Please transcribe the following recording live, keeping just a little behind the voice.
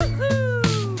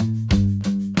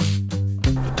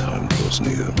listen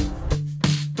to you.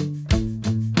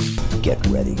 Get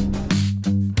ready.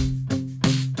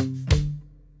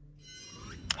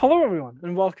 Hello, everyone,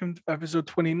 and welcome to episode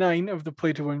 29 of the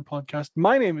Play to Win podcast.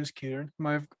 My name is Kieran,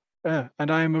 and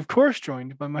I am, of course,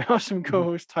 joined by my awesome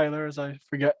co-host Tyler, as I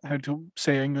forget how to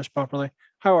say English properly.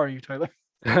 How are you, Tyler?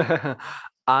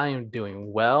 I am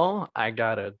doing well. I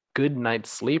got a good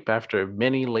night's sleep after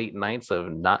many late nights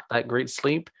of not that great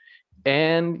sleep.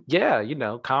 And yeah,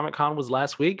 Comic-Con was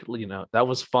last week. That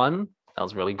was fun. That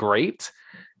was really great.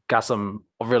 Got some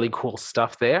really cool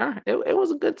stuff there. It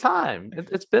was a good time.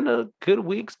 It's been a good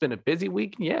week. It's been a busy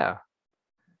week. Yeah.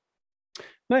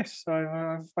 Nice.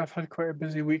 I've had quite a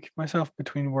busy week myself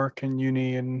between work and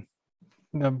uni and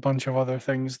a bunch of other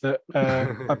things that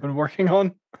I've been working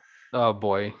on. Oh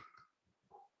boy.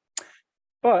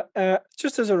 But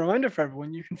just as a reminder for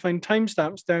everyone, you can find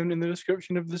timestamps down in the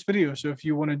description of this video. So if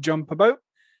you want to jump about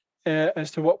as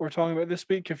to what we're talking about this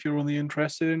week, if you're only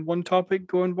interested in one topic,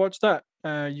 go and watch that.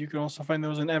 You can also find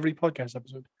those in every podcast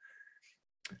episode.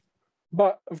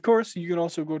 But of course, you can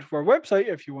also go to our website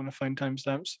if you want to find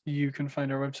timestamps. You can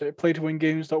find our website at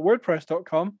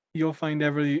playtowingames.wordpress.com. You'll find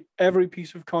every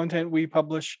piece of content we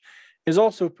publish is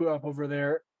also put up over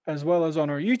there, as well as on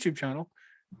our YouTube channel,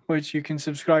 which you can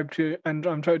subscribe to. And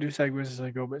I'm trying to do segues as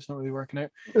I go, but it's not really working out.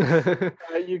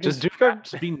 You can Just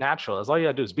be natural. That's all you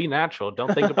gotta do is be natural.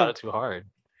 Don't think about it too hard.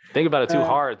 Think about it too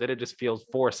hard, then it just feels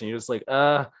forced, and you're just like,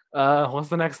 what's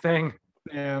the next thing?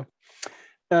 Yeah.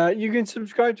 You can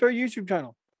subscribe to our YouTube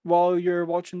channel while you're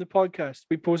watching the podcast.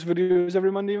 We post videos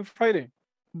every Monday and Friday.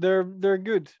 They're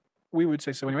good. We would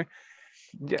say so anyway.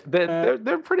 Yeah,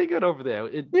 they're pretty good over there.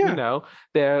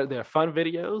 They're fun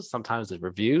videos. Sometimes they're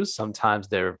reviews, sometimes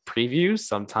they're previews,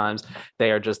 sometimes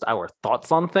they are just our thoughts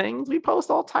on things. We post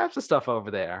all types of stuff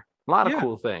over there. A lot of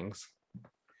cool things.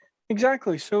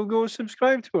 Exactly. So go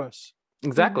subscribe to us.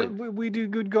 Exactly. We do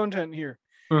good content here.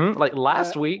 Mm-hmm. Like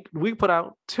last week, we put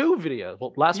out 2 videos.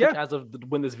 Well, last week, as of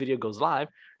when this video goes live,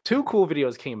 2 cool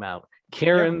videos came out.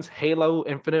 Kieran's Halo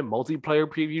Infinite multiplayer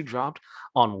preview dropped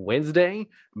on Wednesday.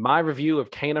 My review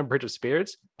of Kena Bridge of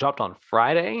Spirits dropped on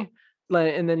Friday.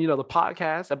 And then, the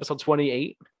podcast, episode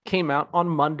 28, came out on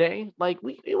Monday.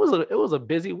 It was a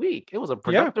busy week. It was a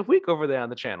productive week over there on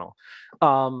the channel.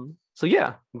 So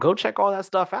yeah, go check all that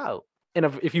stuff out. And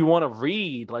if you want to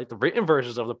read the written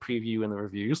versions of the preview and the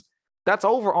reviews, that's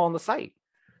over on the site.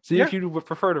 So if you would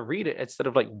prefer to read it instead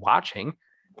of watching,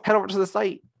 head over to the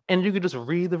site and you can just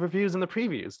read the reviews and the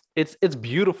previews. It's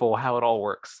beautiful how it all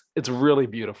works. It's really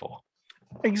beautiful.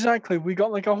 Exactly. We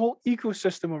got a whole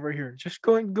ecosystem over here. Just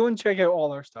go and check out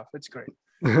all our stuff. It's great.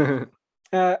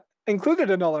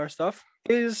 Included in all our stuff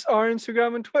is our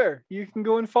Instagram and Twitter. You can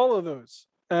go and follow those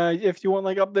if you want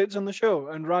updates on the show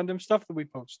and random stuff that we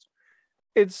post.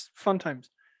 It's fun times.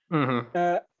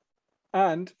 Mm-hmm.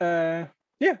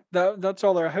 That's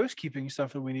all our housekeeping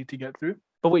stuff that we need to get through.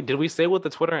 But wait, did we say what the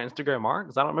Twitter and Instagram are?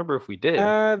 Because I don't remember if we did.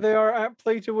 They are at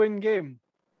Play to Win Game.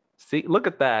 See, look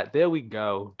at that. There we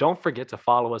go. Don't forget to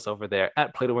follow us over there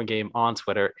at Play to Win Game on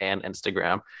Twitter and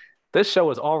Instagram. This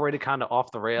show is already kind of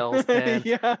off the rails. And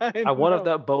I wonder if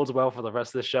that bodes well for the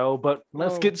rest of the show, but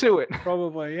let's get to it.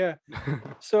 Probably, yeah.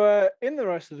 So in the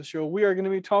rest of the show, we are going to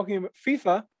be talking about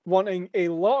FIFA wanting a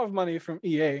lot of money from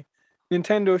EA,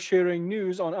 Nintendo sharing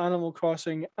news on Animal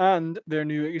Crossing and their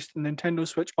new Nintendo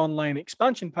Switch Online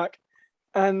expansion pack,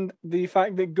 and the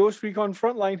fact that Ghost Recon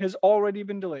Frontline has already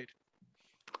been delayed.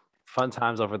 Fun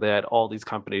times over there at all these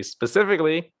companies,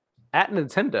 specifically at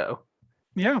Nintendo.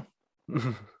 Yeah.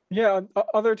 Yeah,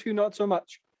 other two not so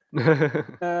much.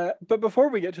 But before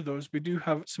we get to those, we do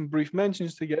have some brief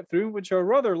mentions to get through, which are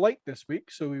rather light this week,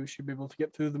 so we should be able to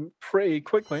get through them pretty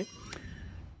quickly.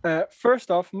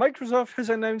 First off, Microsoft has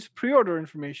announced pre-order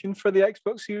information for the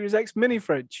Xbox Series X mini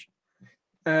fridge.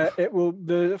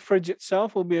 The fridge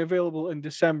itself will be available in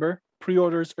December.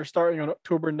 Pre-orders are starting on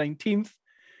October 19th.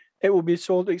 It will be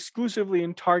sold exclusively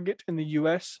in Target in the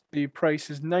US. The price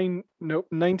is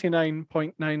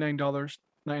 $99.99.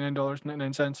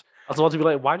 $99.99. I was about to be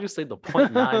like, why'd you say the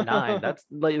 0.99? That's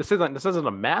this isn't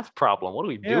a math problem. What are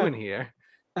we doing here?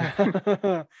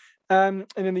 And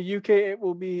in the UK, it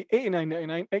will be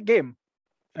 $89.99 at Game.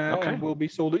 And will be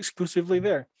sold exclusively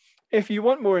there. If you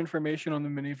want more information on the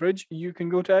mini fridge, you can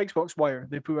go to Xbox Wire.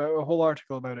 They put out a whole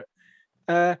article about it.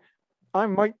 I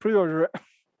might pre-order it.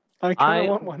 I kind of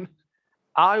want one.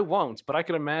 I won't, but I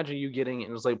can imagine you getting it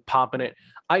and just popping it.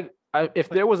 If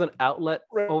there was an outlet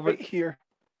over here.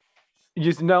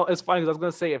 It's funny because I was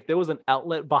gonna say if there was an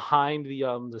outlet behind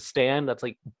the stand that's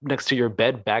next to your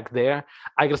bed back there,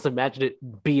 I can just imagine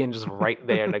it being just right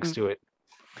there next to it,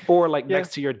 or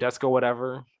next to your desk or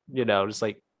whatever. Just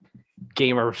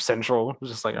Gamer Central.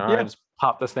 Just like, all right, just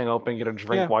pop this thing open, get a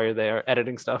drink while you're there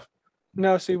editing stuff.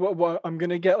 No, see what I'm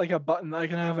gonna get like a button that I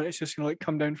can have, and it's just gonna like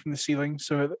come down from the ceiling,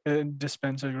 so it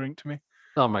dispenses a drink to me.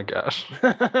 Oh my gosh.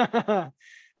 But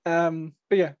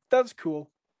yeah, that's cool.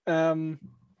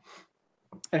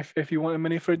 If you want a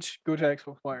mini fridge, go to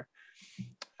Xbox Wire.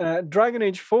 Dragon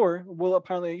Age 4 will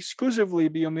apparently exclusively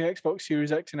be on the Xbox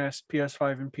Series X and S,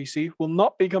 PS5, and PC. Will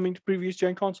not be coming to previous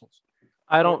gen consoles.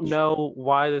 I don't know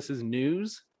why this is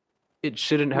news. It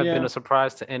shouldn't have been a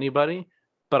surprise to anybody.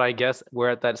 But I guess we're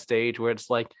at that stage where it's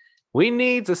like, we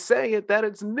need to say it that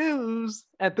it's news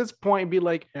at this point. Be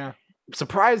like,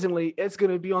 surprisingly, it's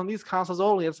going to be on these consoles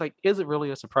only. It's like, is it really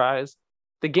a surprise?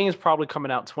 The game's probably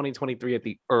coming out 2023 at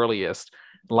the earliest.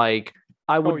 Like,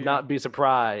 I would not be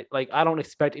surprised. Like, I don't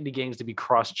expect any games to be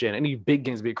cross-gen, any big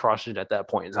games to be cross-gen at that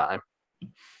point in time.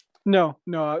 No,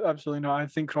 absolutely not. I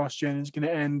think cross-gen is going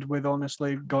to end with,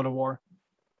 honestly, God of War.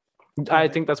 I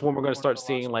think that's when we're going to start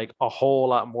seeing like a whole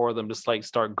lot more of them just like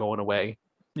start going away,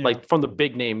 like from the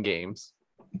big name games.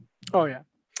 Oh yeah.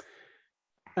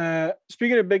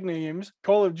 Speaking of big names,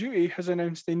 Call of Duty has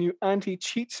announced a new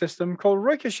anti-cheat system called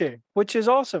Ricochet, which is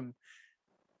awesome.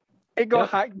 It got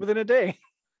hacked within a day.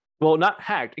 Well, not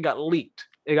hacked. It got leaked.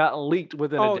 It got leaked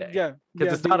within a day. Yeah.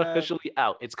 Because it's not officially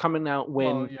out. It's coming out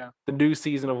when the new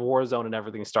season of Warzone and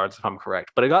everything starts, if I'm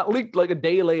correct. But it got leaked like a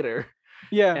day later.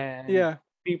 Yeah.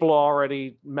 People are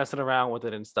already messing around with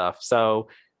it and stuff. So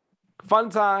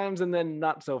fun times and then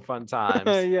not so fun times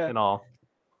and all.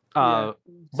 But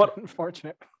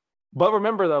unfortunate. But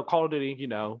remember though, Call of Duty,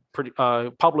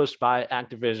 published by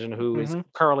Activision, who is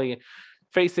currently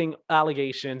facing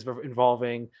allegations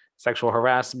involving sexual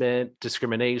harassment,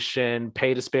 discrimination,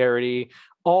 pay disparity,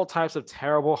 all types of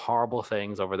terrible, horrible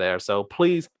things over there. So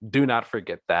please do not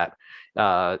forget that.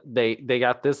 They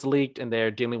got this leaked and they're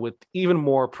dealing with even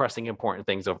more pressing, important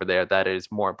things over there that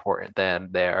is more important than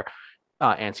their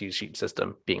anti-cheat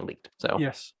system being leaked. So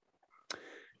yes.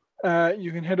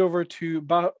 You can head over to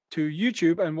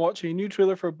YouTube and watch a new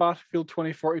trailer for Battlefield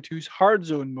 2042's Hard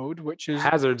Zone mode, which is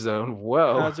Hazard Zone.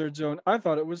 Whoa. Hazard Zone. I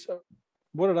thought it was.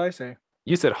 What did I say?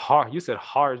 You said hard. You said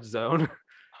Hard Zone.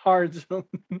 Hard Zone.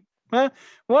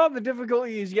 Well, the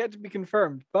difficulty is yet to be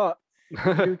confirmed, but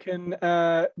you can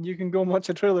go and watch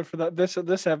a trailer for that.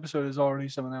 This episode is already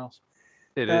something else.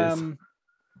 It is.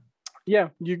 Yeah,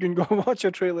 you can go watch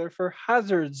a trailer for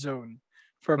Hazard Zone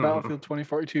for Battlefield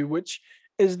 2042, which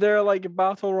is there like a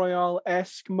battle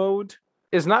royale-esque mode?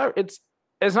 It's not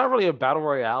really a battle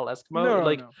royale-esque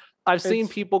mode. No. I've seen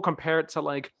people compare it to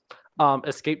like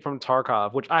Escape from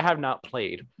Tarkov, which I have not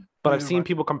played, but I've seen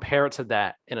people compare it to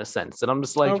that in a sense. And I'm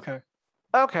just like,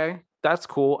 okay, that's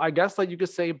cool. I guess like you could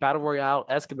say battle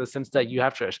royale-esque in the sense that you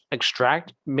have to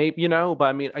extract, maybe, but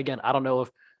I mean, again, I don't know if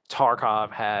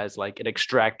Tarkov has like an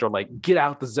extract or like get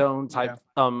out the zone type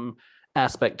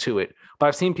aspect to it. But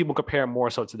I've seen people compare more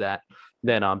so to that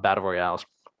than battle royales.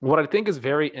 What I think is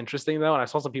very interesting though, and I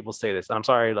saw some people say this, and I'm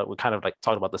sorry that we kind of like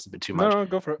talked about this a bit too much. No,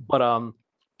 go for it. But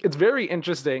it's very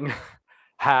interesting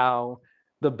how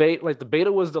the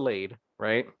beta was delayed,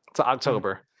 right, to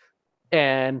October.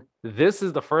 And this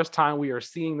is the first time we are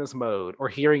seeing this mode or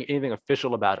hearing anything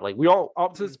official about it. Like we all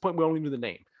up to this point, we only knew the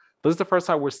name. But this is the first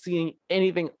time we're seeing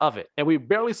anything of it. And we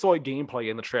barely saw a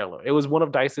gameplay in the trailer. It was one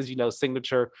of DICE's,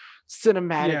 signature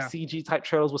cinematic CG type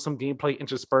trailers with some gameplay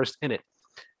interspersed in it.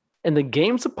 And the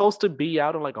game's supposed to be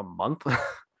out in like a month.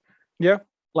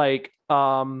 Like,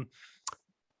 as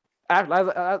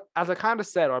I kind of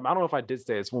said, or I don't know if I did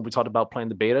say this when we talked about playing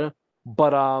the beta,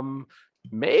 but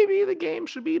maybe the game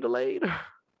should be delayed.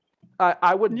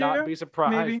 I would not be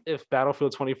surprised if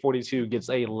Battlefield 2042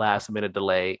 gets a last minute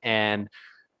delay. And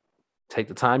take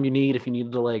the time you need if you need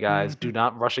a delay, guys. Do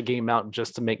not rush a game out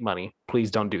just to make money. Please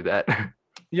don't do that.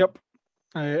 Yep.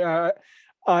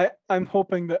 I'm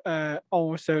hoping that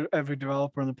almost every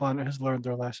developer on the planet has learned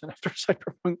their lesson after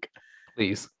Cyberpunk.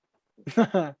 Please.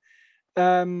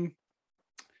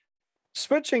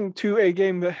 Switching to a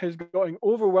game that has gotten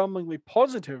overwhelmingly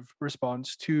positive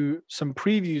response to some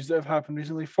previews that have happened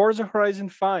recently, Forza Horizon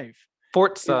 5.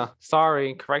 Forza.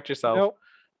 Sorry, correct yourself. Nope.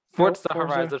 Forza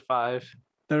Horizon 5.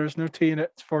 There is no T in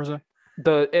it. It's Forza.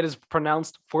 It is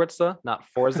pronounced Forza, not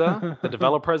Forza. The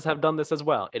developers have done this as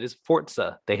well. It is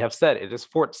Forza. They have said it is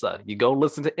Forza. You go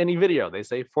listen to any video. They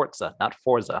say Forza, not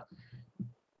Forza.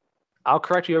 I'll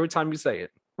correct you every time you say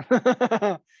it.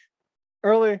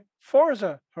 Early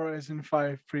Forza Horizon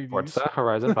 5 previews. Forza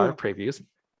Horizon 5 previews.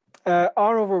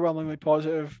 Are overwhelmingly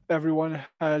positive. Everyone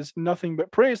has nothing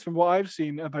but praise from what I've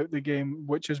seen about the game,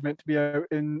 which is meant to be out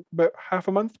in about half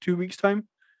a month, 2 weeks' time.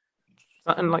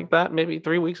 Something like that, maybe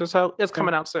 3 weeks or so. It's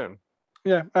coming out soon.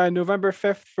 Yeah, November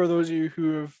 5th for those of you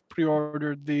who have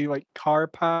pre-ordered the like car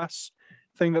pass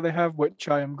thing that they have, which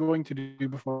I am going to do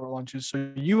before it launches.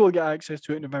 So you will get access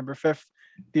to it November 5th.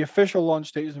 The official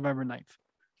launch date is November 9th.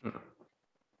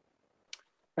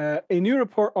 A new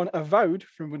report on Avowed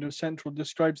from Windows Central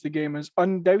describes the game as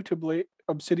undoubtedly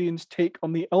Obsidian's take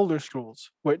on the Elder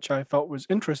Scrolls, which I thought was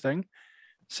interesting,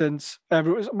 since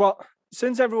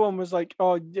everyone was like,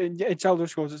 "Oh, it's Elder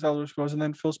Scrolls, it's Elder Scrolls," and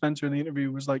then Phil Spencer in the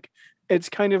interview was like, "It's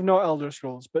kind of not Elder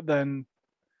Scrolls," but then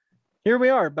here we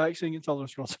are back saying it's Elder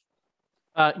Scrolls.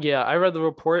 Yeah, I read the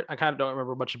report. I kind of don't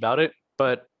remember much about it,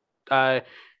 but I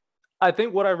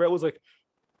think what I read was like,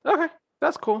 okay,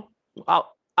 that's cool.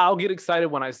 I'll get excited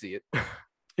when I see it.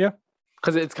 Yeah,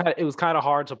 because it was kind of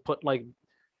hard to put like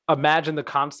imagine the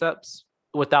concepts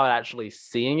without actually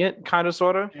seeing it, kind of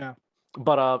sort of. Yeah.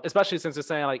 But especially since it's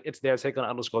saying like it's their take on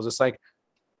Elder Scrolls, it's like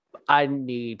I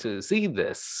need to see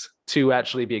this to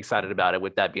actually be excited about it.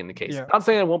 With that being the case, Yeah. I'm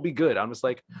saying it won't be good. I'm just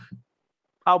like,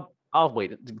 I'll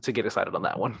wait to get excited on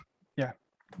that one. Yeah.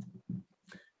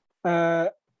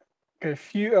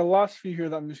 Okay, last few here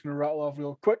that I'm just going to rattle off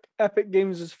real quick. Epic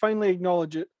Games has finally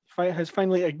acknowledged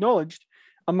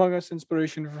Among Us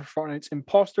inspiration for Fortnite's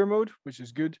imposter mode, which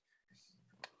is good.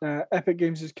 Epic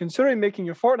Games is considering making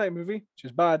a Fortnite movie, which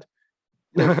is bad,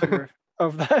 if you're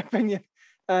of that opinion.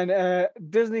 And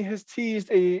Disney has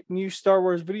teased a new Star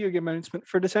Wars video game announcement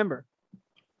for December.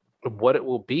 What it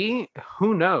will be,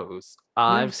 who knows?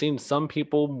 I've seen some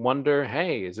people wonder,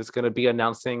 hey, is this going to be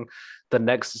announcing the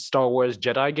next Star Wars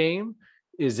Jedi game?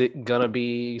 Is it going to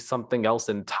be something else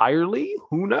entirely?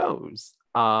 Who knows?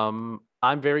 I'm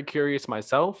very curious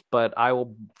myself, but I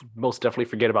will most definitely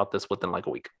forget about this within like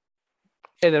a week.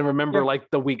 And then remember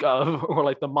like the week of or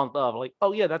like the month of, like,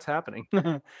 oh yeah, that's happening.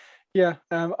 Yeah.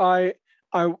 I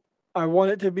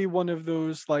want it to be one of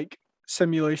those like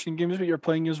simulation games where you're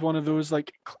playing as one of those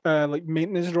like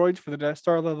maintenance droids for the Death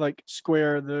Star,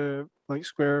 square.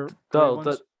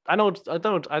 I know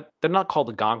they're not called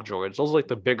the Gonk droids. Those are like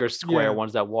the bigger square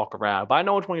ones that walk around. But I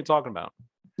know which one you're talking about.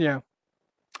 Yeah,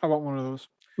 I want one of those.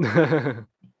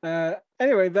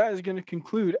 Anyway, that is going to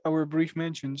conclude our brief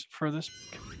mentions for this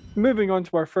week. Moving on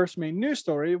to our first main news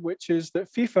story, which is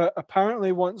that FIFA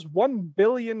apparently wants $1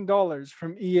 billion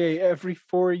from EA every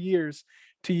 4 years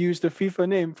to use the FIFA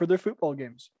name for their football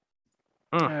games.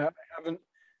 I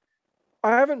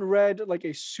haven't read like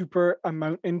a super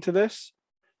amount into this,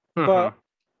 but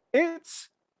I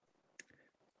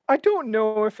don't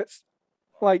know if it's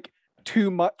like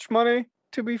too much money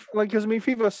to be like, because I mean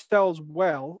FIFA sells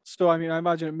well, so I mean I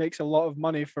imagine it makes a lot of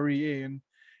money for EA, and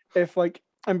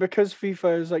because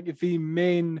FIFA is like the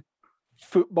main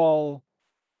football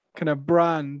kind of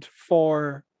brand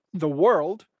for the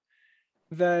world,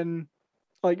 then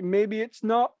like maybe it's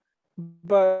not.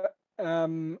 But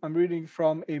I'm reading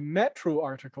from a Metro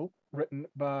article written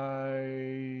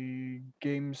by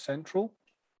Game Central.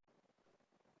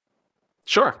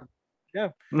 Sure.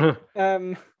 Yeah.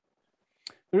 The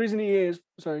reason EA is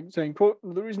quote,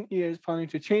 the reason EA is planning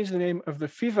to change the name of the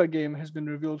FIFA game has been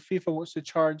revealed. FIFA wants to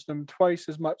charge them twice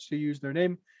as much to use their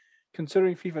name.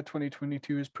 Considering FIFA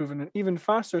 2022 has proven an even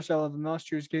faster seller than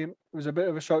last year's game, it was a bit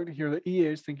of a shock to hear that EA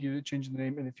is thinking of changing the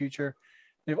name in the future.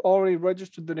 They've already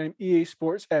registered the name EA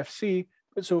Sports FC,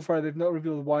 but so far they've not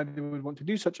revealed why they would want to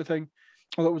do such a thing.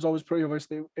 Although it was always pretty obvious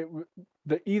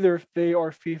that either they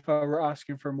or FIFA were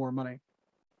asking for more money.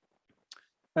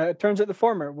 It turns out the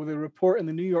former, with a report in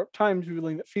the New York Times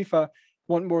revealing that FIFA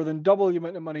want more than double the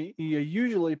amount of money EA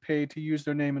usually pay to use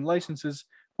their name and licenses,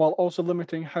 while also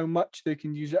limiting how much they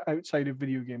can use it outside of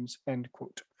video games, end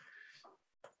quote.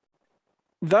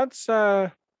 That's,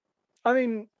 I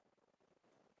mean,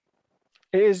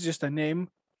 it is just a name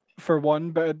for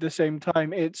one, but at the same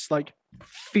time, it's like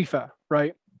FIFA,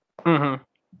 right?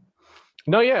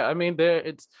 No, yeah, I mean,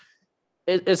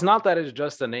 it's not that it's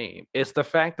just a name. It's the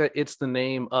fact that it's the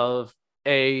name of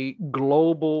a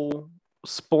global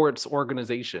sports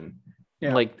organization,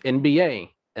 like NBA,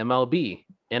 MLB,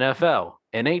 NFL,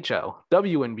 NHL,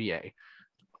 WNBA,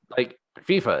 like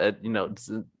FIFA.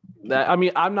 I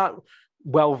mean, I'm not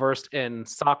well versed in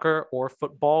soccer or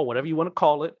football, whatever you want to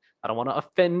call it. I don't want to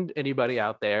offend anybody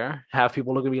out there. Have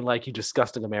people look at me like you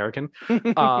disgusting American.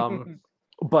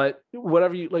 But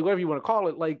whatever you want to call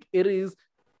it, like it is.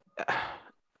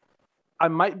 I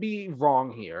might be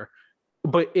wrong here,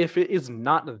 but if it is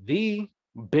not the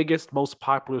biggest, most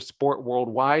popular sport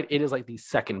worldwide, it is like the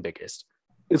second biggest.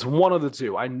 It's one of the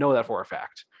two. I know that for a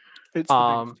fact. It's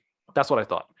that's what I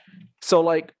thought. So,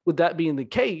 like, with that being the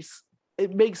case,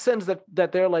 it makes sense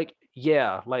that they're like,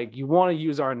 yeah, like you want to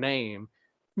use our name.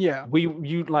 Yeah,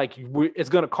 it's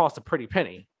going to cost a pretty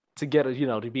penny to get a,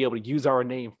 to be able to use our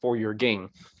name for your game.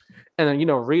 And then,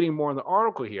 reading more in the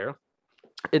article here,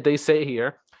 they say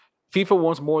here, FIFA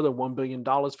wants more than $1 billion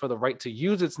for the right to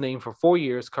use its name for 4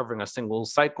 years, covering a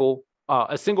single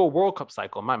World Cup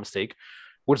cycle, my mistake,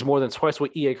 which is more than twice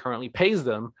what EA currently pays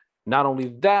them. Not only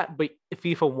that, but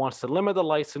FIFA wants to limit the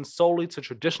license solely to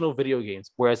traditional video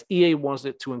games, whereas EA wants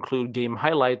it to include game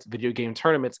highlights, video game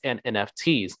tournaments, and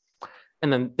NFTs.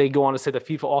 And then they go on to say that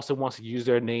FIFA also wants to use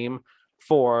their name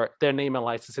and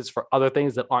licenses for other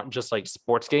things that aren't just like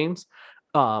sports games.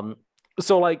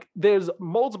 So like there's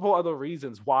multiple other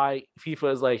reasons why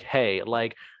FIFA is like, hey,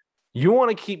 like you want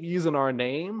to keep using our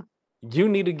name, you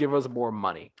need to give us more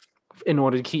money in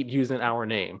order to keep using our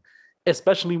name.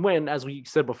 Especially when, as we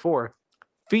said before,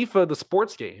 FIFA, the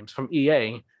sports games from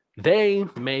EA, they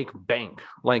make bank.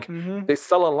 Like they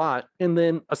sell a lot. And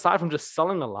then aside from just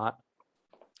selling a lot,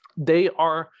 they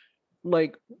are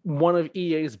like one of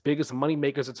EA's biggest money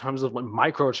makers in terms of like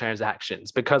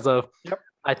microtransactions because of,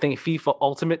 I think FIFA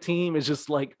Ultimate Team is just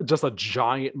a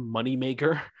giant money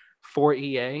maker for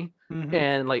EA.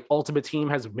 And like Ultimate Team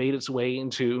has made its way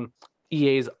into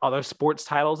EA's other sports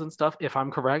titles and stuff, if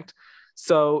I'm correct.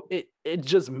 So it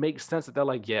just makes sense that they're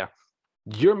like, yeah,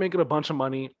 you're making a bunch of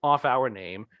money off our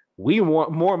name. We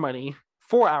want more money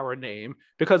for our name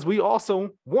because we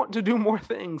also want to do more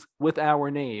things with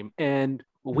our name. And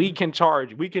we can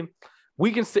charge, we can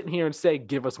sit here and say,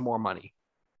 give us more money.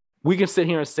 We can sit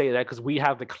here and say that because we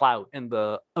have the clout and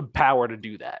the power to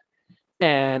do that.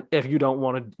 And if you don't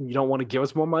want to give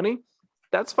us more money,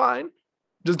 that's fine.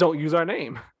 Just don't use our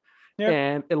name. Yeah.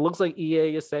 And it looks like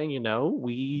EA is saying,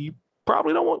 we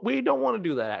don't want to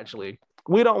do that. Actually,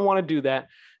 we don't want to do that.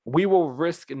 We will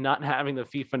risk not having the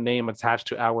FIFA name attached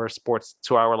to our sports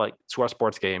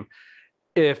game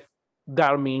if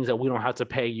that means that we don't have to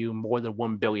pay you more than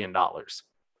 $1 billion.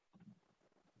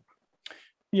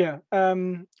 Yeah.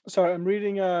 Sorry, I'm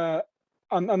reading. I'm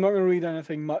not going to read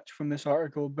anything much from this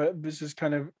article, but this is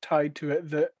kind of tied to it.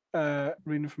 That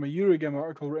reading from a Eurogame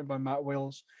article written by Matt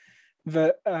Wales.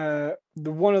 That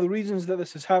one of the reasons that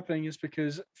this is happening is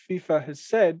because FIFA has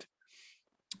said,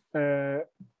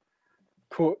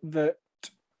 quote, that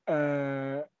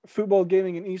football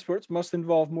gaming and esports must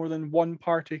involve more than one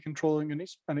party controlling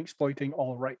and exploiting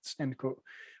all rights, end quote.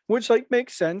 Which like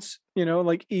makes sense,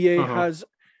 like EA has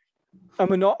I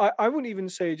wouldn't even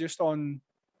say just on.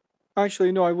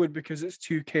 Actually, no, I would because it's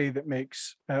 2K that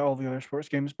makes all the other sports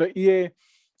games, but EA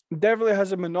definitely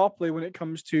has a monopoly when it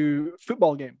comes to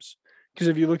football games. Because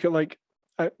if you look at like,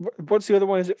 what's the other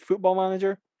one? Is it Football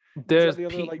Manager? There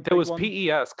was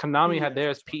PES. Konami had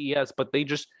theirs PES, but they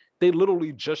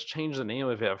literally just changed the name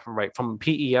of it from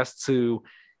PES to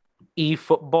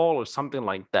eFootball or something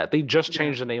like that. They just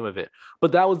changed the name of it.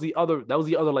 But that was the other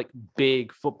like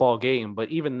big football game. But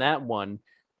even that one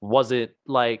wasn't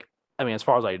like, I mean, as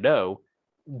far as I know,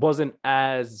 wasn't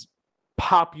as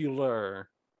popular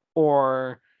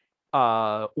or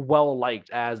well liked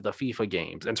as the FIFA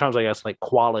games in terms of, I guess, like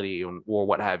quality or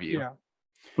what have you. Yeah.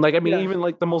 Like, I mean, even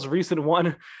like the most recent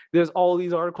one, there's all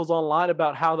these articles online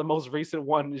about how the most recent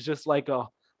one is just like a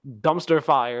dumpster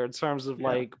fire in terms of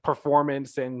like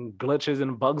performance and glitches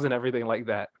and bugs and everything like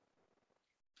that.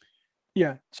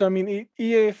 Yeah. So, I mean,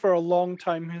 EA for a long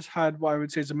time has had what I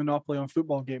would say is a monopoly on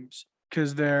football games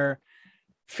because their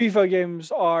FIFA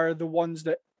games are the ones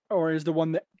that, or is the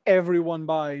one that everyone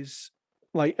buys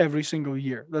like every single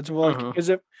year. That's like, because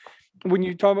if when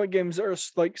you talk about games that are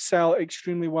like sell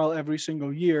extremely well every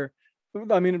single year,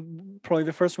 I mean, probably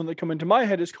the first one that come into my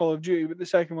head is Call of Duty, but the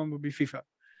second one would be FIFA.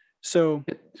 So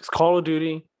it's Call of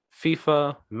Duty,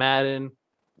 FIFA, Madden,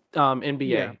 NBA.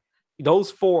 Yeah. Those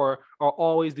four are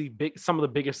always some of the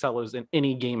biggest sellers in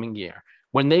any gaming year.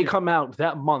 When they come out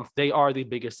that month, they are the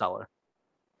biggest seller.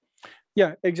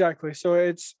 Yeah, exactly. So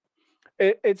it's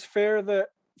fair that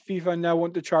FIFA now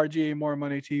want to charge EA more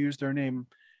money to use their name.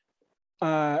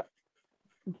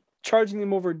 Charging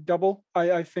them over double,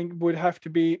 I think would have to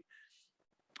be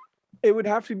a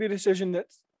decision that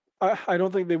I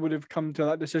don't think they would have come to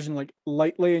that decision like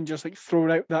lightly and just like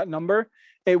thrown out that number.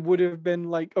 It would have been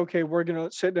like, okay, we're going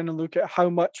to sit down and look at how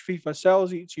much FIFA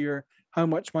sells each year, how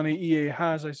much money EA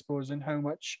has, I suppose, and how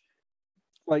much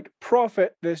like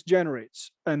profit this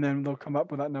generates. And then they'll come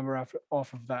up with that number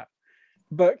off of that.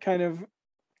 But kind of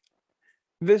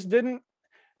this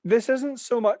isn't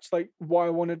so much like what I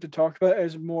wanted to talk about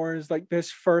as more as like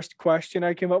this first question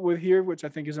I came up with here, which I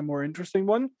think is a more interesting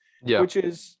one, which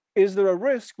is there a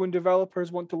risk when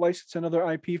developers want to license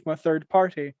another IP from a third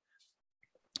party?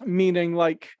 Meaning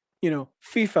like,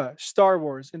 FIFA, Star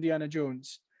Wars, Indiana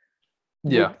Jones.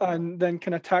 Yeah. And then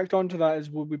kind of tacked onto that is,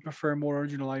 would we prefer more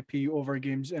original IP over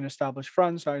games in established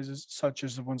franchises, such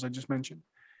as the ones I just mentioned?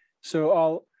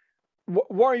 So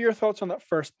what are your thoughts on that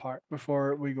first part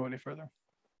before we go any further?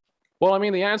 Well, I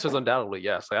mean, the answer is undoubtedly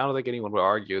yes. Like, I don't think anyone would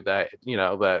argue that,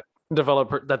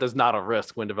 that there's not a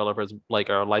risk when developers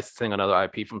like are licensing another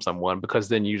IP from someone, because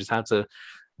then you just have to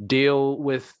deal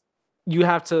with, you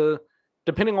have to,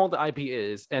 depending on what the IP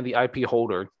is and the IP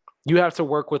holder, you have to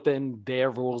work within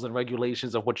their rules and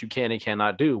regulations of what you can and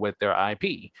cannot do with their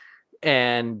IP.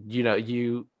 And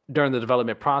you during the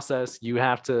development process, you're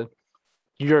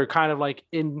kind of like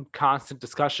in constant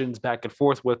discussions back and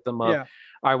forth with them of,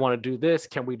 I want to do this.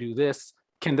 Can we do this?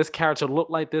 Can this character look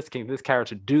like this? Can this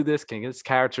character do this? Can this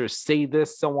character say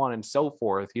this? So on and so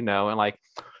forth, and like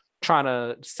trying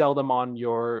to sell them on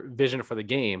your vision for the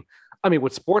game. I mean,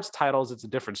 with sports titles, it's a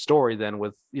different story than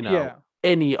with,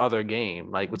 any other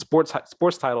game. Like with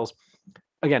sports titles,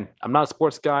 again, I'm not a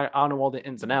sports guy. I don't know all the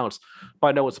ins and outs, but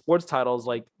I know with sports titles,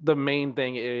 like the main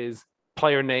thing is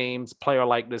player names, player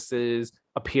likenesses,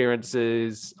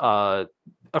 appearances,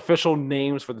 official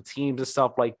names for the teams and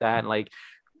stuff like that. And like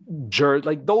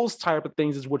those type of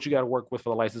things is what you got to work with for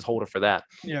the license holder for that.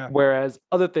 Yeah. Whereas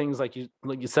other things like you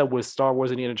said with Star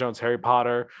Wars, Indiana Jones, Harry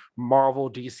Potter,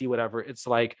 Marvel, DC, whatever, it's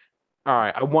like, all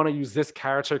right, I want to use this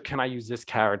character. Can I use this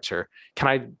character?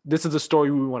 This is the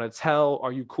story we want to tell.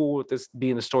 Are you cool with this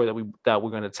being the story that we're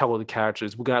going to tell with the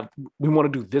characters? We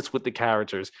want to do this with the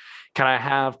characters. Can I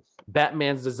have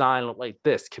Batman's design look like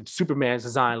this? Can Superman's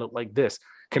design look like this?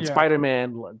 Can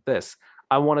Spider-Man look like this?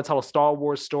 I want to tell a Star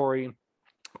Wars story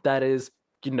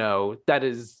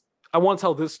I want to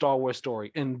tell this Star Wars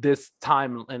story in this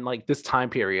time and like this time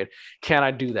period. Can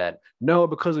I do that? No,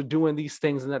 because we're doing these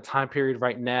things in that time period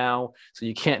right now. So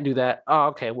you can't do that. Oh,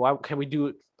 okay. Well, can we do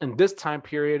it in this time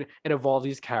period and evolve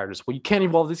these characters? Well, you can't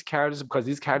evolve these characters because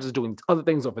these characters are doing other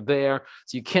things over there.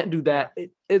 So you can't do that.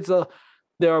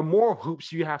 There are more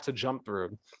hoops you have to jump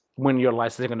through when you're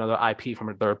licensing another IP from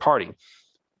a third party.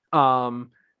 And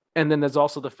then there's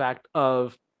also the fact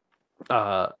of,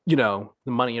 the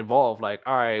money involved. Like,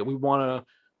 all right, we want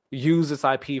to use this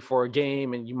IP for a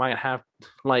game, and you might have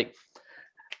like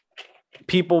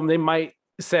people, they might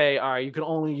say, all right, you can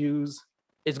only use,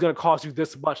 it's going to cost you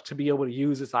this much to be able to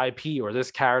use this IP or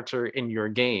this character in your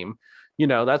game.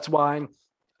 That's why,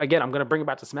 again, I'm going to bring it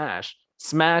back to Smash.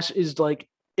 Smash is like,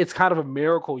 it's kind of a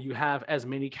miracle you have as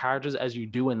many characters as you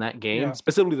do in that game,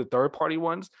 specifically the third party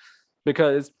ones,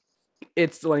 because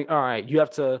it's like, all right, you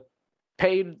have to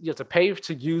pay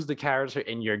to use the character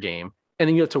in your game, and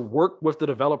then you have to work with the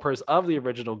developers of the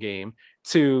original game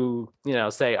to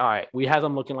say, all right, we have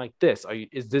them looking like this. Are you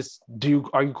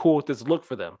cool with this look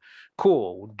for them?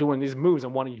 Cool, doing these moves. I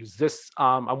want to use this.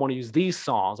 I want to use these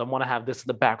songs. I want to have this in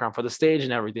the background for the stage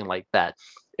and everything like that.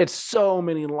 It's so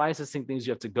many licensing things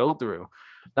you have to go through.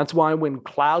 That's why when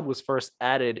Cloud was first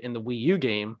added in the Wii U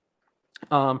game,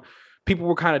 people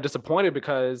were kind of disappointed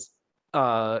because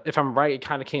if I'm right, it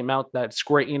kind of came out that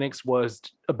Square Enix was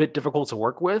a bit difficult to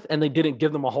work with, and they didn't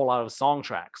give them a whole lot of song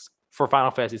tracks for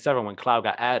Final Fantasy VII when Cloud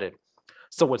got added.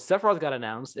 So when Sephiroth got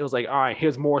announced, it was like, all right,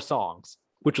 here's more songs,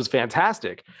 which was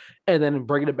fantastic. And then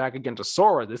bringing it back again to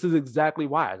Sora, this is exactly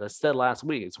why, as I said last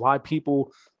week, it's why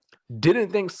people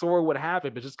didn't think Sora would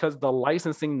happen, but just because the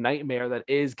licensing nightmare that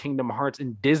is Kingdom Hearts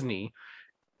and Disney,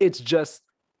 it's just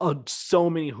so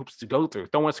many hoops to go through.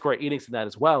 Throwing Square Enix in that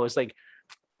as well. It's like,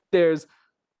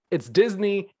 it's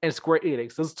Disney and Square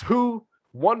Enix. There's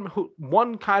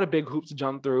one kind of big hoop to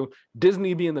jump through.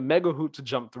 Disney being the mega hoop to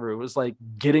jump through. It's like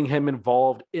getting him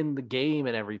involved in the game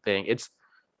and everything.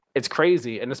 It's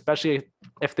crazy, and especially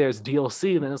if there's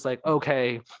DLC, then it's like,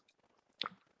 okay,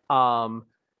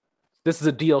 this is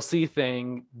a DLC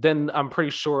thing. Then I'm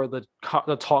pretty sure the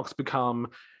talks become,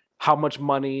 how much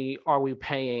money are we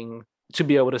paying to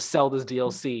be able to sell this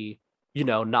DLC?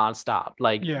 Nonstop.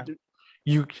 Like,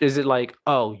 is it like,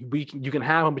 oh, you can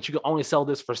have them, but you can only sell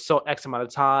this for so X amount of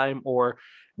time, or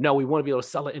no, we want to be able to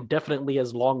sell it indefinitely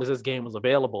as long as this game is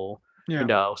available.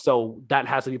 So that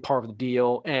has to be part of the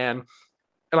deal. And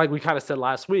like we kind of said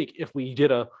last week, if we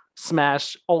did a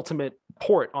Smash Ultimate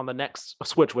port on the next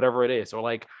Switch, whatever it is, or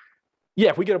like,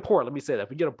 if we get a port, let me say that if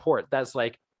we get a port that's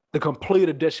like the complete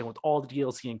edition with all the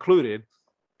DLC included,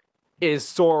 is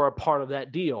Sora part of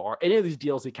that deal, or any of these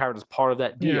DLC characters part of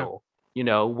that deal?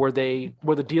 Were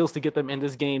the deals to get them in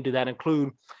this game, did that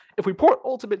include, if we port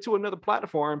Ultimate to another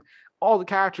platform, all the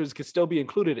characters can still be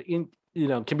included in,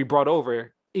 can be brought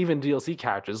over, even DLC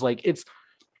characters. Like, it's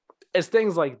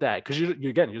things like that, because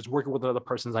you're just working with another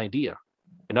person's idea,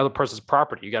 another person's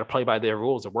property. You got to play by their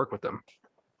rules and work with them.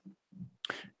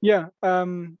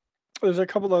 there's a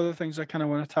couple other things I kind of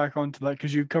want to tack on to that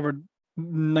because you covered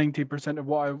 90% of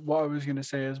what I was going to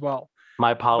say as well.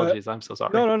 My apologies. I'm so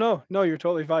sorry. No, you're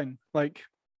totally fine. Like,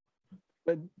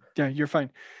 yeah, you're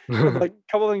fine. Like,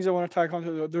 a couple of things I want to tack on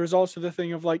to. There's also the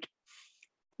thing of like,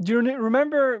 do you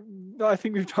remember? I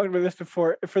think we've talked about this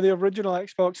before. For the original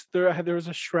Xbox, there was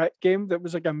a Shrek game that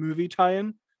was like a movie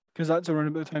tie-in because that's around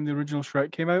about the time the original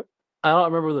Shrek came out. I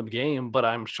don't remember the game, but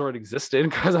I'm sure it existed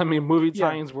because I mean, movie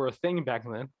tie-ins were a thing back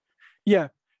then. Yeah.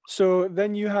 So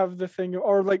then you have the thing,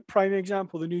 or like prime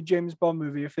example, the new James Bond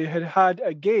movie. If they had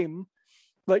a game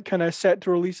like kind of set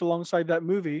to release alongside that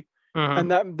movie, and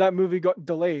that movie got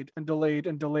delayed and delayed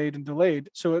and delayed and delayed.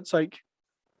 So it's like,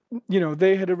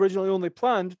 they had originally only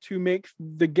planned to make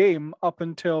the game up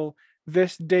until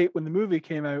this date when the movie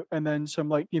came out, and then some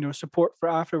like support for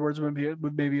afterwards would be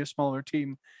with maybe a smaller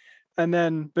team. And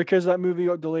then because that movie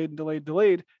got delayed and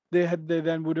delayed, they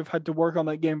then would have had to work on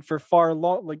that game for far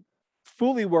long, like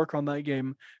fully work on that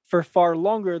game for far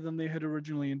longer than they had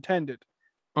originally intended.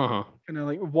 Kind of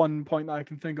like one point I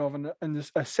can think of, and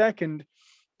just a second,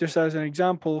 just as an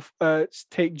example,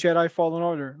 take Jedi Fallen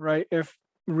Order, right? If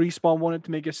Respawn wanted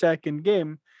to make a second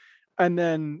game, and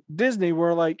then Disney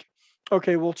were like,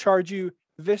 okay, we'll charge you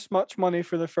this much money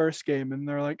for the first game, and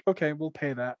they're like, okay, we'll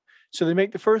pay that. So they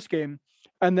make the first game,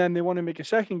 and then they want to make a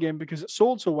second game because it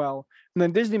sold so well, and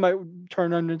then Disney might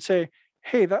turn around and say,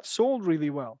 hey, that sold really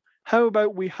well. How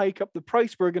about we hike up the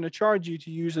price we're going to charge you to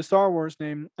use the Star Wars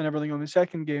name and everything on the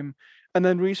second game? And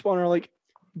then Respawn are like,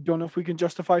 don't know if we can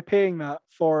justify paying that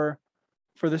for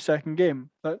the second game.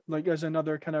 That like as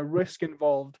another kind of risk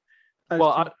involved.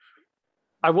 Well,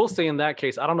 I will say in that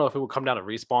case, I don't know if it would come down to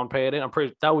Respawn paying it. I'm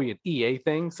pretty that would be an EA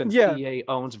thing since EA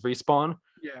owns Respawn.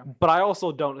 Yeah. But I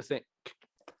also don't think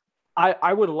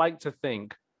I would like to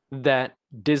think that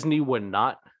Disney would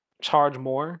not charge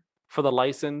more for the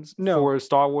license for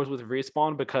Star Wars with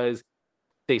Respawn because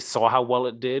they saw how well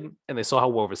it did and they saw how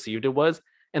well received it was,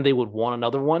 and they would want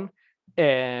another one.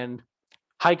 And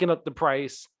hiking up the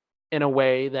price in a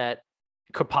way that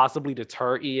could possibly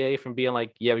deter EA from being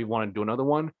like, yeah, we want to do another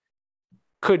one,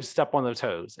 could step on their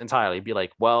toes entirely. Be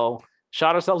like, well,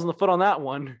 shot ourselves in the foot on that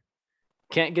one.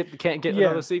 Can't get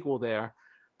another sequel there.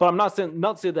 But I'm not saying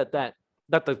that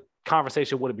the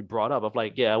conversation wouldn't be brought up of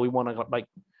like, yeah, we want to like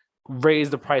raise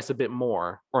the price a bit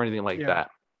more or anything like that.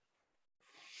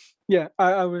 Yeah,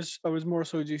 I was more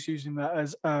so just using that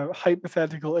as a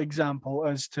hypothetical example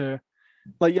as to,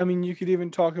 like, I mean, you could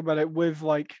even talk about it with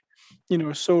like,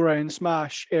 Sora and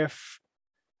Smash if,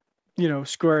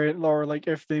 Square or like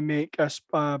if they make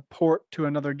a port to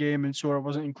another game and Sora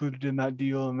wasn't included in that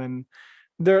deal, and then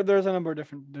there's a number of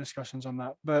different discussions on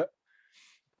that. But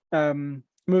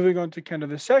moving on to kind of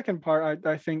the second part,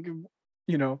 I think,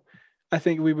 I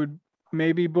think we would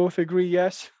maybe both agree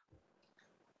yes.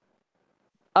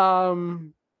 I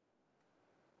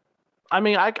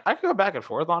mean, I could go back and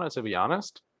forth on it, to be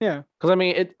honest. Yeah. Because I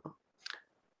mean,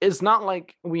 it's not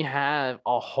like we have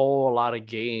a whole lot of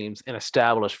games and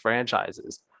established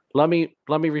franchises. Let me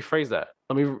rephrase that.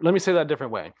 Let me say that a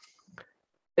different way.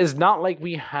 It's not like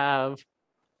we have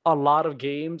a lot of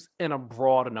games and a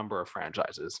broad number of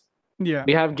franchises. Yeah.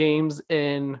 We have games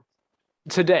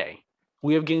today.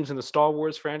 We have games in the Star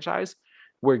Wars franchise.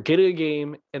 We're getting a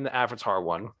game in the Avatar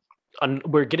one.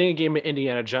 We're getting a game in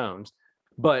Indiana Jones,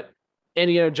 but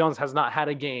Indiana Jones has not had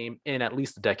a game in at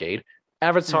least a decade.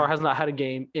 Avatar has not had a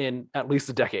game in at least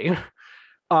a decade.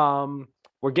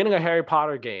 We're getting a Harry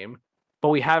Potter game, but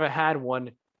we haven't had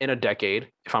one in a decade,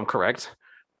 if I'm correct.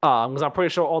 Because I'm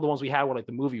pretty sure all the ones we had were like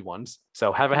the movie ones.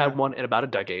 So haven't had one in about a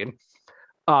decade.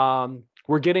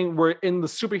 We're in the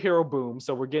superhero boom,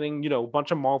 so we're getting, a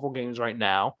bunch of Marvel games right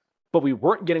now, but we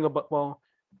weren't getting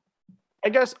I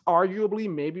guess arguably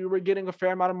maybe we were getting a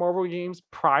fair amount of Marvel games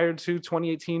prior to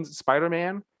 2018's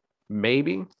Spider-Man.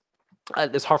 Maybe.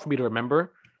 It's hard for me to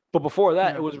remember. But before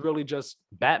that, it was really just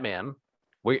Batman.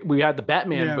 We had the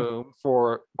Batman boom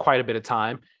for quite a bit of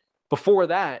time. Before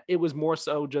that, it was more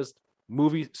so just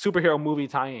superhero movie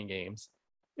tie-in games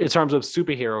in terms of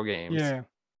superhero games. Yeah.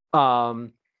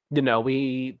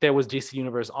 There was DC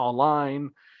Universe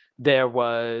Online. There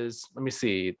was, let me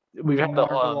see, we've had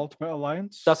the Ultimate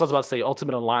Alliance. That's what I was about to say.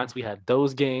 Ultimate Alliance. We had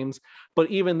those games, but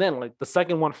even then, like the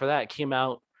second one for that came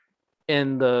out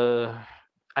in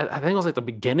I think it was like the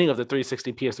beginning of the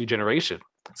 360 PS3 generation.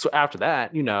 So after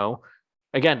that,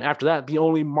 after that, the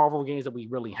only Marvel games that we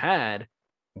really had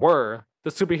were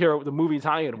the movie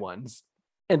tie-in ones,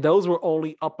 and those were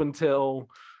only up until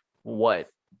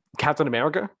Captain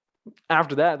America.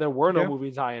 After that, there were no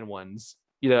movie tie-in ones.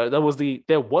 There was the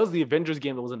Avengers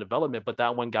game that was in development, but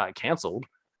that one got canceled.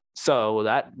 So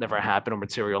that never happened or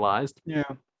materialized. Yeah.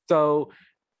 So,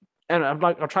 and I'm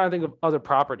trying to think of other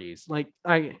properties. Like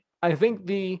I think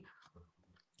the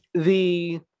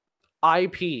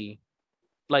IP,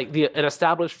 like an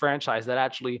established franchise that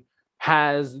actually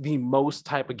has the most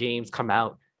type of games come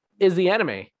out is the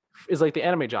anime, is like the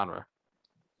anime genre.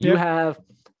 You have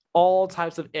all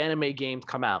types of anime games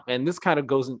come out. And this kind of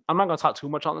goes in, I'm not going to talk too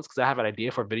much on this because I have an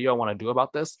idea for a video I want to do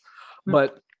about this.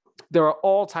 But there are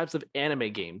all types of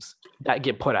anime games that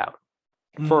get put out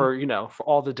for, for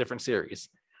all the different series.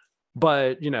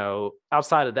 But,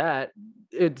 outside of that,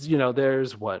 it's,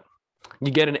 there's what?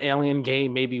 You get an Alien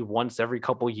game maybe once every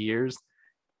couple years.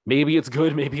 Maybe it's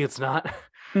good, maybe it's not.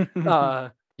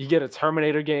 You get a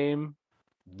Terminator game,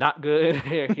 not good.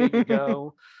 Here you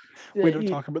go. We don't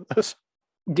talk about this.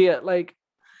 Yeah, like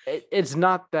it's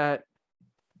not that.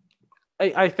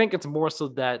 I think it's more so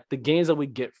that the games that we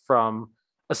get from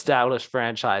established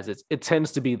franchises, it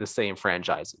tends to be the same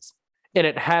franchises, and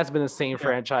it has been the same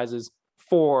franchises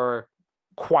for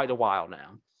quite a while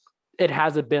now. It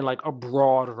hasn't been like a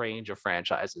broad range of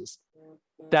franchises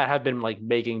that have been like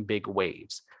making big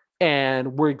waves.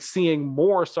 And we're seeing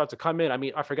more start to come in. I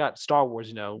mean, I forgot Star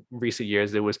Wars, in recent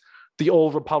years, there was the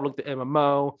Old Republic, the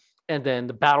MMO, and then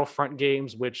the Battlefront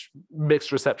games, which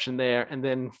mixed reception there, and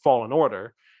then Fallen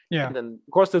Order. Yeah. And then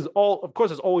of course there's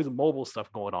always mobile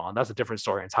stuff going on. That's a different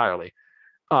story entirely.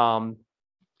 But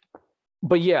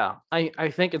yeah,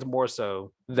 I think it's more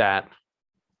so that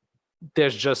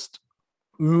there's just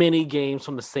many games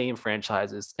from the same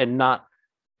franchises and not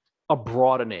a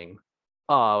broadening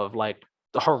of like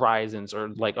the horizons or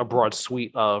like a broad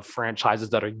suite of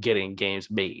franchises that are getting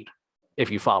games made, if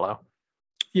you follow.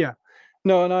 Yeah.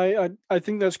 No, and I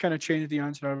think that's kind of changed the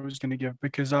answer I was going to give,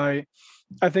 because I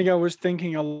think I was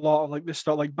thinking a lot of like this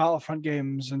stuff, like Battlefront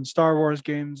games and Star Wars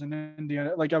games and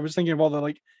Indiana. Like I was thinking of all the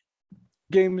like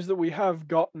games that we have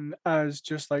gotten as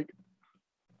just like,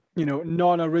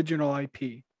 non-original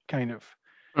IP kind of.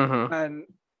 And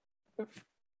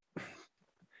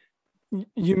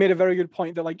you made a very good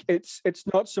point that like it's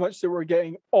not so much that we're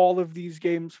getting all of these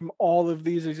games from all of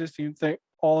these existing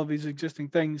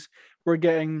things. We're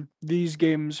getting these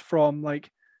games from like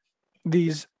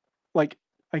these, like,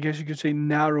 I guess you could say,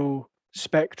 narrow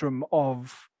spectrum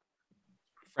of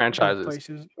franchises.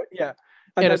 Places. But yeah.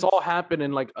 And it's all happened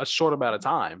in like a short amount of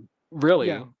time, really.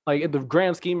 Yeah. Like in the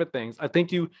grand scheme of things, I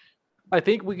think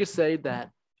we could say that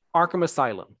Arkham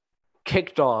Asylum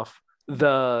kicked off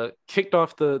the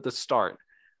start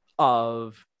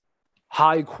of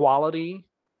high quality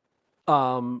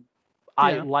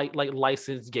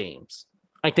licensed games.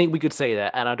 I think we could say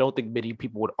that, and I don't think many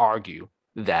people would argue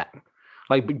that.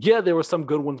 Like, but yeah, there were some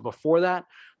good ones before that,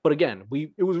 but again,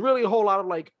 it was really a whole lot of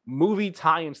like movie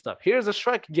tie-in stuff. Here's a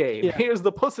Shrek game, here's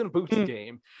the Puss in Boots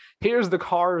game, here's the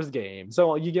Cars game.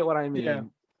 So you get what I mean. Yeah.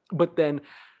 But then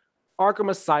Arkham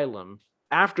Asylum,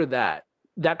 after that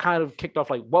kind of kicked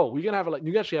off like, whoa, we're gonna have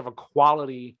you actually have a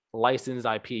quality licensed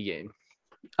IP game.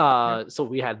 So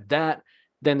we had that.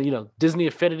 Then Disney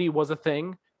Affinity was a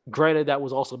thing. Granted, that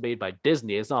was also made by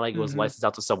Disney. It's not like it was licensed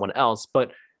out to someone else,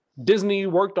 but Disney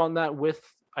worked on that with,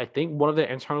 I think, one of their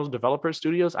internal developer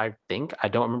studios. I don't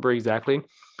remember exactly.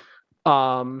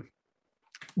 But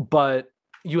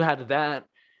you had that,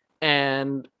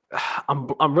 and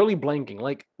I'm really blanking.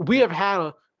 Like we have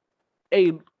had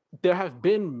there have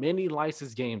been many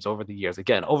licensed games over the years,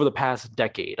 again, over the past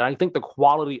decade. And I think the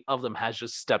quality of them has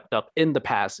just stepped up in the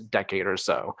past decade or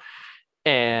so.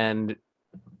 And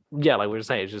yeah, like we were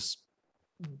saying, it's just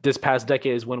this past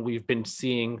decade is when we've been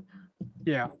seeing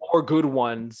more good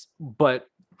ones, but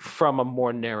from a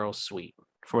more narrow suite,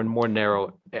 from a more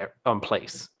narrow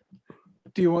place.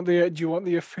 Do you want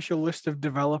the official list of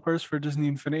developers for Disney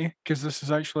Infinity? Because this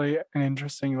is actually an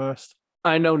interesting list.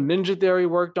 I know Ninja Theory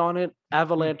worked on it.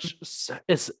 Avalanche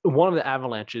is one of the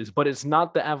Avalanches, but it's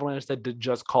not the Avalanche that did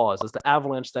Just Cause. It's the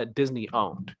Avalanche that Disney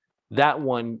owned. That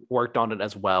one worked on it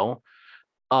as well.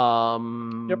 I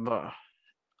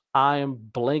am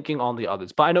blanking on the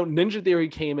others, but I know Ninja Theory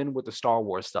came in with the Star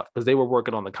Wars stuff because they were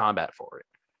working on the combat for it.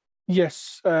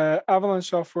 Yes,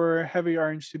 Avalanche Software, Heavy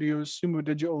Iron Studios, Sumo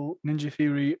Digital, Ninja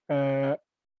Theory,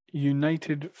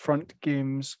 United Front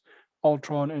Games,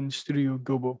 Ultron, and Studio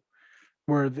Gobo.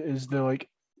 Where is the like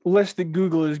list that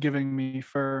Google is giving me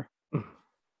for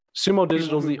Sumo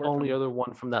Digital is the only other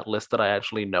one from that list that I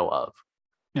actually know of.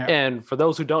 Yeah. And for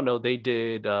those who don't know, they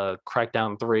did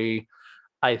Crackdown 3.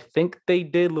 I think they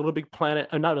did Little Big Planet,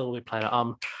 not Little Big Planet,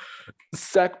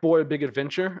 Sackboy Big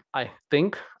Adventure. I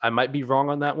think I might be wrong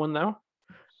on that one though.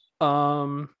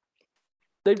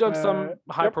 They've done some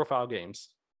high-profile games.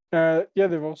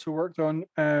 They've also worked on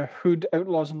Hood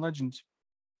Outlaws and Legends.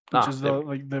 which is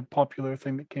the popular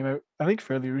thing that came out, I think,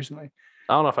 fairly recently.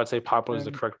 I don't know if I'd say popular is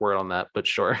the correct word on that, but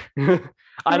sure.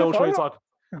 I know what you're talking.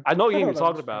 I know what you're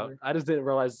talking about. Fairly. I just didn't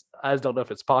realize. I just don't know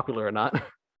if it's popular or not.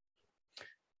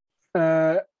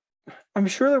 I'm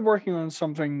sure they're working on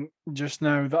something just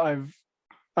now that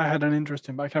I had an interest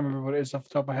in, but I can't remember what it is off the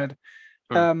top of my head.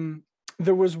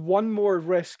 There was one more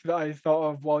risk that I thought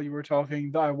of while you were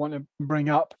talking that I want to bring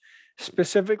up,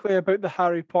 specifically about the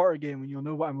Harry Potter game, and you'll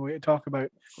know what I'm going to talk about.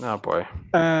 Oh boy.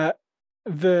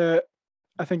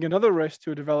 I think another risk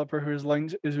to a developer who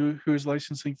is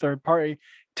licensing third party,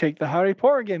 take the Harry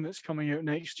Potter game that's coming out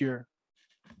next year.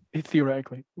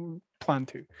 Theoretically, plan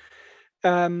to.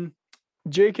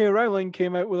 J.K. Rowling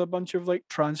came out with a bunch of like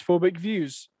transphobic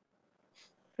views,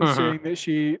 saying that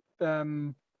she I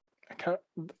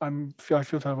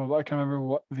feel terrible, but I can't remember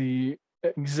what the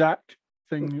exact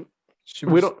thing she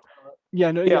was. We don't.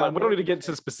 Yeah, no, yeah. We don't need to get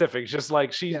into specifics. Just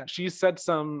like she has said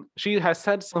some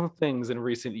things in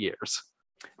recent years.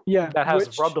 Yeah, that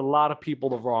has rubbed a lot of people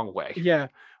the wrong way. Yeah,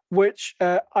 which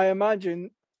I imagine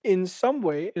in some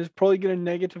way is probably going to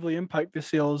negatively impact the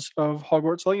sales of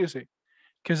Hogwarts Legacy.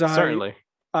 Because certainly,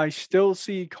 I still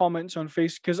see comments on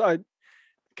Facebook. Because I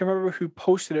can't remember who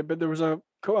posted it, but there was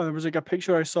like a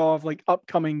picture I saw of like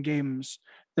upcoming games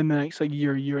in the next like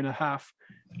year and a half.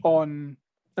 On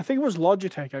I think it was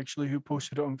Logitech actually who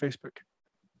posted it on Facebook.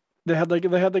 They had like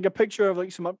a picture of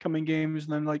like some upcoming games,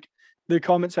 and then like the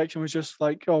comment section was just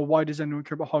like, oh, why does anyone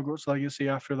care about Hogwarts Legacy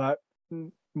after that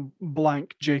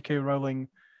blank J.K. Rowling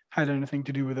had anything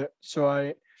to do with it?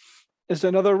 So it's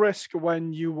another risk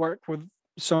when you work with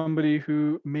somebody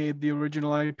who made the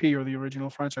original IP or the original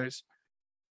franchise.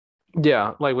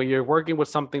 Yeah, like when you're working with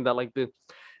something that like the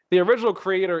original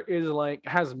creator is like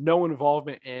has no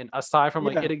involvement in, aside from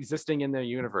like it existing in their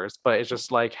universe, but it's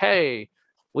just like, hey,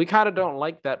 we kind of don't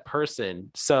like that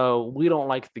person, so we don't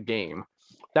like the game.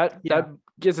 That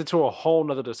gets into a whole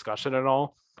nother discussion and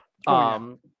all.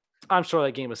 I'm sure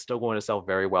that game is still going to sell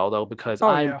very well though, because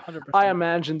I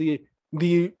imagine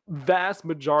the vast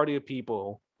majority of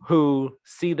people who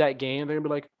see that game, they're gonna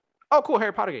be like, oh cool,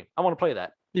 Harry Potter game, I want to play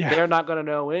that. They're not gonna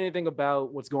know anything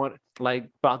about what's going like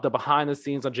about the behind the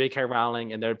scenes on J.K.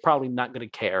 Rowling, and they're probably not gonna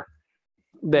care.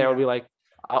 They'll be like,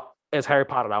 oh, it's Harry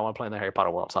Potter, I want to play in the Harry Potter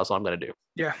world, so that's what I'm gonna do.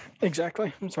 Yeah,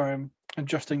 exactly. I'm sorry, I'm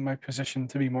adjusting my position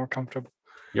to be more comfortable.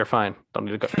 You're fine. Don't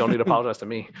need to apologize to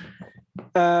me.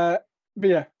 But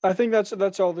yeah, I think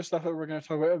that's all the stuff that we're going to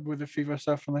talk about with the FIFA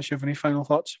stuff. Unless you have any final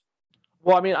thoughts.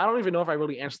 Well, I mean, I don't even know if I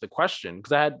really answered the question,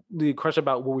 because I had the question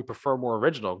about would we prefer more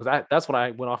original, because that's what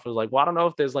I went off as like, well, I don't know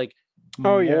if there's like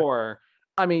more. Yeah.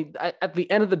 I mean, at the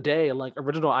end of the day, like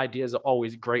original ideas are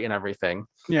always great and everything.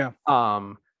 Yeah.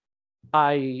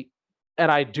 I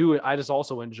just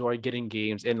also enjoy getting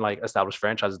games in like established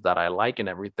franchises that I like and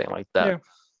everything like that.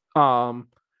 Yeah.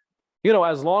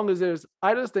 As long as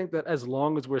I just think that as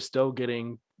long as we're still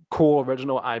getting cool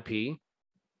original IP,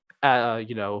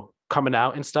 coming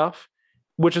out and stuff,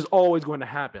 which is always going to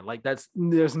happen. Like there's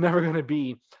never going to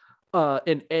be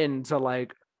an end to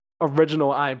like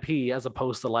original IP as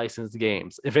opposed to licensed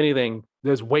games. If anything,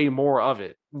 there's way more of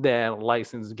it than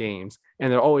licensed games,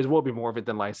 and there always will be more of it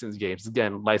than licensed games.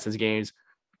 Again, licensed games,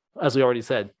 as we already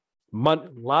said, a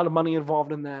lot of money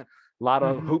involved in that. A lot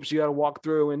of hoops you got to walk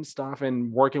through and stuff,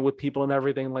 and working with people and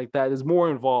everything like that is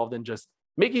more involved than just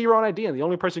making your own idea. And the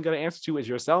only person you got to answer to is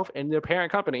yourself and the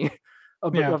parent company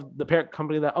of the parent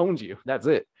company that owns you. That's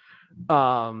it.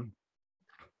 So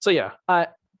yeah, I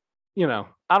don't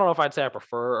know if I'd say I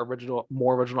prefer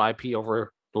more original IP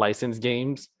over licensed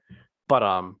games, but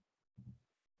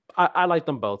I like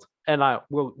them both, and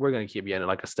we're gonna keep getting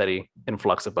like a steady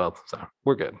influx of both, so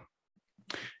we're good.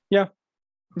 Yeah,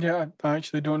 I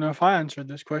actually don't know if I answered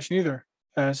this question either,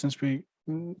 since we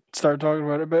started talking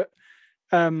about it. But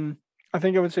I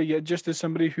think I would say, just as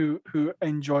somebody who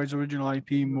enjoys original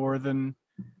IP more than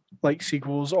like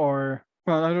sequels, or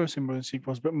well, I don't say more than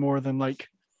sequels, but more than like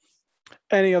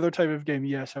any other type of game.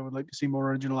 Yes, I would like to see more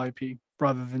original IP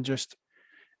rather than just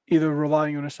either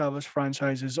relying on established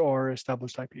franchises or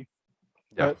established IP.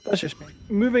 Yeah, that's just me.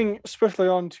 Moving swiftly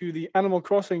on to the Animal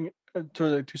Crossing,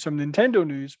 to some Nintendo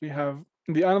news. We have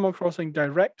the Animal Crossing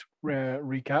Direct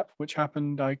recap, which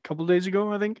happened a couple of days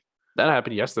ago, I think. That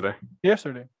happened yesterday.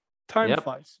 Time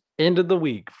flies. End of the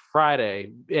week,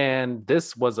 Friday, and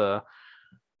this was a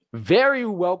very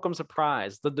welcome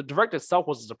surprise. The Direct itself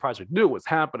was a surprise. We knew it was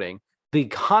happening. The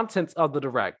contents of the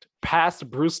Direct, past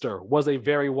Brewster, was a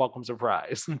very welcome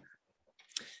surprise.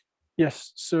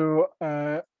 Yes. So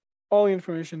all the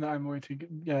information that I'm going to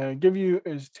give you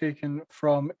is taken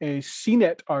from a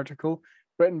CNET article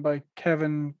written by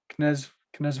Kevin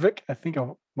Knežević. I think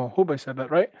Well, hope I said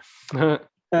that right.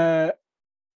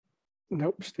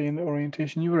 Nope, stay in the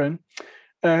orientation you were in.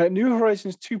 New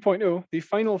Horizons 2.0, the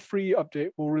final free update,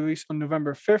 will release on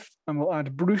November 5th and will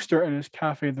add Brewster and his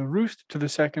cafe, The Roost, to the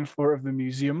second floor of the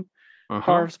museum.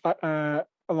 Harv's,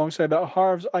 alongside that,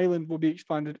 Harv's Island will be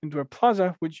expanded into a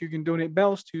plaza, which you can donate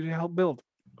bells to help build.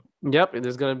 Yep,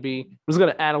 there's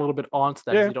gonna add a little bit onto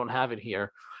that because you don't have it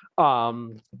here.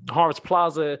 Harv's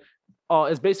Plaza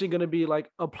is basically gonna be like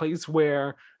a place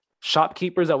where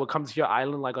shopkeepers that would come to your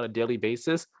island like on a daily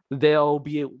basis, they'll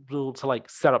be able to like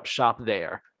set up shop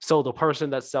there. So the person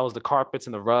that sells the carpets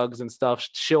and the rugs and stuff,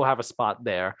 she'll have a spot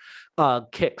there.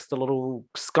 Kix, the little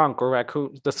skunk or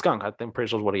raccoon, the skunk, I'm pretty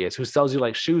sure is what he is, who sells you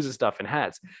like shoes and stuff and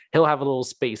hats, he'll have a little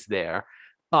space there.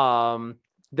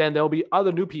 Then there'll be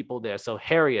other new people there. So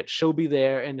Harriet, she'll be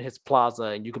there in his plaza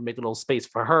and you can make a little space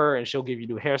for her and she'll give you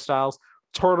new hairstyles.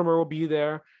 Tortimer will be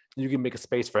there. You can make a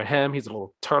space for him. He's a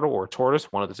little turtle or tortoise,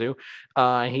 one of the two.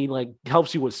 He like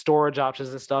helps you with storage options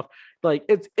and stuff. Like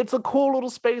it's a cool little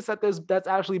space that's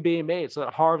actually being made. So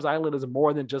that Harv's Island is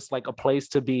more than just like a place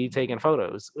to be taking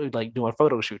photos, like doing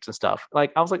photo shoots and stuff.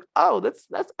 Like I was like, oh, that's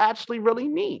actually really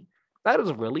neat. That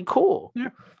is really cool. Yeah.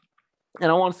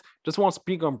 And I just want to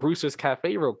speak on Brewster's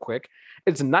Cafe real quick.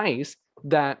 It's nice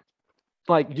that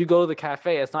like you go to the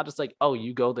cafe. It's not just like, oh,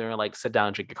 you go there and like sit down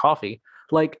and drink your coffee.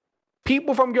 Like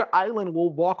people from your island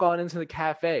will walk on into the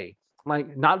cafe,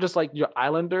 like not just like your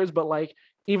islanders, but like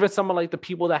even some of like the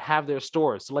people that have their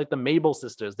stores. So like the Mabel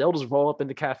sisters, they'll just roll up in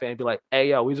the cafe and be like,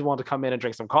 hey, yo, we just want to come in and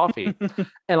drink some coffee.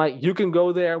 And like you can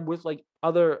go there with like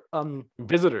other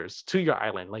visitors to your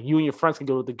island. Like you and your friends can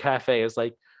go to the cafe. It's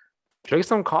like drink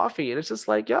some coffee. And it's just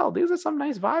like, yo, these are some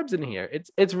nice vibes in here.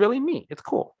 It's really neat. It's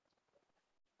cool.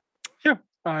 Yeah.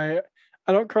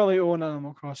 I don't currently own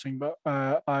Animal Crossing, but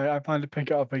I plan to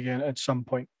pick it up again at some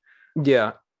point.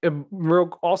 Yeah. Real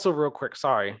quick,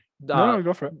 sorry. No,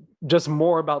 go for it. Just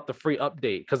more about the free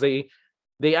update because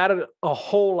they added a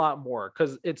whole lot more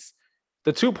because it's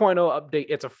the 2.0 update.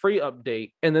 It's a free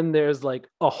update, and then there's like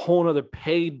a whole other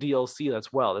paid DLC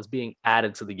that's being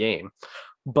added to the game.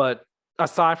 But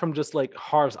aside from just like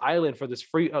Harv's Island for this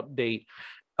free update,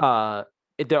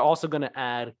 they're also going to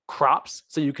add crops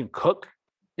so you can cook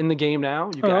in the game now.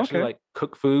 You can actually like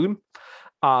cook food.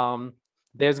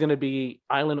 There's going to be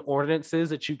island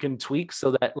ordinances that you can tweak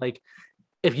so that like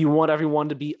if you want everyone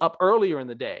to be up earlier in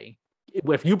the day,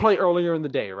 if you play earlier in the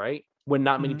day, right, when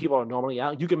not many people are normally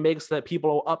out, you can make so that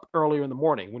people are up earlier in the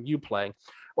morning when you play,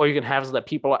 or you can have so that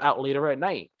people are out later at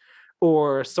night,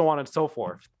 or so on and so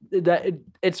forth.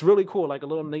 It's really cool, like a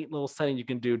little neat little setting you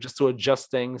can do just to adjust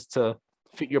things to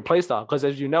fit your play style. Because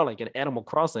as you know, like in Animal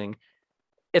Crossing,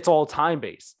 it's all time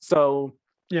based. So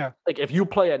yeah, like if you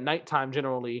play at nighttime,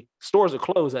 generally stores are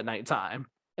closed at nighttime,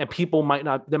 and there might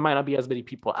not be as many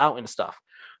people out and stuff.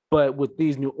 But with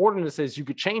these new ordinances, you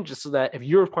could change it so that if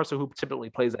you're a person who typically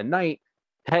plays at night,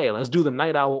 hey, let's do the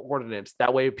night owl ordinance.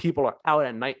 That way people are out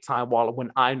at nighttime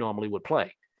when I normally would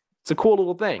play. It's a cool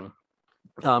little thing.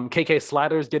 KK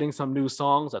Slider's getting some new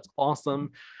songs. That's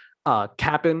awesome.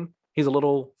 Cap'n, he's a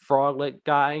little froglet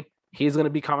guy. He's going to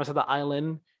be coming to the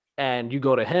island, and you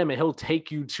go to him and he'll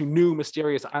take you to new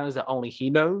mysterious islands that only he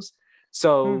knows.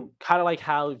 So kind of like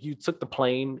how you took the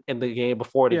plane in the game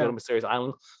before to go to Mysterious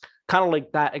Island, kind of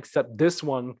like that, except this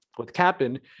one with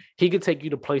Cap'n, he could take you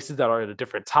to places that are in a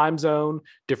different time zone,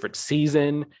 different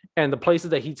season, and the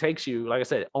places that he takes you, like I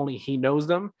said, only he knows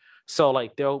them. So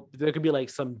like there could be like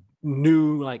some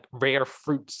new like rare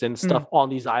fruits and stuff on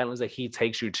these islands that he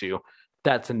takes you to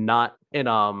that's not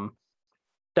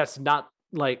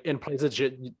like in places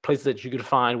that you could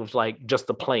find with like just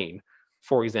the plane,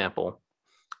 for example.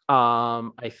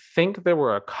 I think there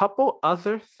were a couple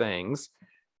other things.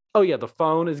 Oh yeah, the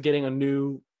phone is getting a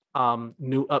new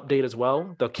update as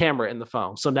well. The camera in the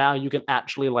phone. So now you can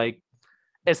actually like,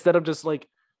 instead of just like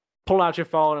pulling out your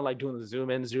phone and like doing the zoom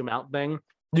in, zoom out thing,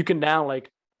 you can now like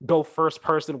go first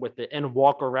person with it and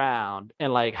walk around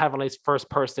and like have a nice first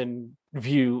person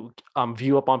view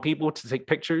up on people to take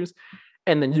pictures.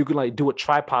 And then you can like do it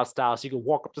tripod style. So you can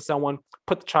walk up to someone,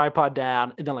 put the tripod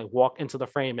down, and then like walk into the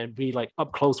frame and be like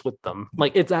up close with them.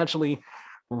 Like it's actually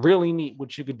really neat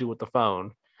what you could do with the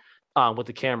phone, with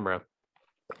the camera.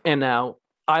 And now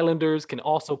islanders can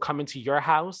also come into your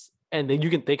house, and then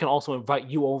they can also invite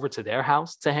you over to their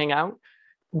house to hang out,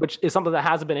 which is something that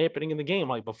hasn't been happening in the game.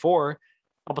 Like before,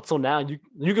 up until now,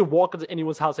 you could walk into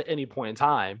anyone's house at any point in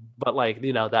time, but like,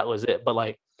 you know, that was it. But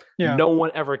like, no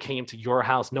one ever came to your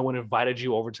house. No one invited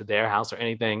you over to their house or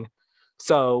anything.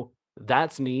 So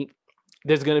that's neat.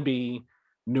 There's going to be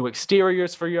new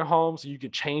exteriors for your home. So you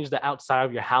could change the outside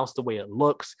of your house the way it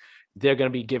looks. They're going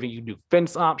to be giving you new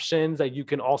fence options that you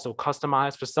can also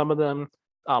customize for some of them.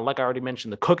 Like I already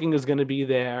mentioned, the cooking is going to be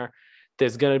there.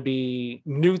 There's going to be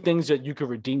new things that you can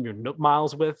redeem your Nook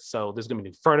miles with. So there's going to be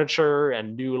new furniture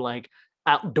and new like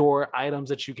outdoor items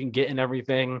that you can get and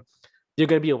everything. You're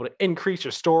going to be able to increase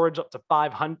your storage up to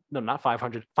 500, no, not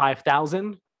 500,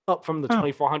 5,000, up from the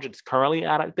 2,400 it's currently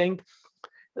at, I think.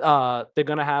 They're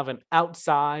going to have an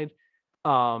outside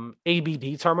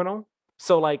ABD terminal.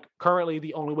 So like currently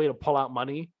the only way to pull out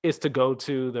money is to go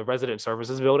to the resident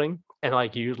services building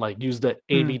and use the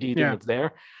ABD thing that's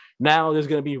there. Now there's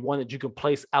going to be one that you can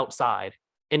place outside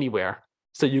anywhere.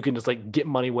 So you can just like get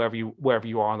money wherever you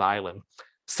are on the island.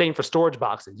 Same for storage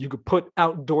boxes. You could put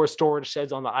outdoor storage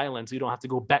sheds on the island so you don't have to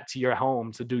go back to your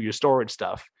home to do your storage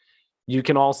stuff. You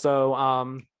can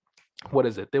also, what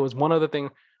is it? There was one other thing.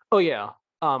 Oh yeah.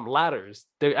 Ladders.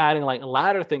 They're adding like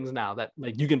ladder things now that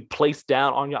like you can place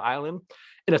down on your island,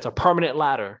 and it's a permanent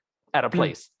ladder at a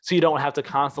place. So you don't have to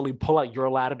constantly pull out your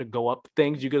ladder to go up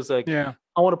things. You can just like, I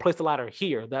want to place the ladder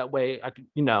here. That way I can,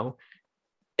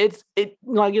 it's like,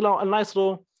 a nice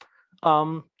little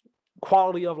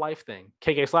quality of life thing.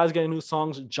 KK Slide's getting new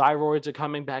songs. Gyroids are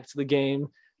coming back to the game.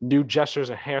 New gestures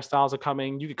and hairstyles are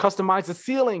coming. You can customize the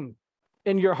ceiling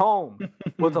in your home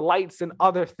with the lights and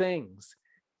other things.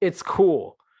 It's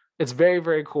cool. It's very,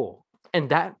 very cool.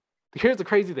 And here's the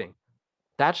crazy thing.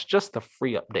 That's just the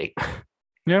free update.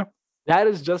 Yeah. That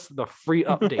is just the free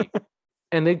update.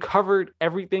 And they covered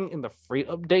everything in the free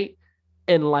update.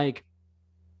 And like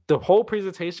the whole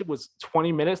presentation was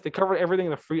 20 minutes. They covered everything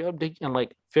in the free update in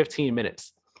like 15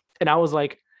 minutes. And I was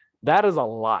like, that is a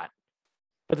lot.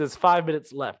 But there's 5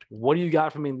 minutes left. What do you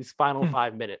got for me in these final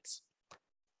 5 minutes?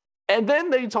 And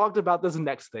then they talked about this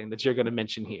next thing that you're going to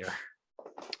mention here.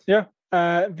 Yeah,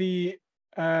 the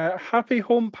Happy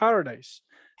Home Paradise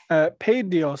paid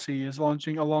DLC is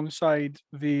launching alongside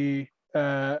the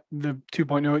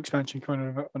 2.0 expansion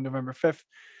coming on November 5th.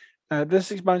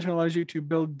 This expansion allows you to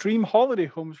build dream holiday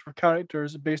homes for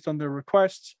characters based on their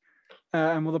requests,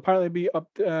 and will apparently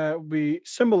be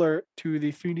similar to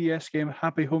the 3DS game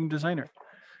Happy Home Designer.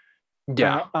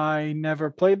 Yeah, I never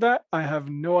played that. I have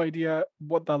no idea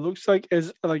what that looks like.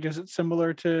 Is it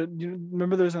similar to? You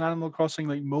remember there's an Animal Crossing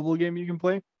like mobile game you can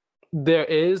play? There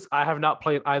is. I have not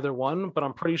played either one, but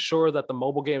I'm pretty sure that the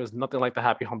mobile game is nothing like the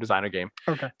Happy Home Designer game.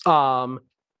 Okay.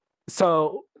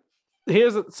 So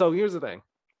here's the thing.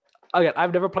 Again,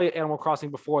 I've never played Animal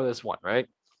Crossing before this one, right?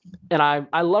 And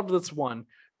I loved this one,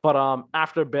 but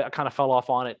after a bit, I kind of fell off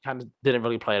on it. Kind of didn't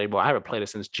really play it anymore. I haven't played it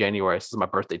since January. This is my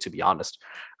birthday, to be honest.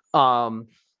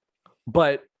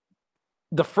 But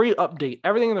the free update,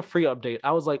 everything in the free update,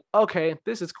 I was like, okay,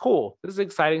 this is cool. This is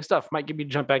exciting stuff. Might give me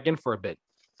jump back in for a bit.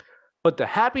 But the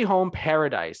Happy Home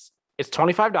Paradise, it's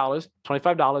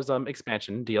 $25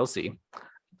 expansion DLC.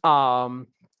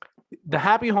 The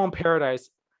Happy Home Paradise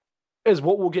is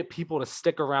what will get people to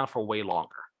stick around for way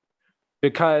longer.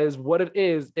 Because what it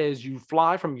is you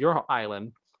fly from your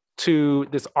island to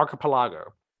this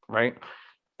archipelago, right?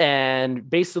 And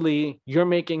basically, you're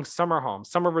making summer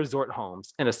resort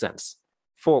homes, in a sense.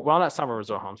 Not summer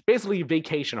resort homes, basically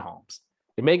vacation homes.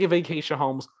 You're making vacation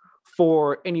homes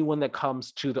for anyone that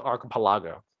comes to the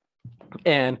archipelago.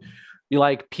 And you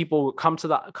like people come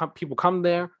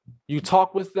there, you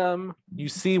talk with them, you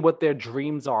see what their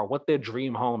dreams are, what their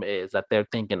dream home is that they're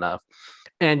thinking of,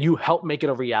 and you help make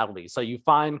it a reality. So you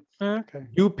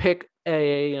you pick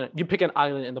an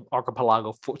island in the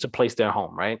archipelago to place their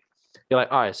home, right? You're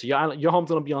like, all right, so your home's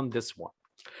gonna be on this one.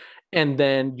 And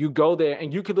then you go there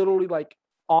and you could literally like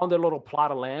on their little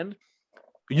plot of land,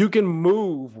 you can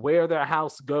move where their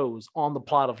house goes on the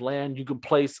plot of land. You can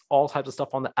place all types of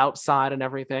stuff on the outside and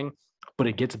everything, but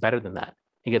it gets better than that.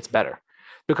 It gets better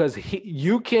because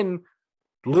you can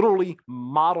literally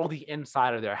model the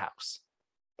inside of their house.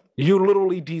 You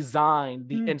literally design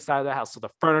the inside of their house. So the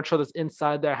furniture that's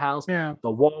inside their house, the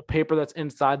wallpaper that's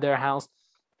inside their house,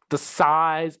 the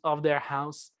size of their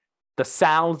house, the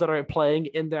sounds that are playing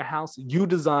in their house, you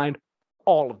designed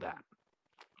all of that.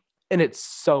 And it's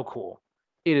so cool.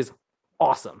 It is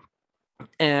awesome.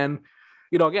 And,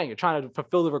 again, you're trying to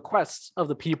fulfill the requests of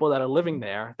the people that are living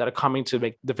there, that are coming to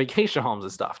make the vacation homes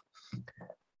and stuff.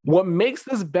 What makes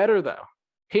this better, though,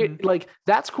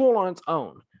 that's cool on its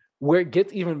own. Where it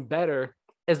gets even better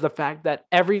is the fact that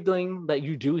everything that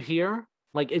you do here,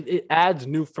 like it adds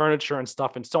new furniture and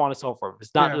stuff and so on and so forth.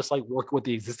 It's not just like working with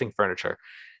the existing furniture.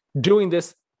 Doing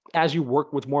this as you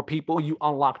work with more people, you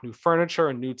unlock new furniture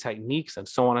and new techniques and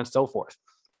so on and so forth.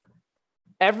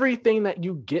 Everything that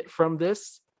you get from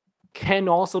this can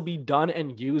also be done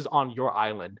and used on your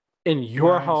island, in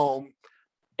your home,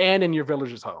 and in your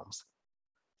villagers' homes.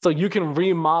 So you can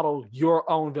remodel your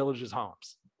own village's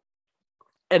homes.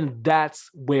 And that's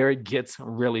where it gets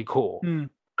really cool.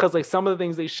 Because like some of the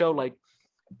things they show, like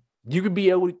you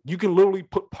can literally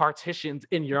put partitions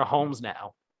in your homes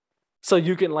now. So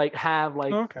you can like have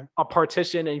like a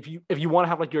partition, and if you want to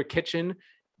have like your kitchen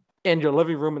and your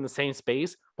living room in the same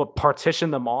space, but partition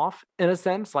them off in a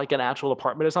sense, like an actual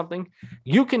apartment or something,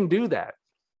 you can do that.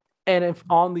 And if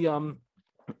on the on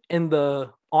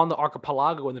the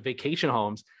archipelago and the vacation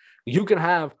homes, you can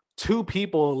have two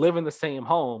people live in the same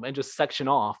home and just section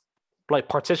off, like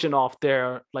partition off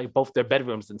their like both their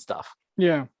bedrooms and stuff.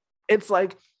 Yeah. It's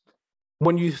like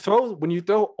when you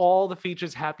throw all the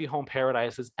features Happy Home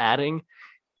Paradise is adding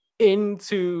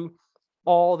into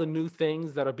all the new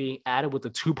things that are being added with the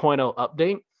 2.0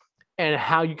 update, and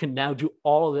how you can now do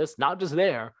all of this, not just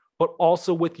there, but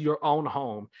also with your own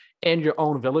home and your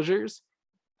own villagers,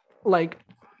 like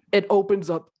it opens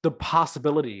up the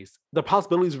possibilities. The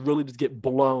possibilities really just get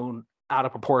blown out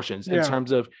of proportions in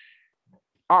terms of,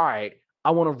 all right,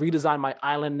 I want to redesign my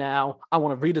island now. I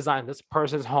want to redesign this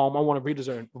person's home. I want to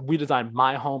redesign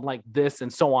my home like this,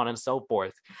 and so on and so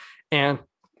forth. And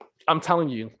I'm telling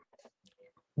you,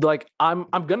 like I'm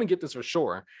gonna get this for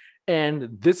sure. And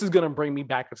this is gonna bring me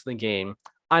back into the game.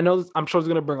 I'm sure it's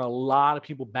gonna bring a lot of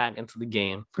people back into the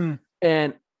game.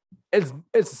 And it's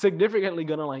significantly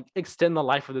gonna like extend the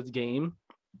life of this game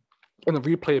and the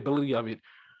replayability of it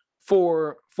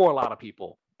for a lot of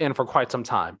people and for quite some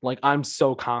time. Like I'm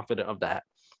so confident of that.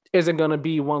 Is it gonna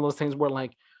be one of those things where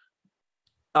like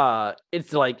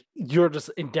it's like you're just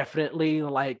indefinitely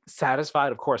like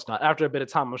satisfied? Of course not. After a bit of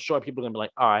time, I'm sure people are gonna be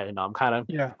like, all right, no, I'm kind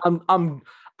of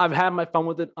I've had my fun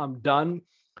with it, I'm done.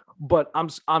 But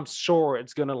I'm sure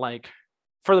it's gonna like,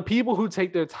 for the people who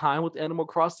take their time with Animal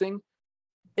Crossing,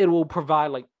 it will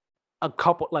provide like a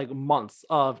couple like months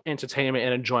of entertainment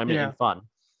and enjoyment and fun.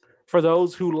 For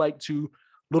those who like to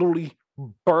literally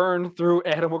burn through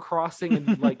Animal Crossing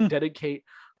and like dedicate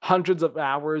hundreds of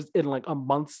hours in like a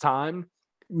month's time,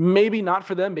 maybe not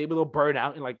for them. Maybe they'll burn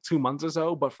out in like 2 months or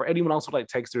so. But for anyone else who like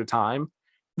takes their time,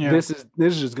 this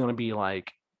is just gonna be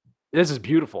like, this is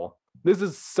beautiful. This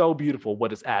is so beautiful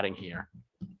what it's adding here.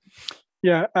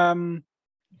 Yeah,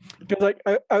 because like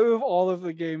out of all of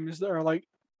the games that are like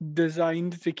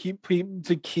designed to keep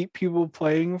people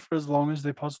playing for as long as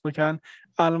they possibly can,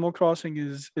 Animal Crossing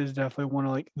is definitely one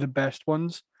of like the best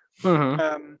ones.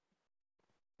 I'm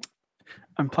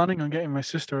planning on getting my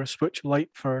sister a Switch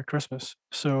Lite for Christmas,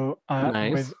 so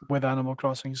nice. with Animal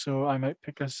Crossing, so I might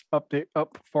pick this update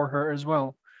up for her as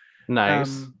well.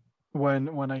 Nice.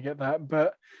 When I get that,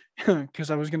 but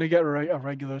because I was gonna get a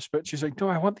regular Switch, she's like, "No,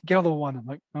 I want the yellow one." I'm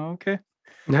like, "Oh, okay."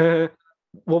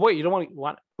 Well, wait, you don't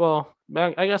want? Well,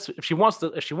 I guess if she wants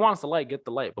the light, get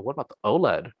the light. But what about the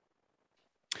OLED?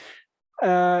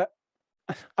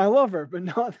 I love her, but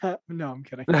not that. No, I'm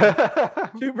kidding.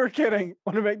 Super kidding.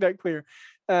 Want to make that clear.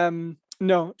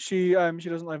 No, she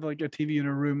doesn't have like a TV in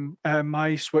her room.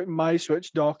 My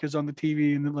Switch dock is on the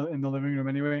TV in the living room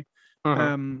anyway.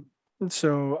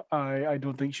 So I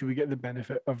don't think she would get the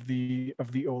benefit of the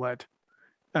OLED.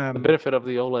 The benefit of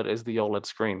the OLED is the OLED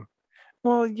screen.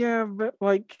 Well, yeah, but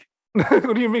like,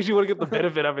 what do you mean you want to get the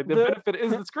benefit of it? The benefit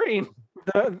is the screen.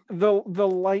 The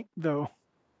light though.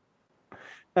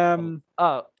 No,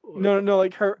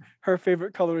 like her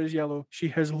favorite color is yellow. She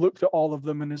has looked at all of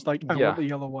them and is like, I want the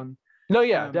yellow one. No,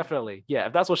 definitely. Yeah,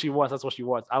 if that's what she wants, that's what she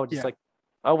wants. I would just like,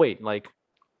 oh wait, like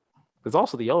there's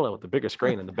also the OLED with the bigger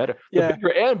screen and the bigger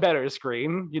and better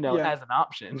screen, as an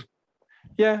option.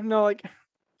 Yeah, no, like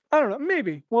I don't know,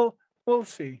 maybe. We'll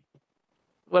see.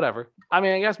 Whatever. I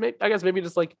mean, I guess maybe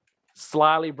just like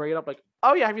slyly bring it up, like,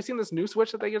 oh yeah, have you seen this new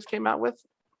Switch that they just came out with?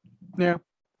 Yeah.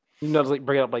 Just like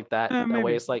bring it up like that. That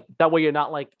way it's like, that way you're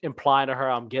not like implying to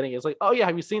her I'm getting it. It's like, oh yeah,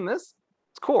 have you seen this?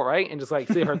 It's cool, right? And just like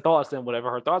see her thoughts, and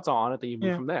whatever her thoughts are on it, then you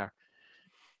move from there.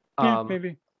 Yeah,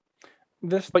 maybe.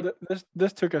 This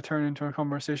took a turn into a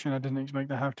conversation I didn't expect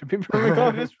to have, to be perfectly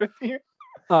honest with you.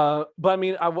 But I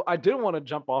mean, I did want to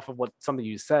jump off of something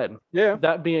you said. Yeah.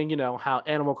 That being, how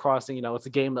Animal Crossing, it's a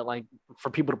game that like for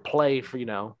people to play for,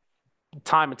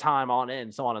 time and time on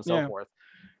end, so on and so forth.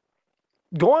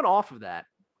 Going off of that,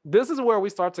 this is where we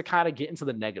start to kind of get into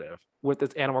the negative with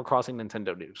this Animal Crossing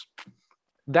Nintendo news.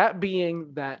 That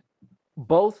being that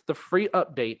both the free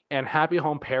update and Happy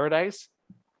Home Paradise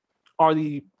are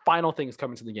the final things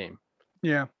coming to the game.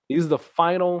 Yeah. These are the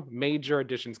final major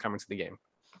additions coming to the game.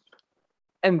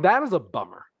 And that is a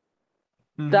bummer.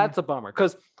 That's a bummer.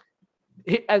 Because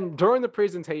during the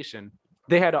presentation,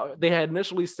 they had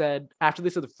initially said, after they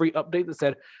said the free update, they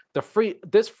said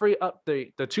this free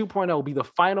update, the 2.0, will be the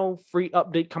final free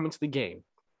update coming to the game.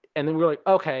 And then we were like,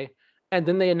 okay, And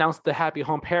then they announced the Happy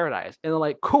Home Paradise, and they're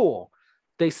like, cool.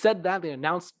 They said that, they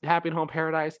announced Happy Home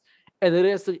Paradise, and then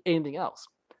it's anything else.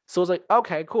 So it's like,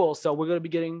 okay, cool. So we're gonna be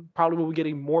getting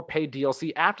more paid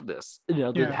DLC after this.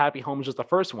 The Happy Home is just the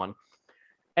first one.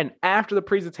 And after the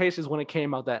presentations, when it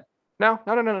came out that no.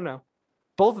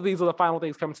 Both of these are the final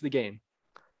things coming to the game.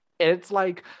 And it's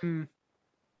like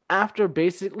after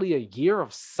basically a year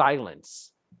of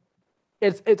silence,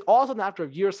 it's also after a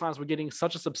year of silence, we're getting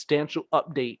such a substantial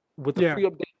update with the free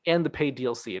update and the paid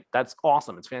DLC. That's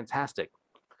awesome. It's fantastic.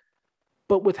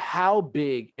 But with how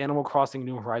big Animal Crossing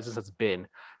New Horizons has been,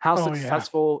 how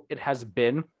successful it has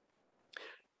been,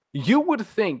 you would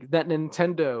think that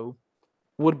Nintendo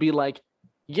would be like,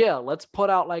 yeah, let's put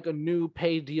out like a new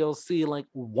paid DLC like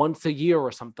once a year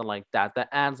or something like that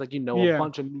adds like, a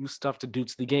bunch of new stuff to do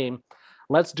to the game.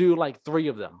 Let's do like 3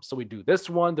 of them. So we do this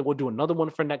one, then we'll do another one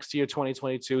for next year,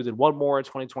 2022, then one more in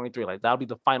 2023. Like that'll be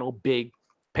the final big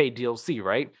paid DLC,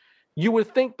 right? You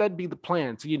would think that'd be the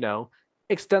plan to,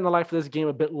 extend the life of this game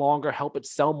a bit longer, help it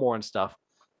sell more and stuff.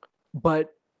 But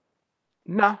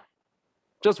nah,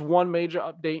 just one major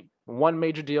update, one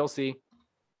major DLC.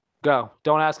 Go.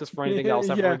 Don't ask us for anything else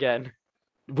ever again.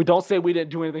 We don't say we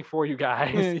didn't do anything for you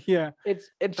guys.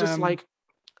 It's just like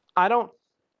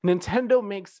Nintendo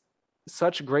makes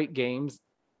such great games,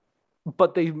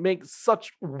 but they make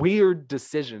such weird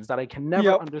decisions that I can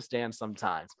never understand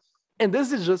sometimes. And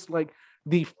this is just like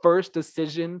the first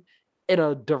decision in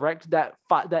a direct that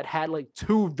had like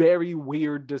 2 very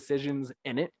weird decisions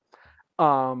in it.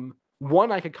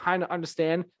 One I could kind of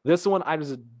understand. This one I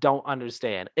just don't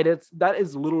understand. That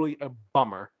is literally a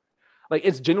bummer. Like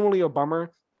it's genuinely a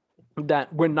bummer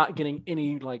that we're not getting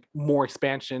any like more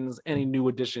expansions, any new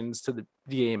additions to the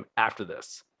game after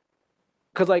this.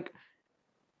 Because like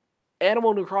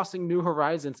Animal Crossing New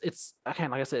Horizons, it's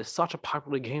again, like I said, it's such a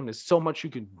popular game. There's so much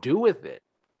you can do with it.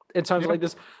 In terms of like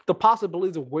this, the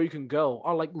possibilities of where you can go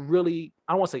are like really,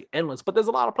 I don't want to say endless, but there's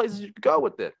a lot of places you can go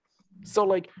with it. So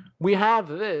like we have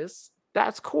this,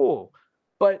 that's cool.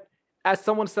 But as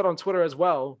someone said on Twitter as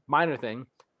well, minor thing,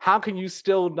 how can you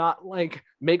still not like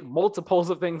make multiples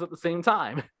of things at the same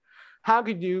time? How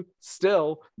could you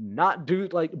still not do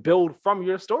like build from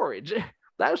your storage?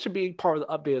 That should be part of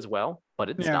the update as well, but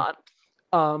it's not.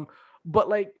 But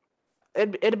like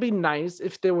it'd be nice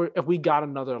if we got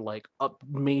another like a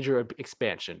major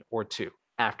expansion or 2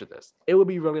 after this. It would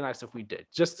be really nice if we did,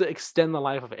 just to extend the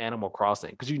life of Animal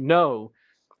Crossing. Because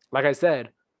like I said,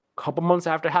 a couple months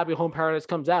after Happy Home Paradise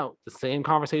comes out, the same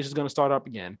conversation is going to start up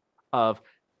again of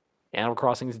Animal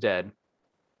Crossing is dead.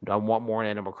 I want more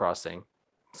Animal Crossing.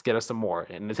 Let's get us some more.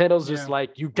 And Nintendo's just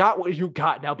like, you got what you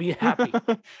got. Now be happy.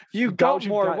 you got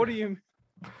more. What do you?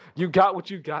 You got what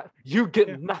you got. You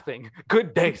get nothing.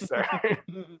 Good day, sir.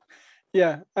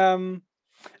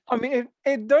 I mean,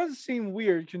 it does seem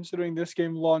weird considering this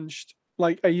game launched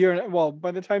like a year. Well,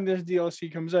 by the time this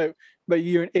DLC comes out, about a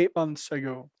year and 8 months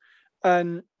ago,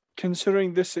 and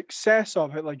considering the success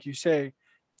of it, like you say,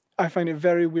 I find it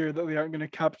very weird that they aren't going to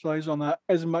capitalize on that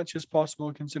as much as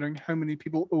possible, considering how many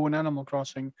people own Animal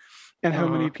Crossing and how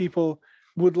many people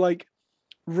would like,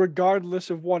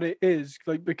 regardless of what it is,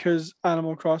 like, because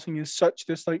Animal Crossing is such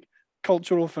this like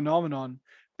cultural phenomenon,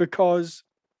 because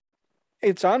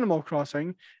it's Animal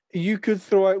Crossing, you could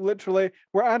throw out literally,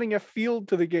 we're adding a field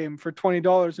to the game for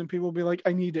 $20 and people will be like,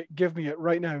 I need it, give me it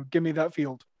right now, give me that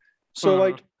field. So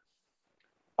like,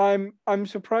 I'm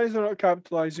surprised they're not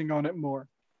capitalizing on it more.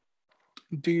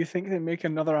 Do you think they make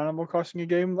another Animal Crossing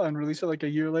game and release it like a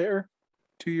year later,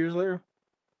 2 years later?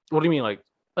 What do you mean, like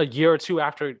a year or 2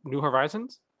 after New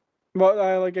Horizons?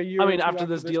 Well, like a year. I mean, after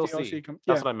this DLC.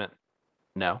 That's what I meant.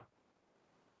 No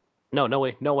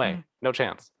way, no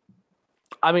chance.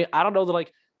 I mean, I don't know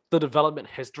the development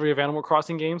history of Animal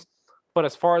Crossing games, but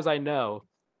as far as I know,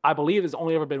 I believe there's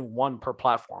only ever been one per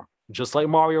platform. Just like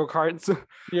Mario Karts,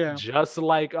 just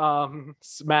like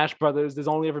Smash Brothers, there's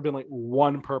only ever been like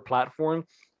one per platform.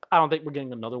 I don't think we're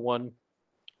getting another one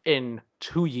in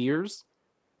 2 years,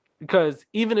 because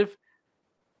even if,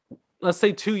 let's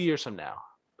say 2 years from now,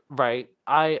 right?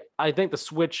 I think the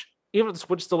Switch, even if the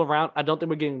Switch is still around, I don't think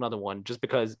we're getting another one, just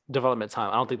because development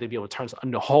time. I don't think they'd be able to turn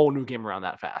a whole new game around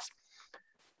that fast.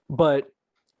 But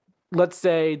let's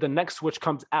say the next Switch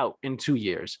comes out in 2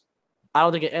 years. I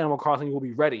don't think Animal Crossing will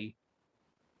be ready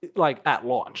like at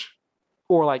launch,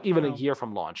 or like even a year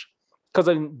from launch, because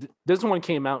this one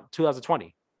came out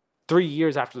 2020, 3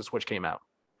 years after the Switch came out.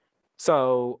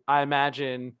 So I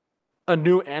imagine a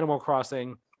new Animal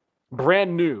Crossing,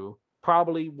 brand new,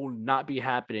 probably will not be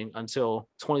happening until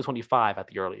 2025 at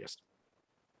the earliest.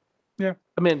 Yeah.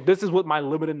 I mean, this is with my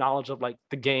limited knowledge of like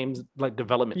the game's like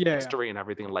development history and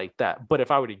everything like that. But if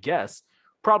I were to guess,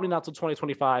 probably not till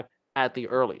 2025 at the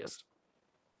earliest.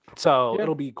 So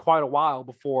it'll be quite a while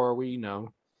before we,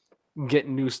 get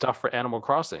new stuff for Animal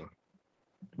Crossing,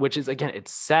 which is, again,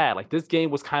 it's sad. Like, this game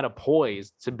was kind of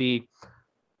poised to be,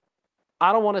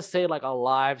 I don't want to say like a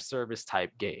live service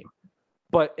type game,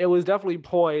 but it was definitely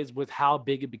poised with how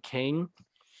big it became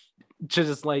to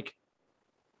just like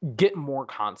get more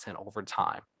content over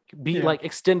time, like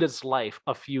extend its life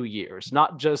a few years,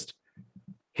 not just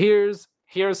here's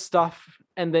stuff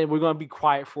and then we're going to be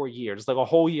quiet for a year. It's like a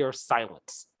whole year of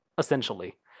silence,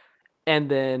 essentially.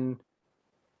 And then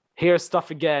here's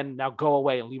stuff again. Now go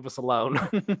away and leave us alone.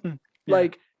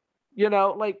 Like,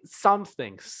 like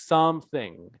something,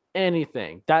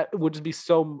 anything that would just be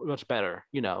so much better,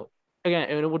 Again,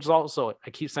 and it would just also, I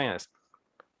keep saying this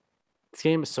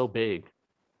game is so big.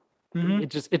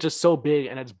 It's just so big,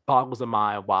 and it boggles the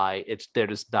mind why they're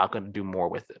just not going to do more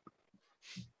with it.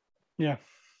 Yeah.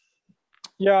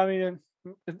 I mean,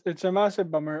 it's a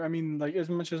massive bummer. I mean, like, as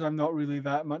much as I'm not really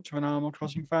that much of an Animal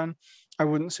Crossing fan, I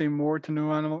wouldn't say no to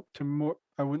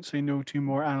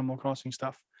more Animal Crossing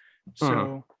stuff.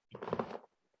 So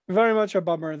very much a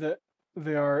bummer that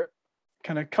they are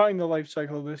kind of cutting the life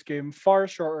cycle of this game far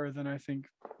shorter than I think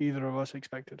either of us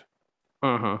expected.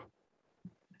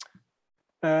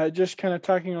 Just kind of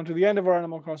tacking on to the end of our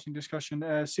Animal Crossing discussion,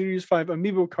 Series 5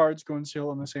 Amiibo cards go on sale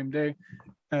on the same day,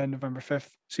 November 5th.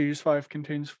 Series 5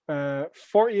 contains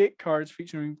 48 cards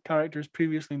featuring characters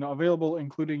previously not available,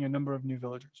 including a number of new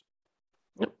villagers.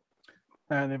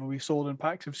 They will be sold in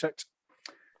packs of 6.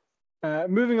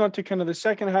 Moving on to kind of the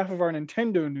second half of our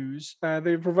Nintendo news,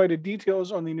 they've provided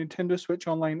details on the Nintendo Switch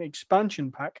Online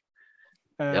expansion pack.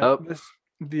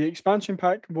 The expansion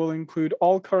pack will include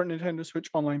all current Nintendo Switch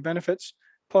Online benefits,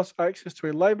 plus access to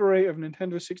a library of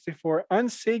Nintendo 64 and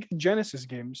Sega Genesis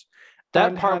games.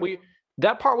 That part we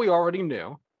already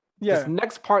knew. This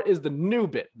next part is the new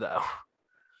bit, though.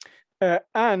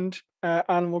 And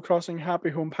Animal Crossing Happy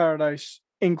Home Paradise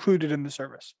included in the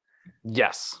service.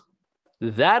 Yes,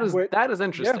 that is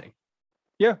interesting.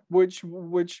 Yeah, which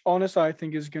honestly I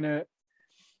think is gonna,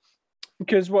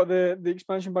 because what the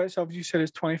expansion by itself, you said,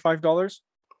 is $25.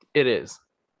 It is.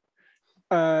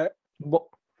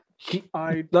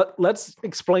 Let's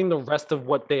explain the rest of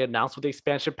what they announced with the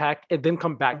expansion pack and then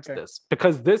come back to this,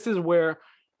 because this is where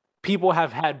people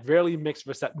have had very mixed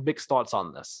thoughts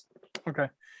on this. Okay.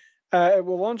 It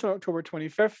will launch on October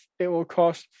 25th. It will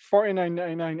cost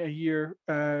 $49.99 a year,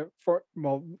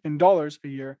 in dollars a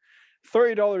year,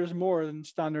 $30 more than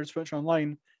standard Switch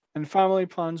Online, and family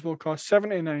plans will cost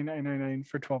 $79.99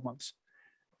 for 12 months.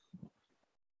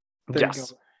 There you go.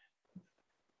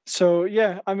 So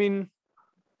I mean,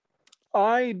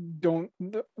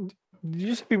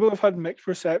 these people have had mixed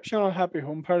reception on Happy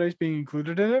Home Paradise being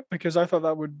included in it, because I thought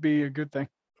that would be a good thing.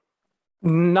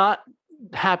 Not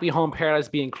Happy Home Paradise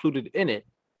be included in it,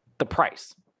 the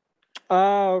price.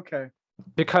 Okay.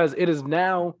 Because it is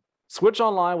now, Switch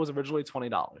Online was originally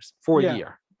 $20 for a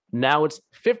year. Now it's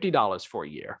 $50 for a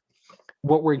year.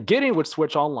 What we're getting with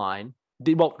Switch Online,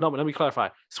 let me clarify.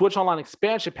 Switch Online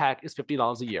expansion pack is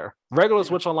 $50 a year. Regular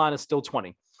Switch Online is still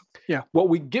 $20. Yeah. What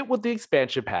we get with the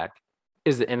expansion pack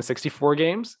is the N64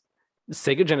 games, the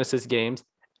Sega Genesis games,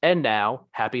 and now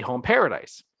Happy Home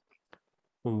Paradise.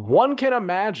 One can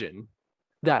imagine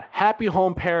that Happy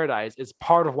Home Paradise is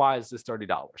part of why it's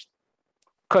 $30.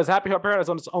 Because Happy Home Paradise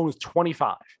on its own is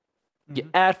 $25. You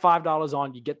add $5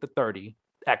 on, you get the $30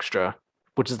 extra,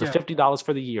 which is the $50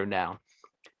 for the year now.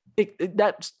 You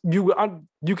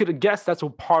could guess that's a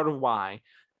part of why.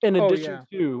 In addition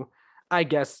to, I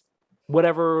guess,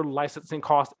 whatever licensing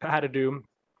cost it had to do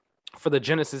for the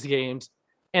Genesis games,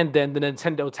 and then the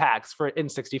Nintendo tax for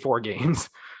N64 games,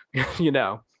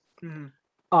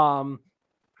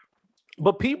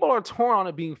 But people are torn on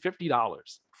it being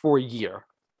 $50 for a year,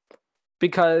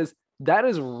 because that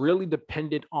is really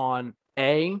dependent on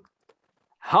A,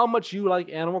 how much you like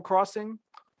Animal Crossing,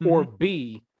 or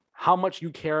B, how much you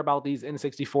care about these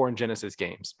N64 and Genesis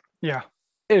games. Yeah.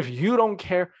 If you don't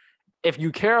care, if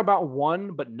you care about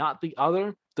one but not the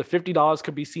other, the $50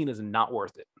 could be seen as not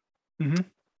worth it.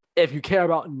 If you care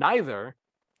about neither,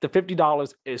 the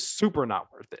 $50 is super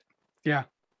not worth it. Yeah.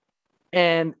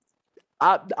 And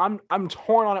I'm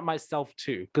torn on it myself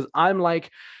too, because I'm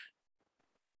like,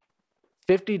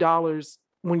 $50,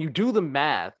 when you do the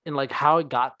math and like how it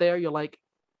got there,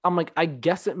 I'm like, I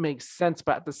guess it makes sense,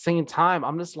 but at the same time,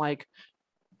 I'm just like,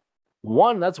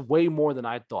 one, that's way more than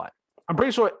I thought. I'm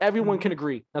pretty sure everyone can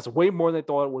agree that's way more than they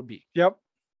thought it would be. Yep.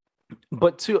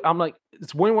 But two, I'm like,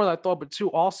 it's way more than I thought. But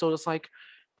two, also, it's like,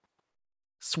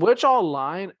 Switch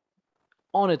Online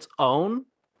on its own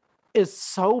is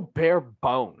so bare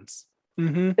bones.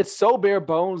 Mm-hmm. It's so bare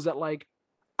bones that like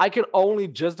I can only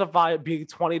justify it being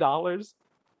 $20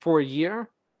 for a year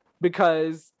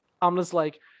because I'm just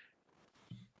like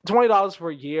 $20 for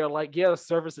a year. Like, yeah, the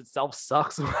service itself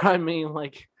sucks. But I mean,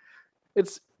 like,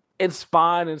 it's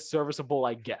fine and serviceable,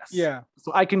 I guess. Yeah.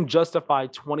 So I can justify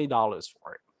 $20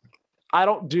 for it. I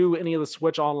don't do any of the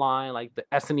Switch Online, like the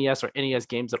SNES or NES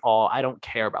games at all. I don't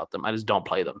care about them. I just don't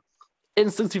play them.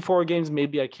 N64 games,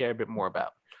 maybe I care a bit more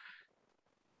about.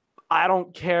 I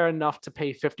don't care enough to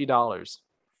pay $50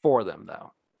 for them,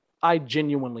 though. I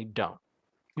genuinely don't.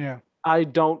 Yeah. I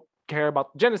don't care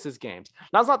about the Genesis games.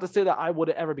 That's not to say that I would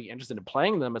ever be interested in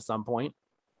playing them at some point.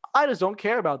 I just don't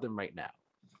care about them right now.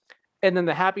 And then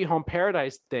the Happy Home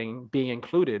Paradise thing being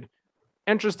included.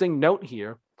 Interesting note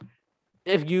here.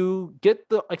 If you get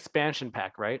the expansion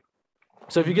pack, right?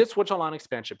 So if you get Switch Online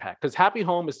expansion pack, because Happy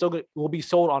Home is still will be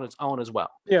sold on its own as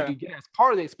well. Yeah. You can get it as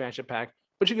part of the expansion pack,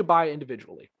 but you can buy it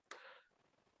individually.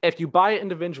 If you buy it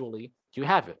individually, you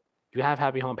have it. You have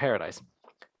Happy Home Paradise.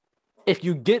 If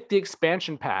you get the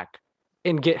expansion pack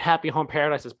and get Happy Home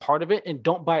Paradise as part of it and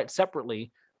don't buy it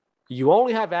separately, you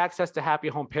only have access to Happy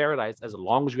Home Paradise as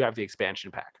long as you have the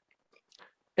expansion pack.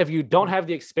 If you don't have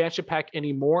the expansion pack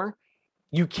anymore,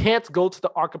 you can't go to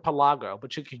the archipelago,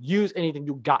 but you can use anything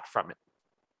you got from it.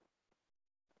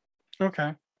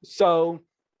 Okay. So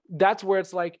that's where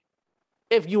it's like,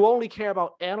 if you only care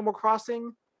about Animal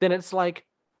Crossing, then it's like,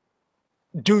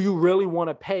 do you really want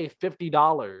to pay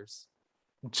 $50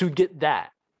 to get that?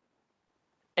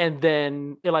 And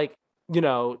then like,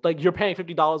 like you're paying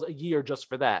 $50 a year just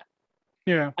for that.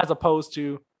 Yeah. As opposed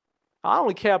to, I don't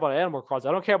really care about Animal Crossing.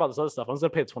 I don't care about this other stuff. I'm just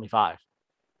gonna pay $25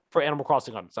 for Animal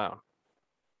Crossing on its own.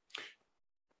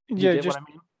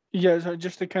 Yeah, so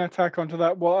just to kind of tack onto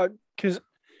that. Well, because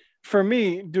for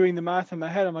me, doing the math in my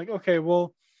head, I'm like, okay,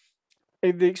 well,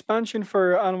 the expansion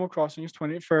for Animal Crossing is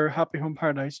for Happy Home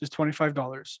Paradise is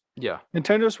 $25. Yeah.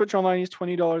 Nintendo Switch Online is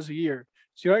 $20 a year.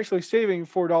 So you're actually saving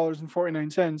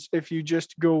 $4.49 if you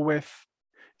just go with,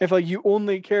 if like you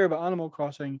only care about Animal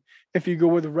Crossing, if you go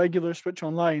with a regular Switch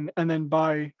Online and then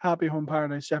buy Happy Home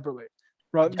Paradise separately.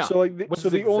 Right. Yeah. So like,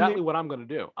 exactly what I'm gonna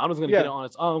do. I'm just gonna get it on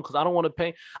its own because I don't want to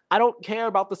pay. I don't care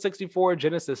about the 64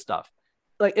 Genesis stuff.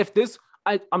 Like if this,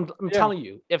 I'm telling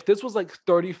you, if this was like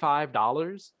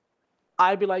 $35,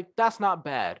 I'd be like, that's not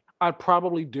bad. I'd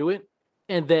probably do it.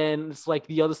 And then it's like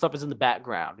the other stuff is in the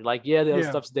background. You're like, yeah, the other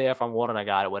stuff's there. If I want it, I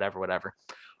got it. Whatever.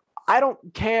 I don't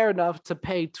care enough to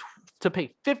pay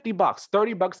 $50,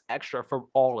 $30 extra for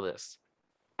all of this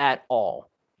at all.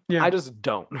 Yeah. I just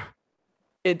don't.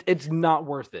 It's not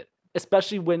worth it,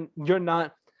 especially when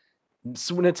Nintendo's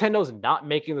not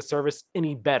making the service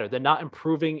any better. They're not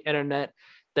improving internet.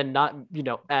 They're not,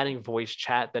 adding voice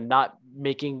chat. They're not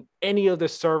making any of the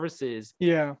services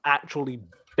actually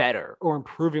better or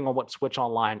improving on what Switch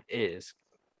Online is.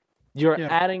 You're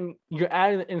adding the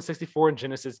N64 and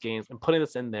Genesis games and putting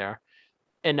this in there,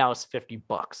 and now it's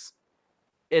 $50.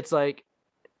 It's like,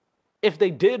 if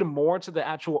they did more to the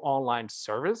actual online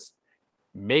service,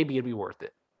 maybe it'd be worth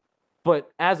it. But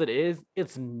as it is,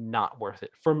 it's not worth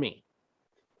it for me.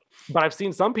 But I've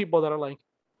seen some people that are like,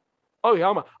 oh yeah,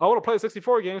 I want to play a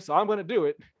 64 game, so I'm going to do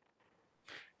it.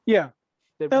 Yeah.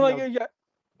 The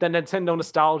Nintendo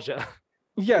nostalgia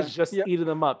is just eating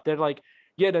them up. They're like,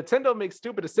 yeah, Nintendo makes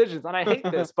stupid decisions, and I hate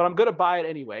this, but I'm going to buy it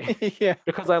anyway.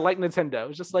 Because I like Nintendo.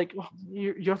 It's just like,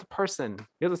 you're the person.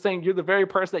 You're the very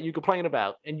person that you complain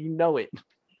about, and you know it.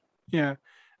 Yeah.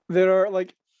 There are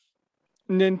like,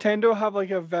 Nintendo have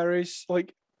like a very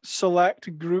like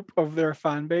select group of their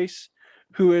fan base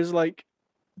who are like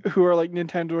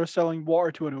Nintendo are selling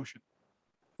water to an ocean,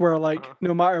 where like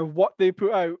no matter what they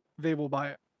put out, they will buy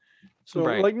it. So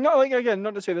like not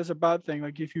to say that's a bad thing.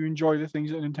 Like if you enjoy the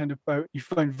things that Nintendo put out, you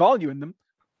find value in them,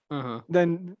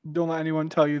 then don't let anyone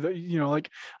tell you that like,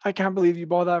 I can't believe you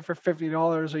bought that for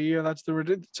 $50 a year. That's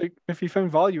it's like, if you found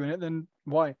value in it, then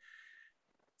why?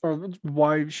 Or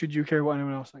why should you care what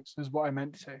anyone else thinks, is what I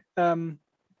meant to say.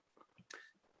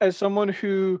 As someone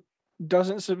who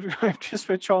doesn't subscribe to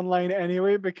Switch Online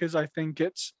anyway, because I think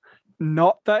it's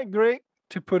not that great,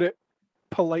 to put it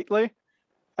politely,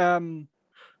 I'm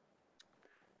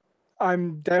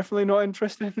definitely not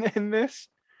interested in this.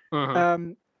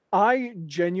 I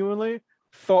genuinely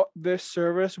thought this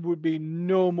service would be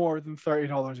no more than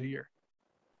 $30 a year.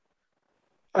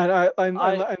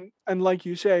 And like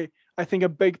you say, I think a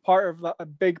big part of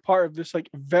this like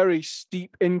very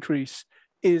steep increase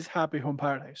is Happy Home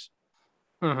Paradise.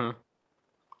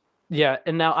 Yeah,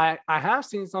 and now I have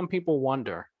seen some people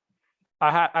wonder.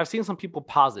 I've seen some people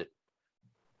posit,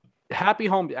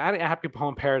 adding Happy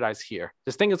Home Paradise here.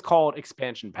 This thing is called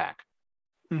expansion pack.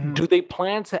 Mm-hmm. Do they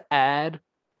plan to add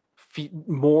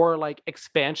more like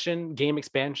game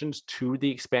expansions to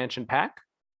the expansion pack?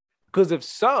 Because if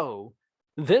so,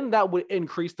 then that would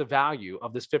increase the value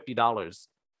of this $50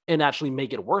 and actually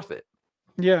make it worth it.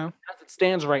 Yeah. As it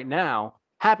stands right now,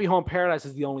 Happy Home Paradise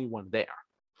is the only one there.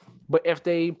 But if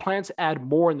they plan to add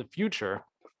more in the future,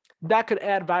 that could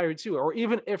add value too. Or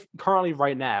even if currently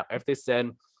right now, if they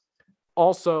said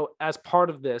also as part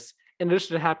of this, in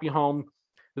addition to Happy Home,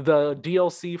 the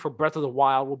DLC for Breath of the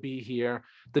Wild will be here.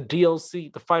 The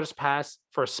DLC, the Fighters Pass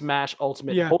for Smash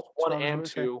Ultimate, both 1 and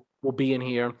 2 will be in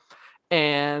here.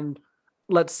 And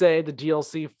let's say the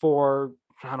DLC for,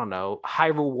 I don't know,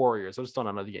 Hyrule Warriors. I just don't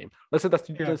know another game. Let's say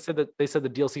that they said the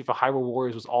DLC for Hyrule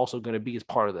Warriors was also going to be as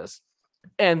part of this.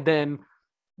 And then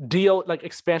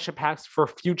expansion packs for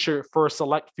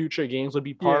select future games would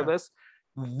be part of this.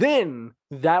 Then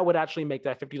that would actually make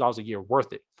that $50 a year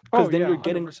worth it. Because then you're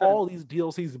getting 100%. All these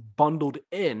DLCs bundled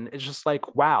in. It's just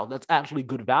like, wow, that's actually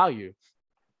good value.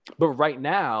 But right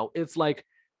now, it's like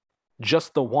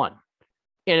just the one.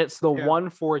 And it's the one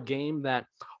for a game that,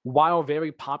 while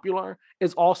very popular,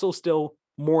 is also still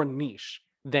more niche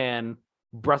than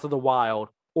Breath of the Wild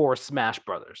or Smash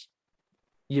Brothers.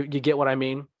 You get what I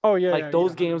mean? Oh, yeah.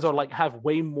 Those games are have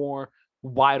way more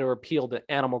wider appeal than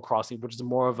Animal Crossing, which is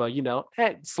more of a,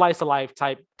 slice of life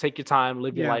type, take your time,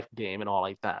 live your life game and all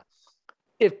like that.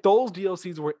 If those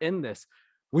DLCs were in this,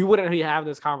 we wouldn't be having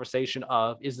this conversation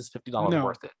of, is this $50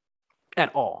 worth it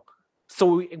at all?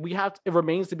 So it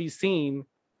remains to be seen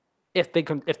if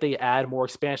they add more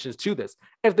expansions to this.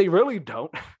 If they really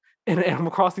don't, and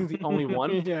Animal Crossing is the only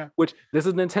one, which this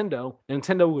is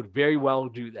Nintendo would very well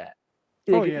do that.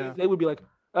 They would be like,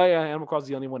 oh yeah, Animal Crossing is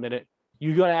the only one in it.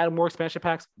 You gonna add more expansion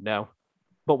packs? No.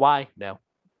 But why? No.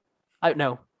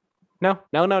 No.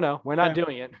 We're not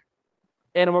doing it.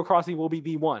 Animal Crossing will be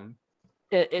the one.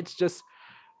 It's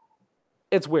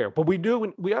it's weird. But we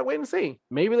gotta wait and see.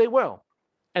 Maybe they will.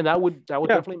 And that would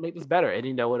definitely make this better. And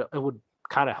it would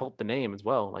kind of help the name as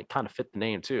well, like kind of fit the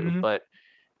name too. Mm-hmm. But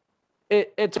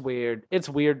it's weird. It's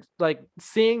weird. Like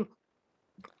seeing,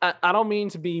 I don't mean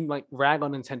to be like rag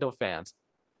on Nintendo fans,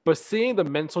 but seeing the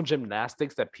mental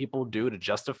gymnastics that people do to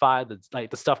justify the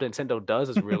stuff Nintendo does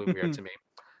is really weird to me.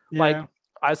 Yeah. Like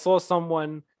I saw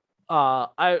someone,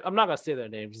 I'm not gonna say their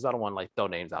names because I don't want to like throw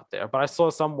names out there, but I saw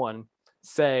someone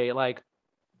say like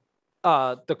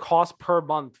the cost per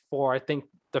month for I think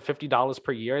the $50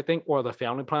 per year, I think, or the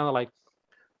family plan, like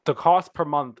the cost per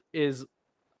month is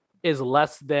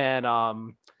less than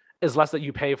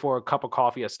you pay for a cup of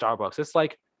coffee at Starbucks. It's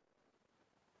like,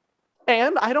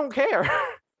 and I don't care.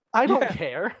 I don't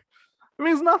care. It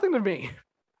means nothing to me.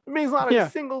 It means not a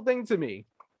single thing to me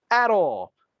at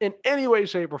all in any way,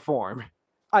 shape, or form.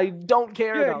 I don't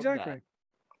care about that.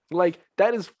 Like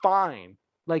that is fine.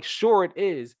 Like sure it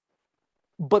is,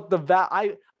 but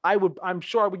I'm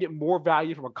sure I would get more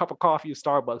value from a cup of coffee at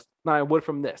Starbucks than I would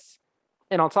from this.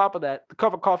 And on top of that, the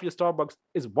cup of coffee at Starbucks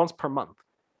is once per month,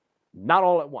 not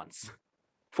all at once,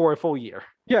 for a full year.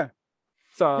 Yeah.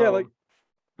 So like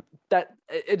that.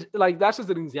 That's just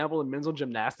an example of mental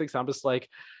gymnastics. I'm just like,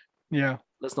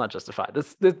 let's not justify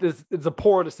this. This is a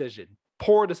poor decision.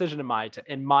 Poor decision in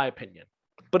my opinion.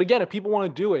 But again, if people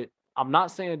want to do it, I'm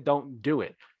not saying don't do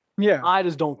it. Yeah. I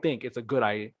just don't think it's a good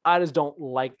idea. I just don't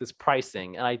like this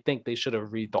pricing, and I think they should have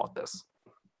rethought this.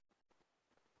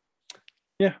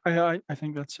 Yeah, I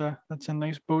think that's a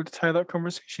nice bow to tie that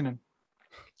conversation in.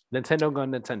 Nintendo going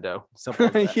Nintendo. Simple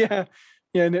as that.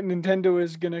 Yeah. Nintendo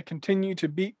is going to continue to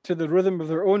beat to the rhythm of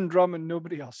their own drum and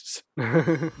nobody else's.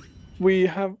 We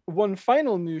have one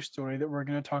final news story that we're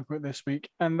going to talk about this week,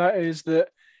 and that is that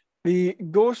the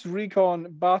Ghost Recon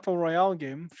Battle Royale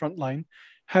game, Frontline,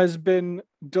 has been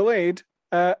delayed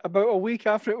about a week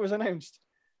after it was announced.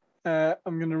 I'm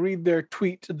going to read their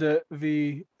tweet that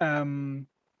the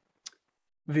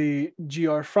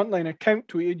GR Frontline account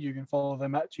tweeted. You can follow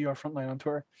them at GR Frontline on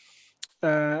Twitter.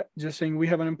 Just saying, we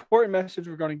have an important message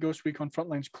regarding Ghost Recon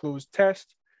Frontline's closed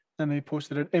test. And they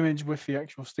posted an image with the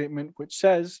actual statement, which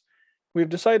says, "We have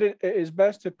decided it is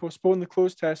best to postpone the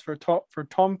closed test for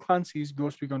Tom Clancy's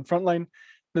Ghost Recon Frontline.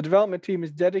 The development team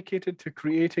is dedicated to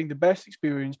creating the best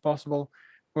experience possible.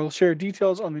 We'll share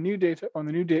details on the new date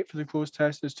for the closed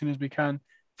test as soon as we can.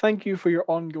 Thank you for your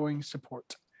ongoing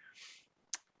support."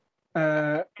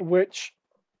 Which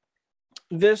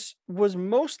this was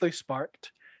mostly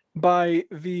sparked by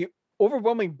the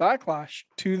overwhelming backlash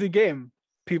to the game.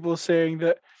 People saying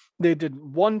that they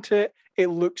didn't want it. It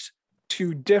looks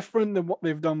too different than what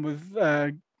they've done with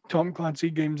Tom Clancy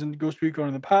games and Ghost Recon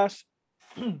in the past.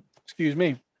 Excuse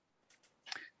me.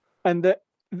 and that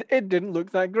it didn't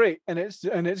look that great, and it's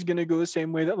going to go the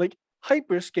same way that like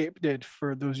Hyperscape did.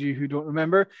 For those of you who don't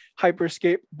remember,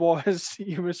 Hyperscape was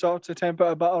Ubisoft's attempt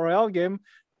at a battle royale game,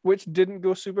 which didn't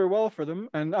go super well for them.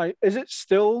 And is it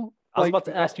still? I was about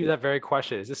to ask you that very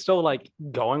question. Is it still like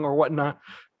going or whatnot?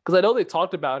 Because I know they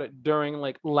talked about it during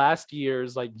like last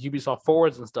year's like Ubisoft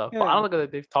Forwards and stuff, but I don't think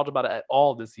that they've talked about it at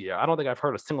all this year. I don't think I've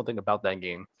heard a single thing about that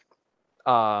game.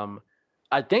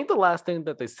 I think the last thing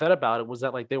that they said about it was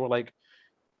that like they were like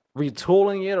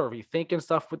retooling it or rethinking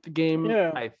stuff with the game.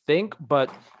 Yeah. I think,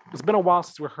 but it's been a while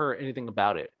since we heard anything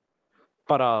about it.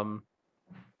 But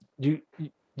you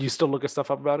still look at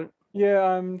stuff up about it? Yeah,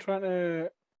 I'm trying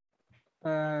to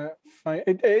find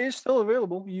it. It is still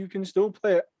available. You can still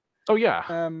play it. Oh yeah.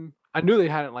 I knew they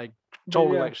hadn't like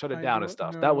totally like shut it down and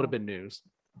stuff. That would have been news.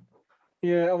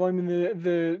 Yeah, well, I mean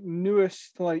the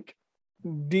newest like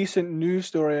decent news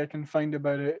story I can find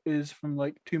about it is from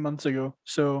like 2 months ago.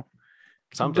 So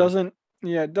something doesn't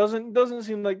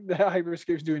seem like the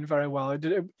Hyperscape's doing very well.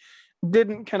 It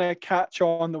didn't kind of catch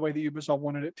on the way that Ubisoft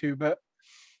wanted it to, but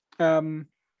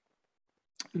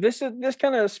this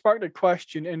kind of sparked a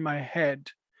question in my head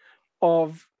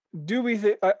of, do we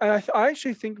think? I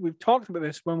actually think we've talked about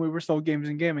this when we were still Games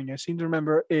and Gaming. I seem to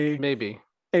remember a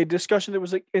discussion that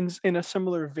was like in a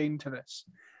similar vein to this.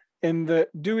 In that,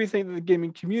 do we think that the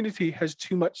gaming community has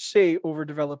too much say over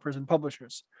developers and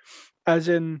publishers? As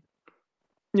in,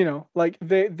 you know, like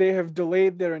they have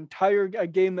delayed their entire a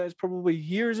game that is probably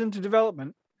years into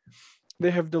development. They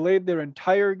have delayed their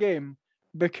entire game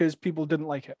because people didn't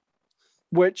like it.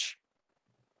 Which,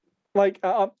 like,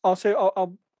 I'll say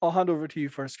I'll hand over to you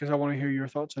first because I want to hear your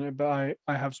thoughts on it, but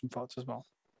I have some thoughts as well.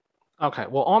 Okay,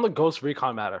 well, on the Ghost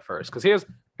Recon matter first, because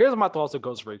here's my thoughts of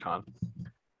Ghost Recon.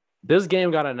 This game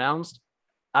got announced.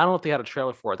 I don't know if they had a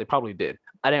trailer for it. They probably did.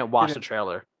 I didn't watch the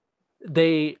trailer.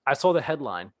 I saw the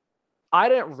headline. I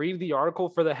didn't read the article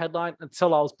for the headline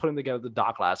until I was putting together the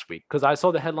doc last week, because I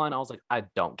saw the headline. I was like, I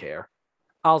don't care.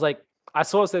 I was like, I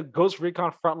saw it said Ghost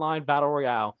Recon Frontline Battle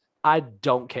Royale. I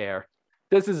don't care.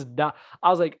 This is not. I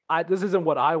was like, this isn't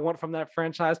what I want from that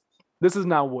franchise. This is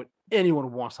not what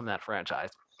anyone wants from that franchise.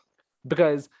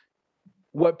 Because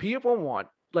what people want,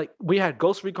 like we had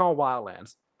Ghost Recon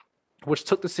Wildlands, which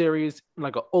took the series in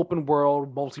like an open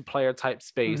world multiplayer type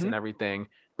space and everything.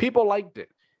 People liked it.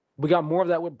 We got more of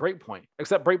that with Breakpoint,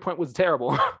 except Breakpoint was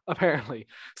terrible, apparently.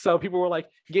 So people were like,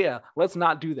 yeah, let's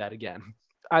not do that again.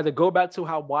 Either go back to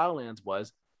how Wildlands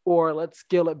was, or let's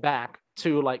scale it back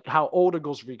to like how older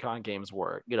Ghost Recon games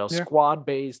were, you know,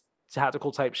 squad-based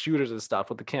tactical type shooters and stuff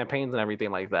with the campaigns and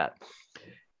everything like that.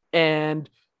 And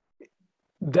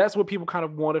that's what people kind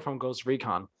of wanted from Ghost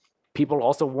Recon. People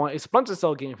also want a Splinter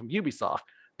Cell game from Ubisoft.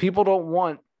 People don't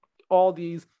want all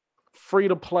these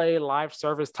free-to-play live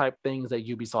service type things that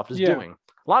Ubisoft is doing.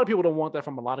 A lot of people don't want that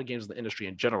from a lot of games in the industry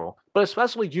in general, but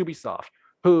especially Ubisoft,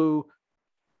 who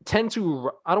tend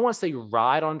to, I don't want to say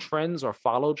ride on trends or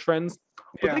follow trends,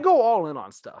 but they go all in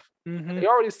on stuff. They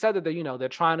already said that they're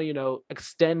trying to,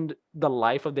 extend the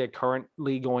life of their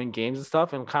currently going games and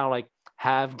stuff, and kind of like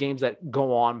have games that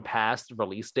go on past the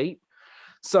release date.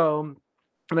 So,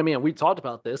 and I mean, we talked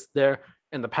about this there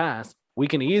in the past. We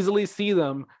can easily see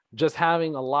them just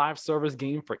having a live service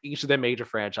game for each of their major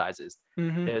franchises.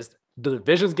 Is the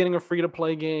Division's getting a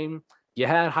free-to-play game? You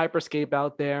had Hyperscape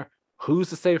out there. Who's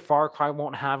to say Far Cry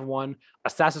won't have one?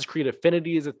 Assassin's Creed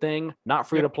Affinity is a thing, not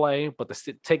free to play, but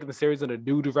taking the series in a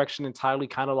new direction entirely,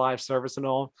 kind of live service and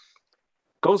all.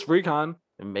 Ghost Recon,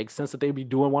 it makes sense that they'd be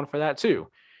doing one for that too.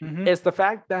 It's the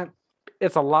fact that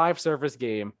it's a live service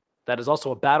game that is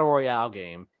also a battle royale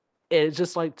game. It's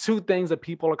just like two things that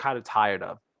people are kind of tired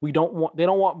of. They don't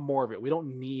want more of it. We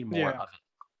don't need more of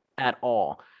it at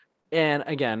all. And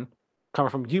again, coming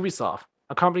from Ubisoft,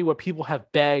 a company where people have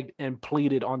begged and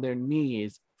pleaded on their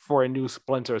knees for a new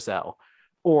Splinter Cell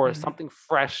or something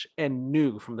fresh and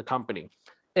new from the company.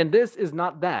 And this is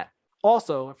not that.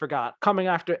 Also, I forgot, coming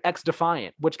after X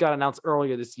Defiant, which got announced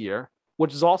earlier this year,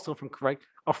 which is also from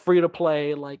a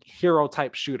free-to-play like hero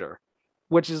type shooter,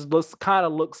 which is kind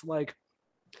of looks like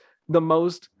the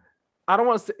most, I don't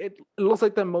want to say, it looks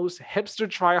like the most hipster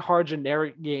try-hard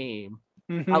generic game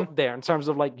out there in terms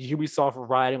of like Ubisoft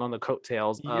riding on the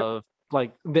coattails of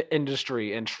like the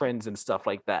industry and trends and stuff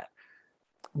like that.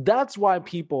 That's why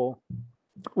people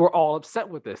were all upset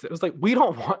with this. It was like, we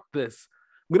don't want this.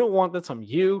 We don't want this from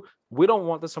you. We don't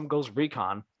want this from Ghost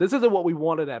Recon. This isn't what we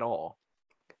wanted at all.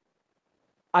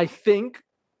 I think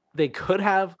they could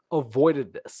have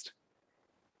avoided this.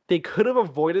 They could have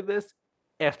avoided this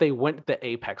if they went the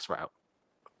Apex route.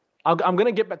 I'm going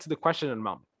to get back to the question in a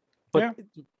moment. But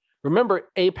remember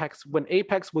Apex, when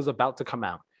Apex was about to come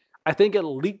out, I think it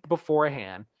leaked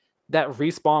beforehand that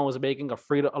Respawn was making a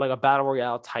battle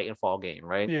royale Titanfall game,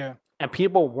 right? Yeah. And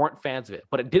people weren't fans of it,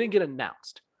 but it didn't get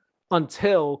announced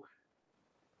until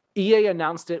EA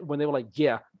announced it when they were like,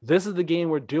 yeah, this is the game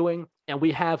we're doing, and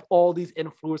we have all these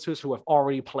influencers who have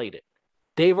already played it.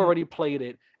 They've already played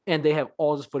it, and they have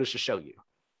all this footage to show you.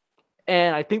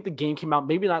 And I think the game came out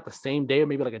maybe not the same day, or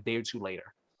maybe like a day or two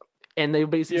later. And they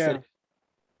basically said,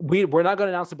 we're not going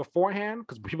to announce it beforehand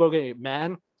because people are going to get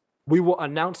mad. We will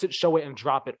announce it, show it, and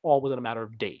drop it all within a matter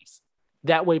of days.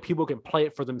 That way people can play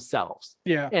it for themselves.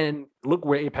 Yeah. And look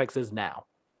where Apex is now.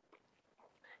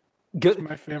 It's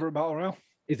my favorite battle royale.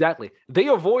 Exactly. They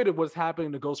avoided what's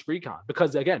happening to Ghost Recon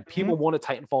because, again, people wanted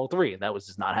Titanfall 3, and that was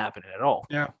just not happening at all.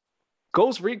 Yeah.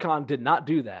 Ghost Recon did not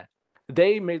do that.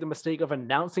 They made the mistake of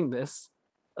announcing this,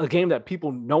 a game that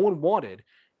no one wanted,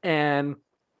 and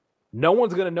no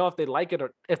one's going to know if they like it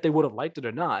or if they would have liked it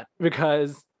or not,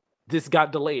 because this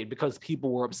got delayed because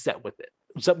people were upset with it,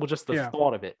 upset with just the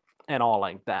thought of it and all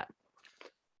like that.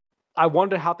 I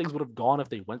wonder how things would have gone if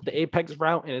they went the Apex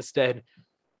route and instead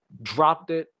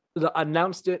dropped it,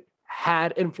 announced it,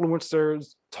 had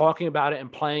influencers talking about it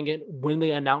and playing it when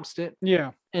they announced it.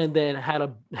 Yeah. And then had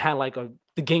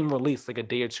the game released like a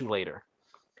day or two later.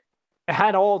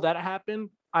 Had all that happened,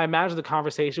 I imagine the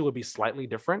conversation would be slightly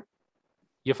different.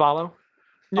 You follow?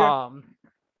 Yeah.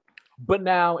 But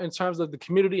now, in terms of the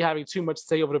community having too much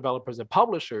say over developers and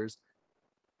publishers,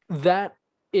 that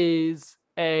is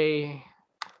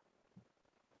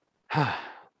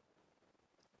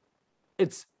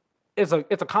it's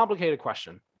a complicated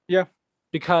question. Yeah.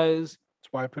 Because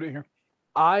that's why I put it here.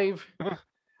 I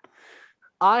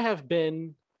have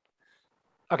been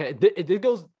it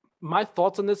goes. My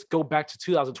thoughts on this go back to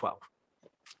 2012,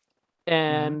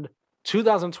 and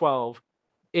 2012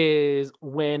 is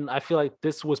when I feel like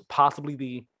this was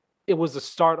possibly it was the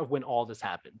start of when all this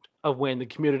happened, of when the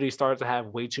community started to have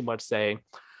way too much say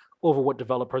over what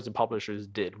developers and publishers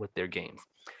did with their games.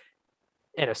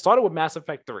 And it started with Mass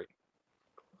Effect 3.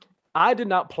 I did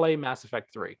not play Mass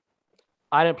Effect 3.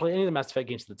 I didn't play any of the Mass Effect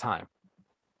games at the time,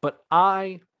 but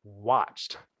I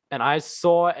watched and I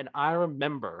saw and I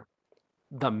remember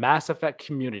the Mass Effect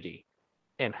community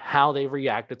and how they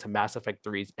reacted to Mass Effect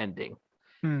 3's ending.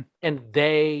 And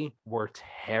they were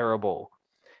terrible.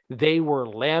 They were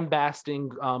lambasting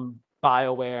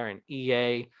BioWare and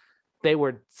EA. They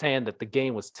were saying that the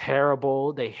game was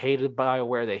terrible. They hated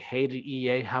BioWare. They hated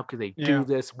EA. How could they do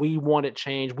this? We want it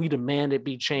changed. We demand it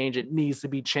be changed. It needs to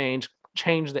be changed.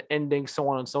 Change the ending, so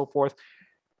on and so forth.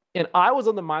 And I was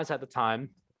on the mindset at the time,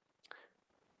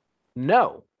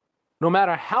 no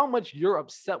matter how much you're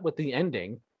upset with the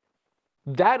ending,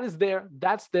 that's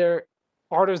their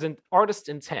artist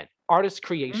intent, artist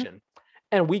creation.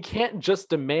 And we can't just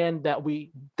demand that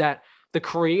the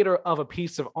creator of a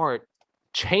piece of art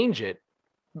change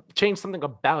something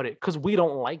about it because we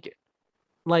don't like it.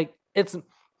 Like it's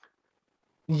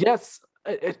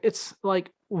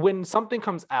like when something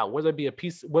comes out, whether it be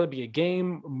a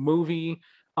game, movie,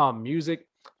 music,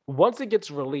 once it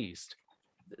gets released,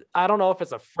 I don't know if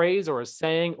it's a phrase or a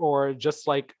saying or just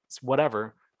like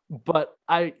whatever, but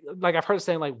I've heard it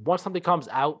saying like once something comes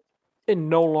out, it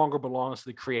no longer belongs to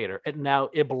the creator. And now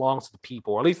it belongs to the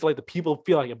people, or at least like the people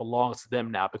feel like it belongs to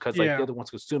them now because like they're the ones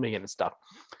consuming it and stuff.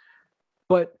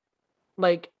 But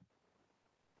like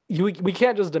we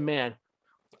can't just demand,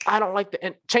 I don't like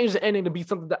change the ending to be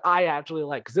something that I actually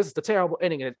like because this is the terrible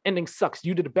ending and the ending sucks.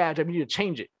 You did a bad job. You need to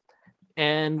change it.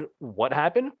 And what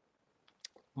happened?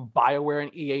 BioWare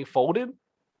and EA folded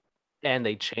and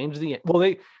they changed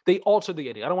they altered the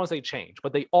ending. I don't want to say change,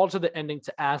 but they altered the ending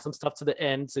to add some stuff to the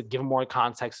end to give more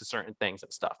context to certain things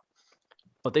and stuff.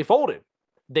 But they folded.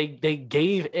 They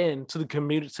gave in to the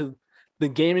community, to the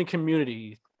gaming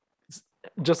community,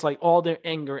 just like all their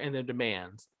anger and their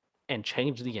demands, and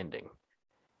changed the ending.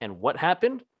 And what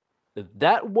happened?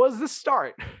 That was the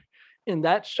start. And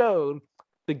that showed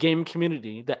the gaming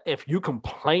community that if you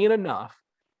complain enough,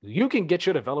 you can get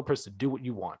your developers to do what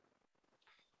you want.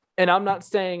 And I'm not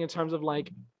saying in terms of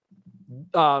like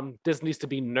this needs to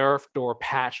be nerfed or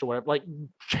patched or whatever, like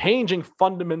changing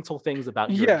fundamental things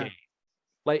about your game.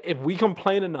 Like if we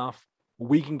complain enough,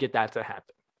 we can get that to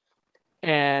happen.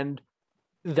 And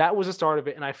that was the start of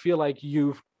it. And I feel like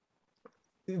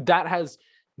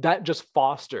that just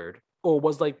fostered or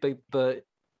was like the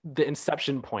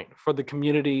inception point for the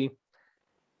community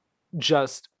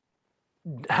just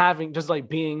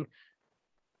being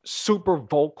super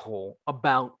vocal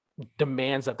about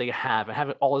demands that they have and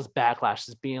having all this backlash,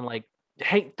 just being like,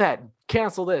 hate that,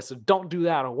 cancel this, or don't do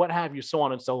that, or what have you, so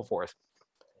on and so forth.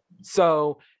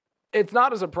 So it's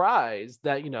not a surprise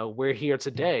that, we're here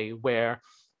today where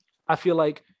I feel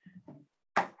like,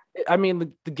 I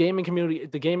mean, the gaming community,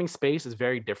 the gaming space is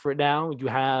very different now. You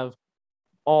have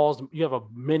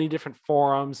many different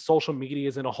forums. Social media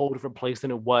is in a whole different place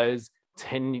than it was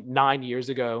 9 years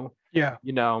ago. Yeah.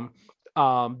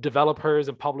 Developers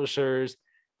and publishers,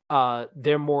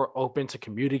 they're more open to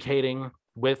communicating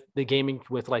with the gaming,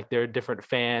 with like their different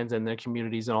fans and their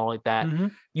communities and all like that. Mm-hmm.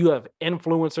 You have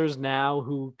influencers now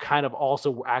who kind of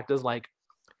also act as like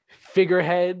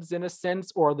figureheads in a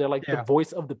sense, or they're like the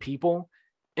voice of the people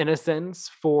in a sense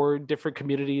for different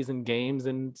communities and games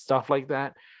and stuff like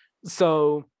that.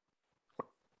 So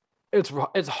it's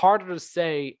harder to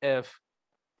say if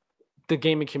the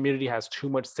gaming community has too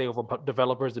much say over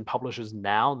developers and publishers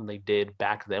now than they did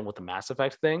back then with the Mass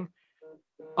Effect thing.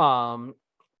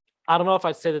 I don't know if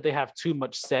I'd say that they have too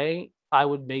much say. I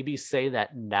would maybe say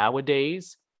that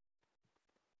nowadays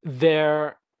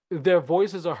their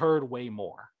voices are heard way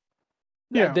more.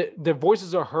 Yeah, their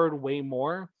voices are heard way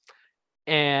more,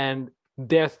 and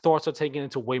their thoughts are taken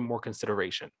into way more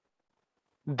consideration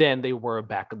than they were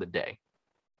back in the day.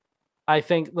 I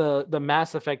think the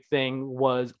Mass Effect thing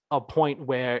was a point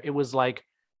where it was like,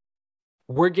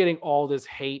 we're getting all this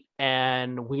hate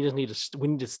and we need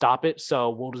to stop it. So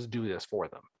we'll just do this for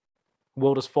them.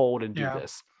 We'll just fold and do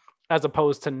this, as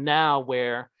opposed to now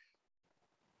where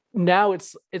now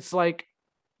it's like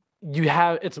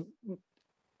it's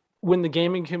when the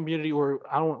gaming community, or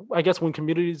I guess when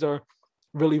communities are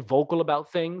really vocal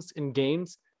about things in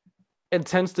games, it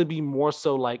tends to be more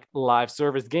so like live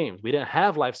service games. We didn't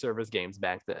have live service games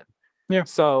back then. Yeah.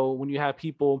 So when you have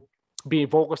people being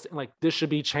vocal, like this should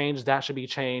be changed, that should be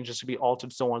changed, it should be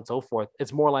altered, so on and so forth.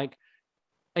 It's more like,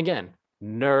 again,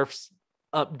 nerfs,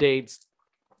 updates,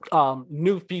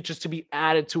 new features to be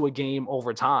added to a game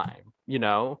over time.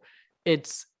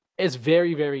 It's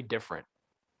very, very different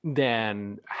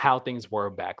than how things were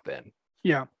back then.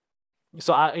 Yeah.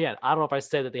 So I don't know if I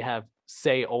say that they have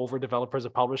say over developers or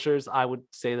publishers. I would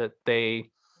say that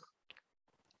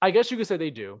I guess you could say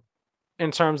they do,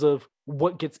 in terms of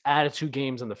what gets added to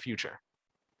games in the future.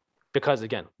 Because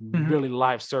again, really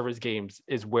live service games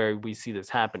is where we see this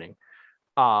happening.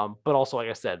 But also, like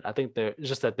I said, I think it's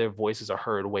just that their voices are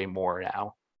heard way more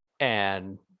now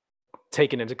and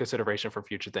taken into consideration for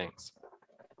future things.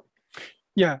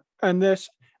 Yeah, and this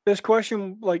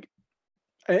question, like,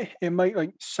 it might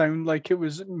like sound like it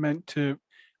was meant to,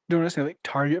 don't necessarily like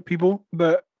target people,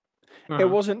 but it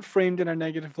wasn't framed in a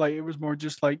negative light. It was more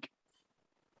just like,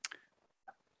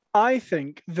 I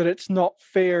think that it's not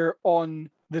fair on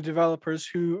the developers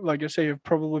who, like I say, have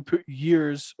probably put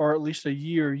years, or at least a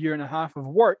year and a half of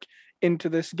work into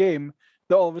this game,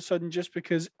 that all of a sudden, just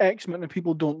because X amount of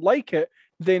people don't like it,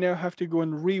 they now have to go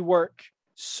and rework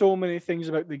so many things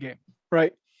about the game,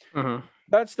 right?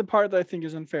 That's the part that I think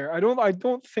is unfair. I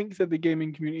don't think that the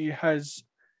gaming community has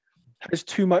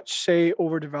too much say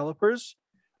over developers.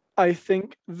 I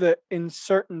think that in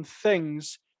certain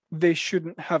things they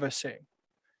shouldn't have a say.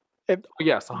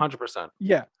 Yes, 100%.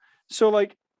 Yeah. So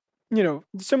like,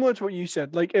 similar to what you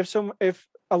said, like if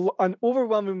an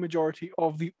overwhelming majority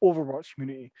of the Overwatch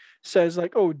community says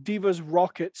like, oh, D.Va's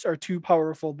rockets are too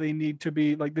powerful, they need to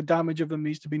be, like, the damage of them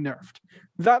needs to be nerfed.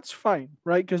 That's fine,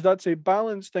 right? Because that's a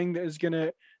balanced thing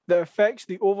that affects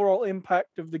the overall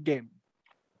impact of the game,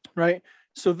 right?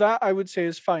 So that I would say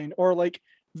is fine. Or like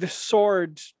the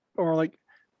sword, or like,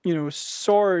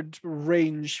 sword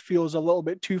range feels a little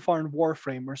bit too far in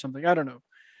Warframe or something. I don't know.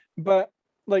 But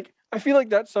like, I feel like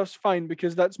that stuff's fine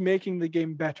because that's making the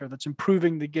game better. That's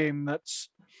improving the game. That's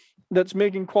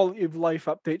making quality of life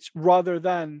updates, rather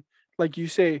than, like you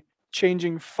say,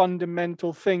 changing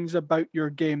fundamental things about your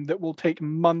game that will take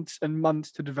months and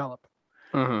months to develop.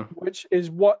 Which is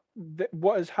what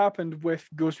has happened with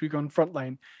Ghost Recon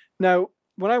Frontline. Now,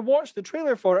 when I watched the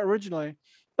trailer for it originally,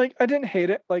 like, I didn't hate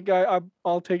it. Like,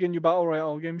 I'll take a new Battle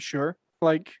Royale game, sure.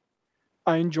 Like,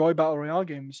 I enjoy Battle Royale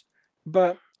games.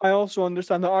 But I also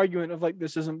understand the argument of, like,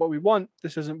 this isn't what we want.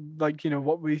 This isn't, like,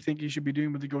 what we think you should be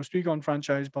doing with the Ghost Recon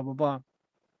franchise, blah, blah, blah.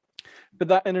 But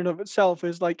that in and of itself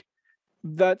is, like,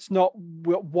 that's not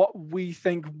what we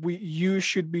think you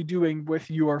should be doing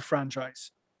with your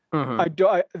franchise.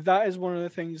 That is one of the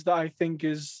things that I think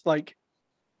is, like,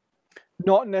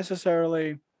 not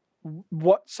necessarily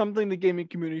something the gaming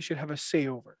community should have a say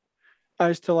over,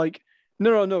 as to like,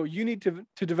 no, you need to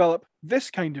develop this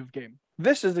kind of game.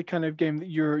 This is the kind of game that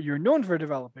you're known for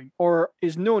developing, or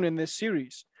is known in this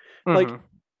series. Like,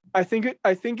 I think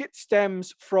it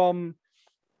stems from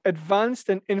Advanced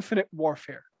and Infinite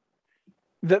Warfare.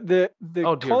 That the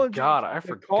oh dear God, I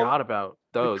forgot about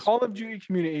those. The Call of Duty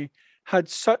community had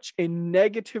such a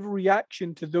negative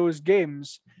reaction to those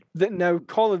games that now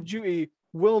Call of Duty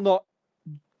will not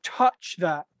touch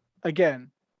that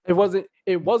again. It wasn't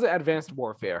Advanced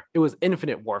Warfare. It was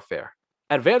Infinite Warfare.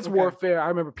 Advanced Warfare, I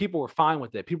remember people were fine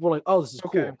with it. People were like, oh, this is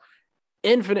cool.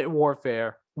 Infinite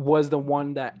Warfare was the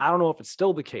one that, I don't know if it's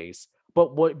still the case,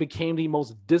 but what became the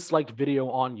most disliked video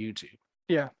on YouTube.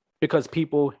 Yeah. Because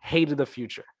people hated the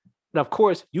future. Now, of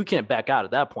course, you can't back out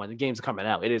at that point. The game's coming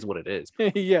out. It is what it is.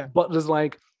 Yeah. But just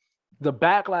like the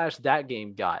backlash that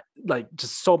game got, like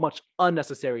just so much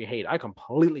unnecessary hate. I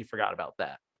completely forgot about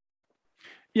that.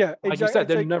 Yeah, like you said,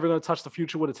 they're never going to touch the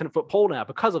future with a 10-foot pole now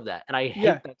because of that. And I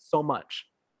hate that so much.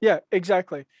 Yeah,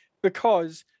 exactly.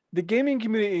 Because the gaming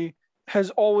community has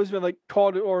always been like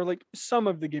called, or like some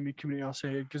of the gaming community, I'll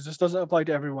say, because this doesn't apply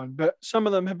to everyone, but some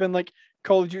of them have been like,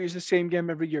 Call of Duty is the same game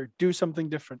every year, do something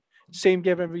different. Same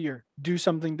game every year, do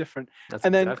something different. That's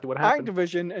and exactly what happened.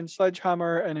 Activision and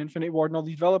Sledgehammer and Infinite Ward and all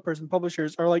these developers and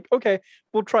publishers are like, okay,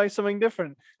 we'll try something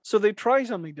different. So they try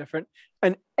something different,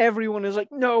 and everyone is like,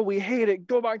 no, we hate it.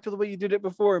 Go back to the way you did it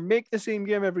before. Make the same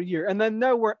game every year. And then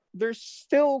now they're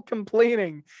still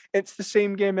complaining it's the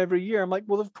same game every year. I'm like,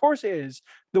 well, of course it is.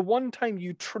 The one time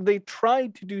they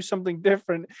tried to do something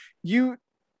different, you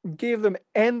gave them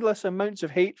endless amounts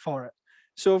of hate for it.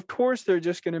 So of course they're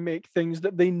just going to make things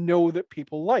that they know that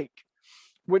people like,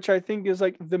 which I think is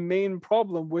like the main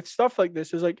problem with stuff like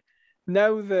this. Is like,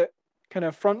 now that kind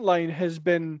of Frontline has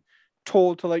been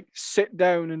told to like sit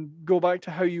down and go back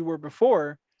to how you were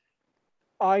before,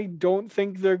 I don't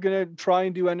think they're going to try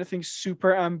and do anything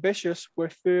super ambitious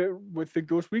with the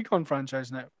Ghost Recon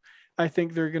franchise now. I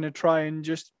think they're going to try and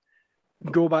just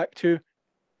go back to,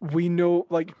 we know,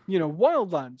 like, you know,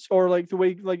 Wildlands, or like the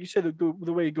way, like you said,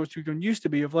 the way Ghost Recon used to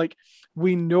be, of like,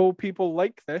 we know people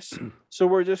like this, so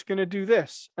we're just going to do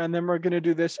this, and then we're going to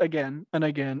do this again and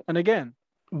again and again.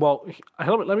 Well,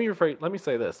 let me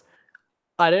say this.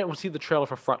 I didn't see the trailer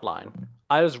for Frontline.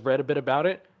 I just read a bit about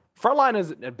it. Frontline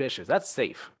isn't ambitious. That's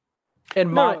safe.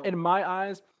 In my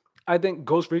eyes, I think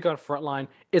Ghost Recon Frontline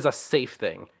is a safe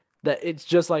thing. That it's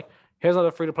just like, here's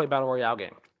another free-to-play battle royale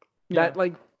game. That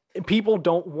like, people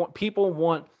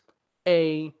want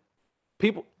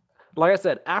like I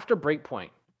said, after Breakpoint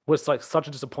was like such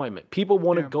a disappointment. People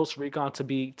wanted Ghost Recon to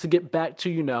get back to,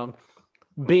 you know,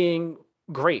 being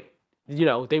great. You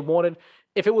know, they wanted,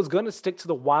 if it was going to stick to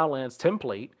the Wildlands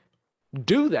template,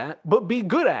 do that, but be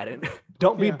good at it.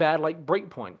 Don't be bad like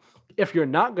Breakpoint. If you're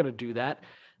not going to do that,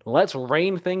 let's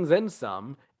rein things in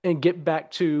some and get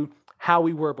back to how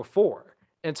we were before,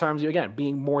 in terms of, again,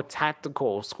 being more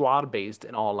tactical, squad-based,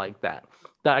 and all like that.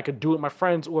 That I could do with my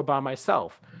friends or by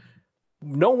myself.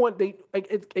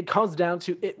 It comes down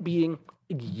to it being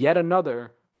yet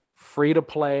another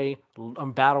free-to-play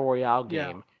battle royale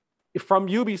game from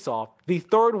Ubisoft, the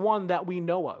third one that we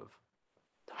know of.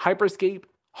 Hyperscape,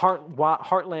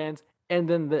 Heartlands, and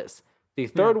then this. The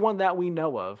third one that we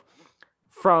know of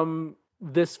from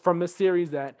this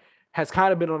series that has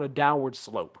kind of been on a downward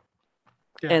slope.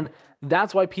 Yeah. And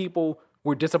that's why people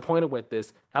were disappointed with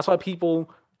this. That's why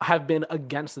people have been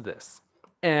against this.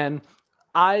 And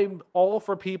I'm all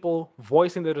for people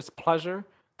voicing their displeasure,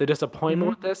 their disappointment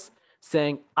with this,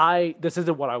 saying, this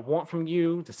isn't what I want from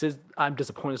you. I'm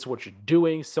disappointed as to what you're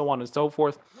doing, so on and so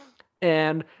forth.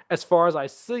 And as far as I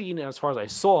seen and as far as I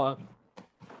saw,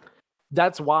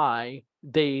 that's why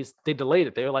they delayed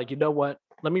it. They were like, you know what?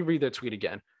 Let me read their tweet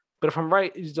again. But if I'm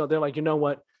right, they're like, you know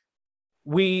what?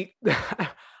 I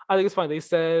think it's funny. They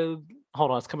said,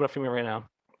 hold on, it's coming up for me right now.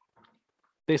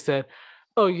 They said,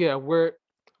 oh yeah, we're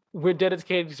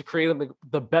dedicated to creating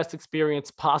the best experience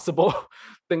possible.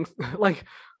 Things like,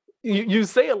 you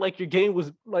say it like your game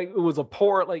was like, it was a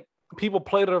poor, like, people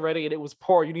played it already and it was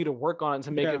poor. You need to work on it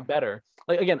to make it better.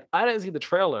 Like, again, I didn't see the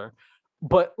trailer,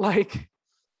 but like,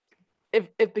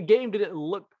 if the game didn't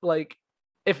look like,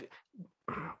 if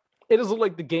it doesn't look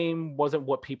like the game wasn't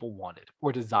what people wanted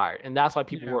or desired, and that's why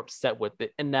people were upset with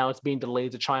it. And now it's being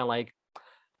delayed to try and like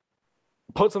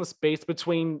put some space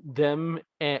between them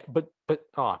and put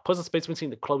some space between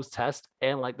the closed test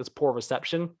and like this poor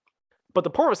reception. But the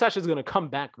poor reception is going to come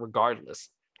back regardless.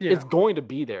 It's going to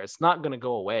be there. It's not going to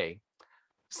go away.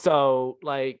 So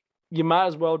like, you might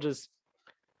as well just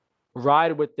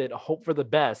ride with it, hope for the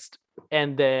best,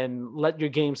 and then let your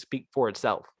game speak for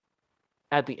itself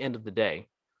at the end of the day.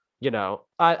 You know,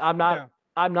 I'm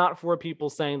not for people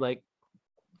saying like,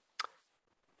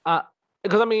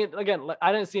 because I mean, again, like,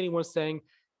 I didn't see anyone saying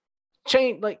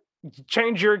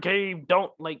change your game.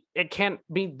 Don't, like, it can't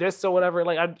be this or whatever.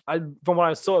 Like, I from what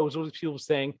I saw, it was always people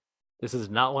saying, this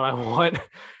is not what I want.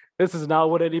 This is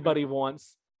not what anybody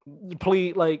wants.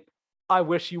 Please, like, I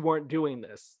wish you weren't doing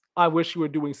this. I wish you were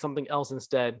doing something else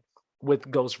instead with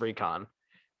Ghost Recon.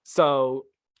 So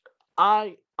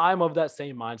I'm of that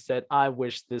same mindset. I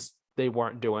wish they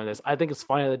weren't doing this. I think it's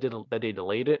funny that they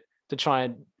delayed it to try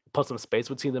and put some space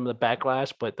between them and the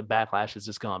backlash, but the backlash is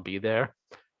just gonna be there.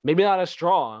 Maybe not as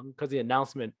strong because the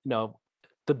announcement, the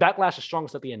backlash is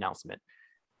strongest at the announcement.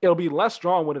 It'll be less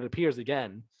strong when it appears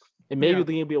again, and maybe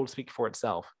the game will be able to speak for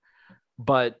itself.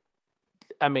 But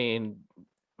I mean,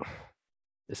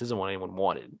 this isn't what anyone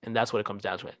wanted, and that's what it comes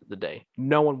down to at the end of the day.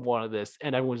 No one wanted this,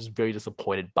 and everyone's very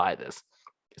disappointed by this.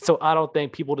 So I don't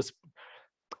think people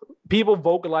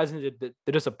vocalizing the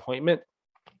disappointment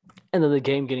and then the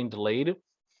game getting delayed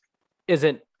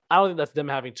isn't. I don't think that's them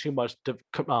having too much to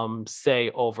say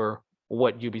over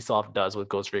what Ubisoft does with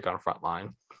Ghost Recon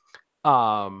Frontline.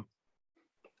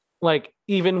 Like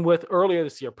even with earlier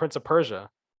this year, Prince of Persia,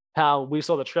 how we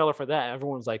saw the trailer for that,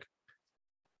 everyone's like,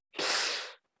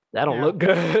 that don't look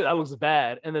good. That looks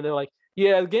bad. And then they're like,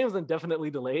 yeah, the game's indefinitely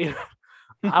delayed.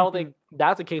 I don't think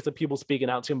that's a case of people speaking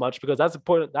out too much, because that's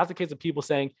important. That's a case of people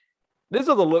saying, this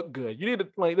doesn't look good. You need to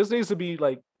this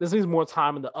needs more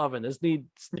time in the oven. This needs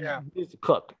to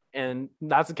cook. And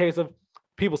that's a case of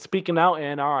people speaking out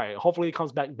and all right, hopefully it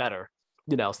comes back better.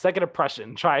 Second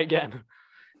impression, try again.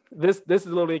 This is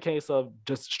literally a case of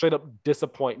just straight up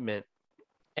disappointment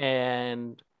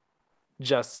and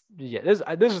just this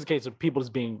is a case of people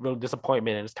just being real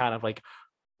disappointment, and it's kind of like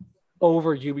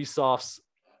over Ubisoft's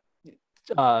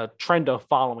trend of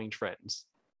following trends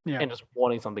and just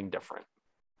wanting something different.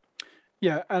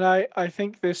 Yeah, and I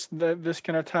think this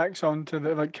kind of tacks on to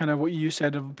the kind of what you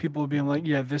said of people being like,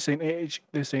 yeah, this ain't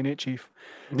it, Chief.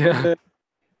 Yeah.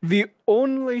 The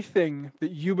only thing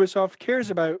that Ubisoft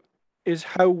cares about is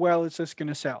how well is this going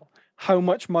to sell? How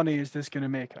much money is this going to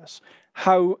make us?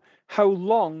 How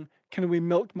long can we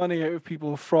milk money out of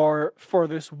people for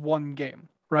this one game,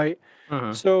 right?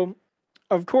 Uh-huh. So,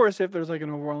 of course, if there's like an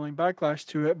overwhelming backlash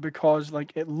to it because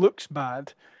like it looks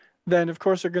bad, then of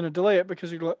course they're going to delay it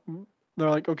because they're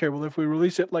like, okay, well, if we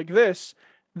release it like this,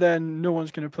 then no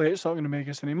one's going to play it. It's not going to make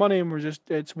us any money, and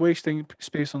it's wasting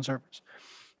space on servers.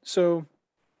 So,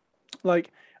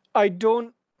 like, I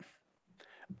don't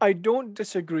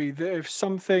disagree that if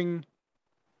something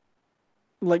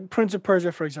like Prince of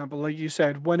Persia, for example, like you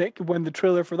said, when the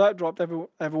trailer for that dropped,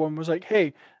 everyone was like,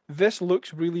 hey, this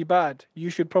looks really bad. You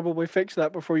should probably fix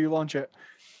that before you launch it.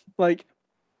 Like,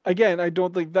 again, I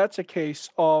don't think that's a case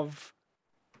of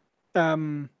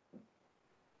the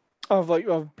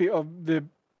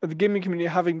gaming community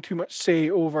having too much say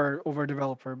over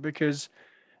developer, because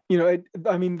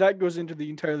that goes into the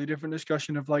entirely different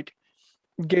discussion of like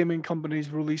gaming companies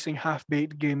releasing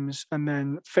half-baked games and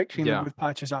then fixing them with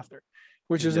patches after,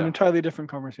 which is an entirely different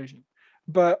conversation.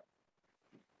 But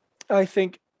I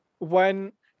think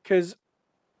because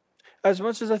as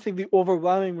much as I think the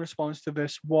overwhelming response to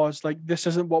this was like, this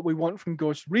isn't what we want from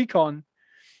Ghost Recon,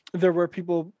 there were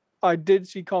people, I did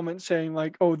see comments saying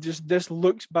like, oh, just this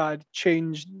looks bad,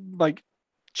 change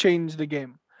the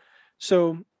game.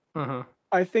 So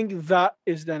I think that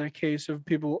is then a case of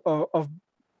people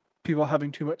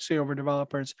having too much say over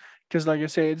developers, because like I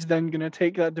say, it's then going to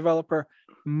take that developer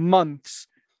months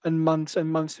and months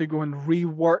and months to go and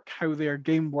rework how their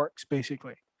game works,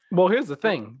 basically. Well, here's the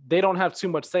thing. They don't have too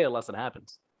much say unless it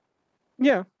happens.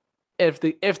 Yeah. If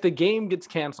the game gets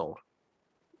canceled,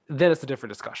 then it's a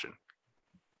different discussion.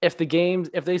 If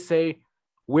they say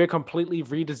we're completely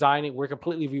redesigning, we're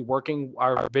completely reworking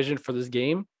our vision for this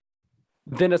game,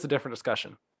 then it's a different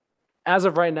discussion. As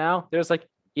of right now, there's like,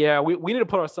 yeah, we need to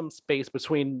put some space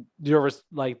between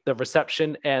the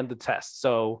reception and the test.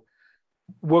 So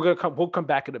we'll come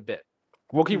back in a bit.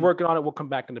 We'll keep working on it. We'll come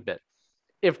back in a bit.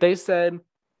 If they say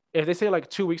like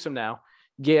 2 weeks from now,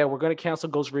 yeah, we're going to cancel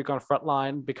Ghost Recon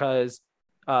Frontline because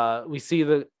we see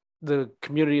the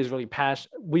community is really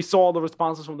passionate. We saw the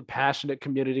responses from the passionate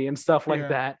community and stuff like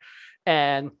that,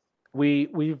 and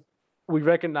we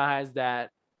recognize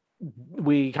that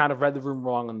we kind of read the room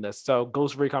wrong on this. So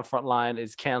Ghost Recon Frontline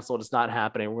is canceled. It's not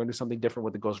happening. We're going to do something different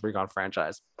with the Ghost Recon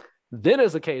franchise. Then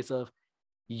it's a case of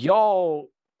you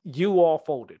all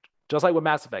folded, just like with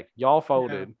Mass Effect. Y'all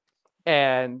folded,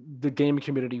 and the gaming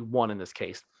community won in this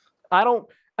case.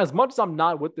 As much as I'm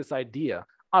not with this idea,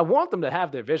 I want them to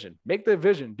have their vision, make their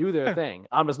vision, do their thing.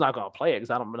 I'm just not going to play it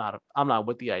because I'm not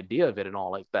with the idea of it and all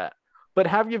like that. But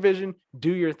have your vision,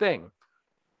 do your thing.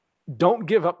 Don't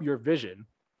give up your vision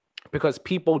because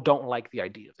people don't like the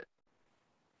idea of it.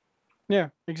 Yeah,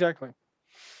 exactly.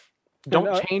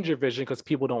 Don't change your vision because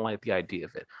people don't like the idea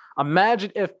of it.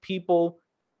 Imagine if people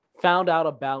found out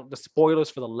about the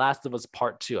spoilers for The Last of Us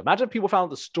Part 2. Imagine if people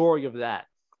found the story of that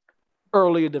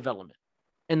early in development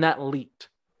and that leaked.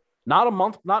 Not a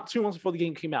month, not 2 months before the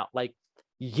game came out. Like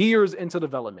years into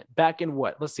development. Back in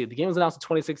what? Let's see. The game was announced in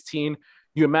 2016.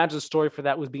 You imagine the story for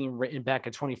that was being written back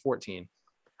in 2014.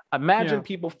 Imagine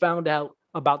people found out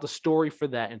about the story for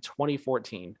that in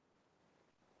 2014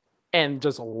 and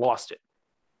just lost it.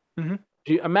 Mm-hmm.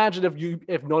 Do you imagine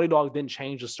if Naughty Dog didn't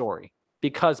change the story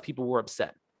because people were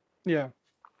upset? Yeah.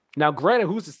 Now, granted,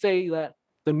 who's to say that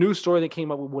the new story they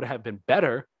came up with would have been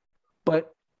better,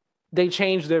 but they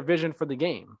changed their vision for the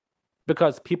game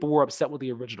because people were upset with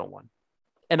the original one.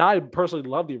 And I personally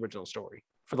love the original story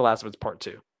for The Last of Us Part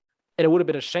 2. And it would have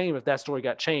been a shame if that story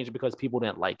got changed because people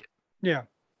didn't like it. Yeah.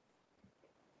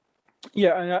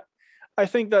 Yeah, and I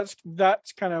think that's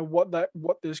kind of what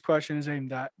this question is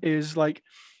aimed at, is like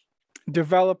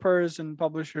developers and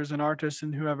publishers and artists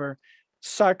and whoever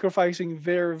sacrificing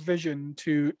their vision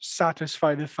to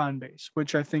satisfy the fan base,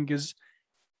 which I think is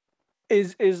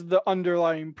the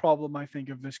underlying problem, I think,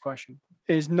 of this question.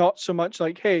 Is not so much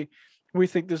like, hey, we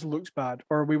think this looks bad,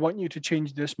 or we want you to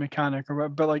change this mechanic, or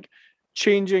but like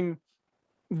changing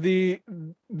the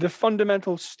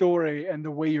fundamental story and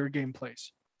the way your game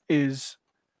plays is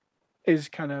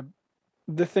kind of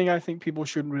the thing I think people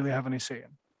shouldn't really have any say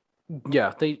in.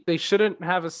 Yeah, they shouldn't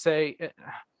have a say.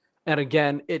 And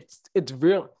again, it's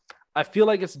real. I feel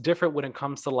like it's different when it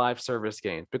comes to live service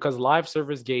games, because live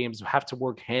service games have to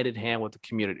work hand in hand with the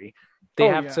community. They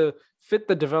have to fit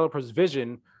the developer's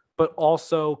vision, but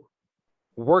also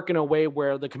work in a way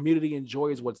where the community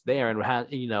enjoys what's there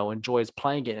and enjoys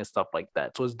playing it and stuff like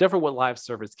that. So it's different with live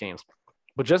service games.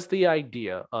 But just the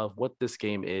idea of what this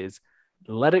game is,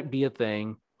 let it be a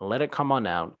thing, let it come on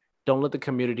out. Don't let the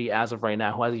community, as of right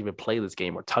now, who hasn't even played this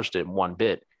game or touched it one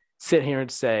bit, sit here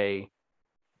and say,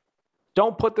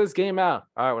 don't put this game out.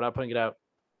 All right, we're not putting it out.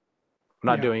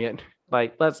 We're not doing it.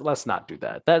 Like, let's not do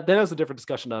that. Then there's a different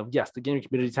discussion of, yes, the gaming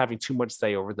community is having too much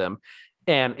say over them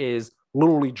and is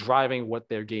literally driving what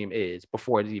their game is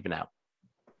before it's even out.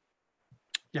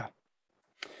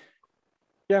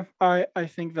 Yeah, I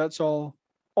think that's all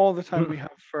the time we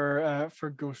have for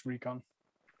Ghost Recon.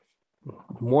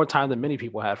 More time than many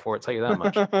people had for it, tell you that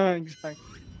much.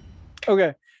 Exactly.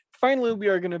 Okay, finally, we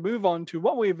are going to move on to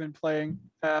what we've been playing.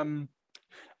 I'm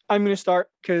going to start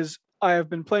because I have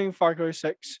been playing Far Cry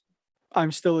 6.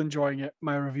 I'm still enjoying it.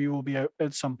 My review will be out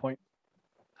at some point.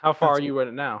 How far are you in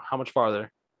it now? How much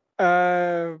farther?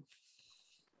 I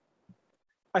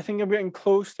think I'm getting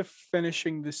close to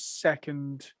finishing the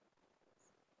second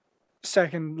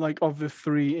like of the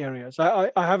three areas.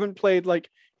 I haven't played like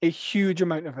a huge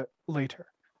amount of it later.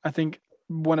 I think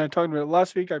when I talked about it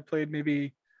last week, I played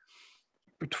maybe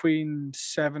between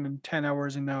 7 and 10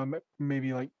 hours, and now I'm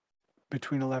maybe like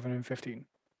between 11 and 15.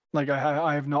 Like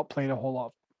I have not played a whole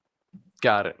lot.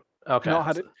 Got it. Okay.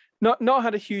 Not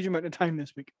had a huge amount of time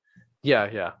this week.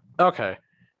 Yeah. Okay.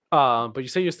 But you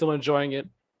say you're still enjoying it.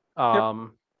 Yep.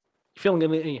 You feeling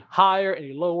any higher,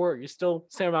 any lower? You're still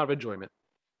same amount of enjoyment.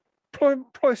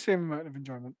 Probably same amount of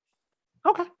enjoyment.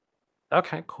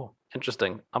 Okay, cool.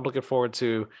 Interesting. I'm looking forward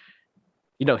to,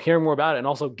 hearing more about it and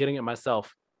also getting it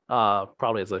myself.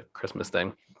 Probably as a Christmas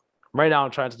thing. Right now,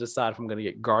 I'm trying to decide if I'm going to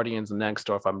get Guardians next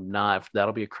or if I'm not. If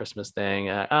that'll be a Christmas thing.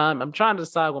 I'm trying to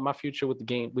decide what my future with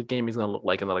gaming is going to look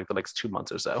like in the next 2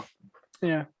 months or so.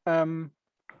 Yeah.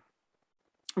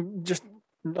 Just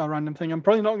a random thing. I'm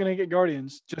probably not going to get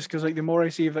Guardians just because the more I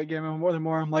see of that game, the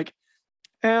more I'm like,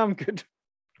 I'm good.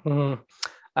 Mm-hmm.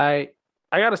 I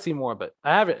got to see more of it.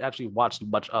 I haven't actually watched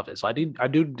much of it, so I do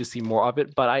need to see more of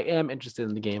it. But I am interested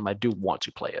in the game. I do want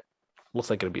to play it. Looks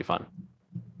like it'll be fun.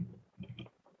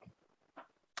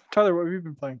 Tyler, what have you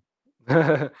been playing?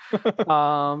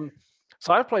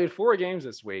 So I've played 4 games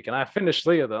this week, and I finished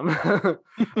 3 of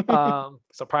them.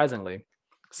 Surprisingly,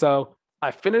 so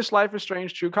I finished Life is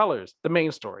Strange: True Colors, the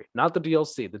main story, not the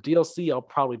DLC. The DLC I'll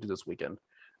probably do this weekend.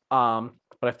 But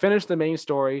I finished the main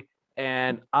story,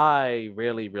 and I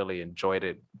really, really enjoyed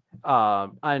it. I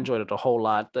enjoyed it a whole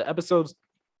lot. The episodes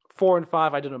 4 and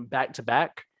 5, I did them back to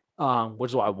back,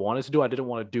 which is what I wanted to do. I didn't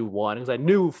want to do 1 because I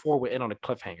knew 4 would end on a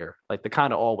cliffhanger, like they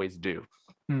kind of always do.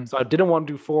 So I didn't want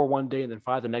to do 4 one day and then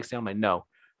 5 the next day. I'm like, no,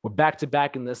 we're back to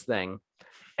back in this thing,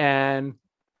 and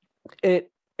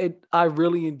I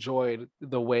really enjoyed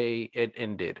the way it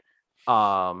ended.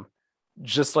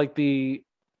 Just like the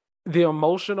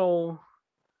emotional,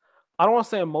 I don't want to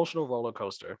say emotional roller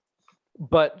coaster,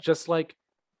 but just like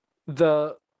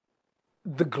the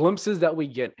glimpses that we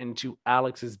get into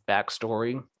Alex's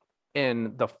backstory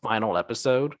in the final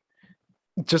episode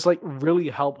just really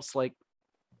helps,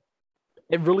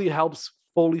 it really helps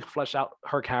fully flesh out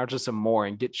her character some more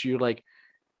and get you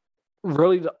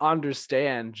really to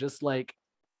understand just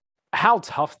how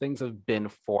tough things have been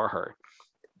for her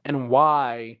and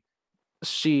why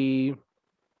she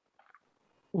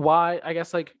why, I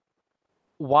guess, like,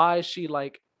 why she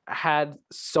like had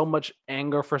so much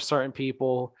anger for certain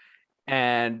people,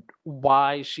 and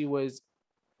why she was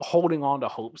holding on to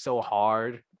hope so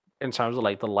hard in terms of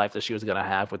like the life that she was gonna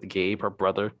have with Gabe, her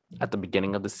brother, at the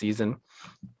beginning of the season.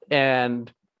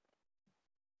 And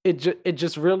it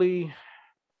just really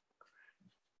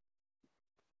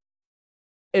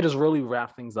it just really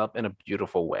wrapped things up in a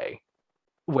beautiful way,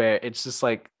 where it's just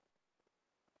like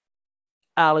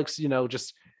Alex,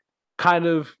 just kind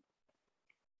of,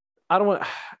 I don't want,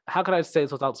 how can I say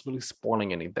this without really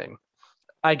spoiling anything?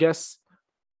 I guess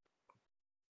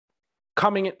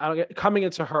coming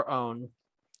into her own,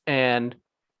 and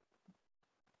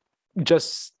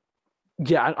just,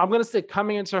 yeah, I'm gonna say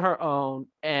coming into her own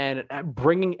and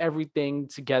bringing everything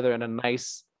together in a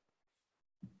nice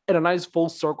full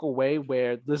circle way,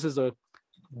 where this is like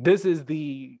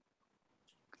the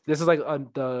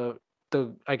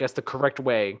I guess the correct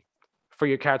way for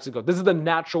your character to go. This is the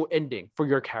natural ending for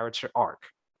your character arc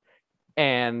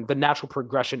and the natural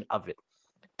progression of it,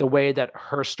 the way that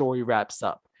her story wraps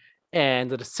up, and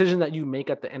the decision that you make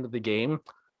at the end of the game.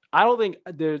 I don't think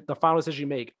the final decision you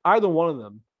make, either one of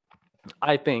them,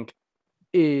 I think,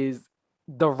 is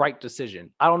the right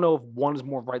decision. I don't know if one is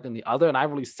more right than the other. And I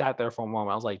really sat there for a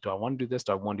moment. I was like, do I want to do this?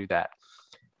 Do I want to do that?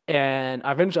 And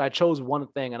eventually I chose one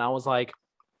thing, and I was like,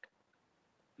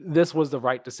 this was the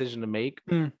right decision to make.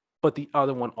 But the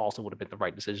other one also would have been the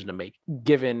right decision to make,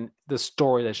 given the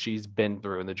story that she's been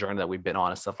through and the journey that we've been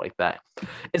on and stuff like that.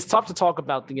 It's tough to talk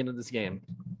about the end of this game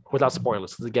without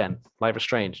spoilers, because again, Life is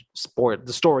Strange,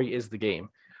 the story is the game.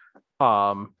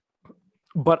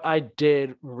 But I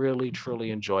did really, truly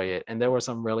enjoy it. And there were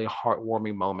some really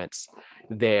heartwarming moments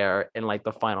there in like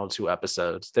the final 2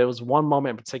 episodes. There was one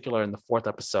moment in particular in the 4th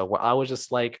episode where I was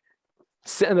just like,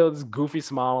 sitting there with this goofy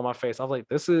smile on my face. I was like,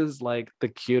 this is like the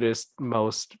cutest,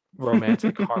 most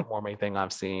romantic, heartwarming thing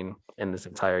I've seen in this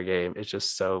entire game. It's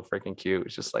just so freaking cute.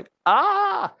 It's just like,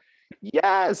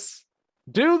 yes,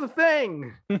 do the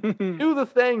thing. Do the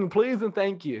thing, please and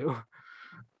thank you.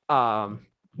 So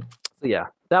yeah,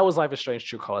 that was Life is Strange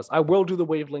True Colors. I will do the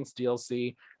Wavelengths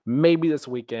DLC maybe this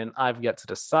weekend. I've yet to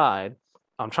decide.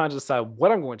 I'm trying to decide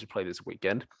what I'm going to play this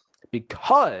weekend,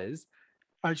 because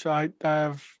actually, I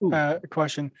have a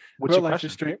question. What's your Life question?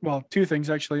 is Strange. Well, 2 things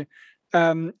actually.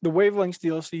 The Wavelengths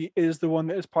DLC is the one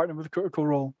that is partnered with Critical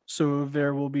Role, so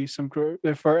there will be some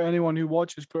for anyone who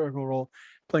watches Critical Role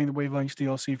playing the Wavelengths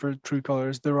DLC for True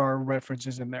Colors. There are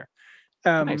references in there.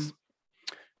 Nice.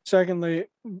 Secondly,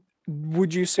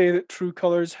 would you say that True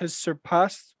Colors has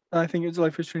surpassed? I think it's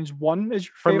Life is Strange 1 is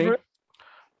your favorite.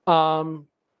 For me,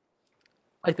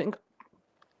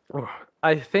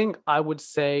 I think I would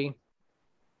say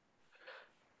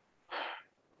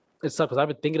it's tough because I've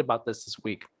been thinking about this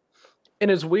week, and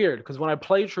it's weird because when I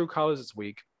played True Colors this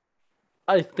week,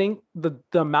 I think the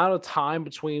amount of time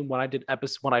between when I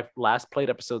last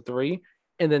played episode 3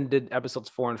 and then did episodes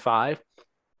 4 and 5,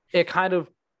 it kind of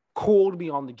cooled me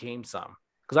on the game some,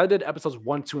 because I did episodes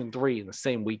 1, 2, and 3 in the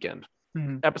same weekend.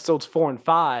 Episodes 4 and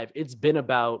 5, it's been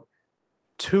about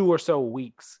 2 or so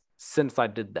weeks since I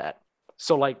did that.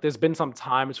 So like there's been some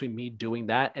time between me doing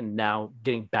that and now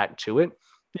getting back to it,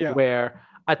 where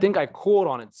I think I cooled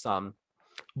on it some.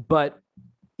 But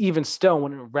even still,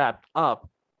 when it wrapped up,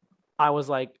 I was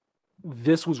like,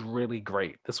 this was really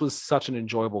great. This was such an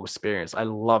enjoyable experience. I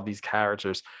love these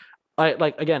characters. I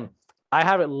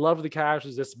haven't loved the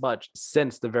characters this much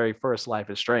since the very first Life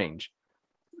is Strange.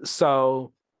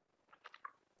 So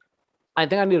I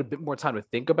think I need a bit more time to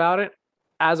think about it.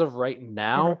 As of right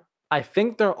now, I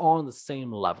think they're on the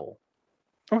same level.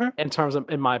 Okay. In terms of,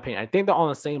 in my opinion, I think they're on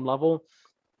the same level.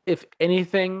 If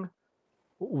anything,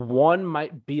 one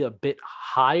might be a bit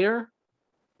higher,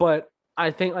 but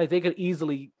I think like I could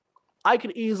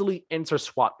easily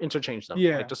interchange them.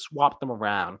 Yeah. Like just swap them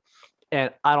around.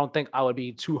 And I don't think I would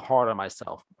be too hard on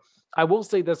myself. I will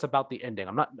say this about the ending.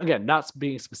 I'm not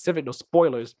being specific, no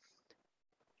spoilers.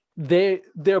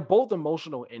 They're both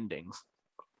emotional endings,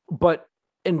 but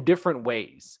in different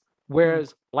ways.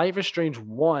 Whereas Life is Strange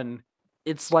 1,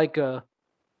 it's like a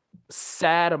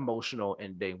sad emotional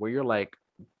ending where you're like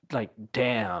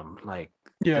damn, like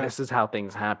this is how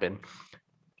things happen.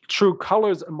 True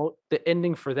Colors, the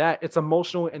ending for that, it's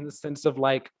emotional in the sense of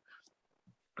like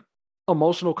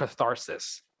emotional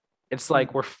catharsis. It's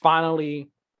like we're finally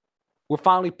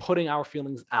putting our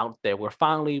feelings out there. We're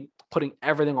finally putting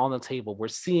everything on the table. We're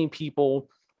seeing people,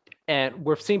 and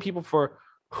we're seeing people for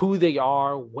who they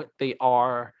are, what they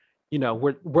are. You know,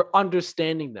 we're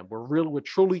understanding them. We're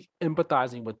truly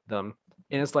empathizing with them.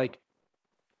 And it's like,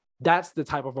 that's the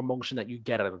type of emotion that you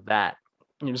get out of that.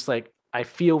 And you're just like, I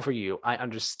feel for you. I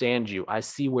understand you. I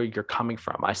see where you're coming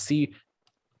from. I see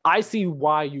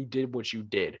why you did what you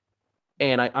did,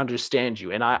 and I understand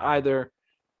you. And I either,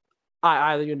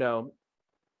 I'm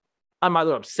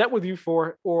either upset with you for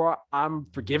it, or I'm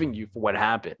forgiving you for what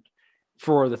happened,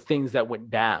 for the things that went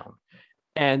down.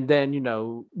 And then,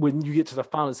 when you get to the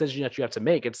final decision that you have to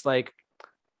make, it's like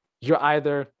you're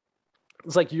either,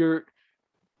 it's like you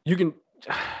can,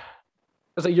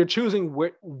 it's like you're choosing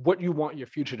what you want your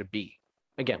future to be.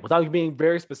 Again, without being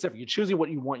very specific, you're choosing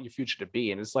what you want your future to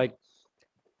be. And it's like,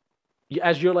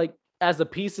 as the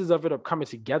pieces of it are coming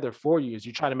together for you, as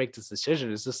you try to make this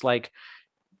decision, it's just like,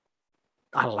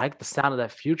 I like the sound of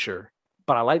that future,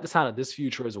 but I like the sound of this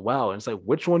future as well. And it's like,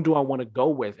 which one do I want to go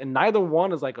with? And neither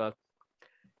one is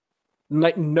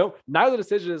neither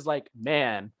decision is like,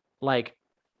 man, like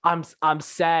I'm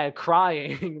sad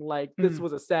crying. Like this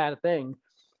was a sad thing.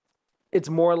 It's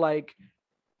more like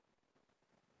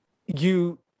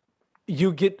you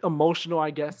get emotional,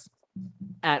 I guess,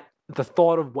 at the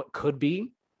thought of what could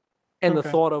be and the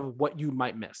thought of what you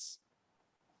might miss.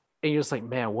 And you're just like,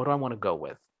 man, what do I want to go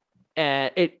with?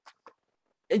 And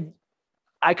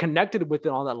I connected with it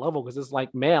on that level because it's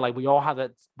like, man, like we have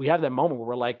that moment where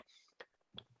we're like,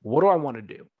 what do I want to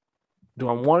do? Do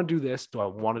I want to do this? Do I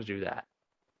want to do that?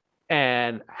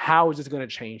 And how is this going to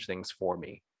change things for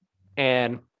me?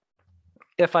 And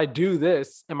if I do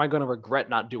this, am I going to regret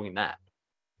not doing that?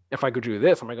 If I could do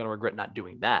this, am I going to regret not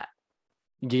doing that?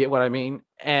 You get what I mean?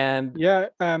 And yeah,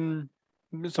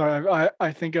 sorry,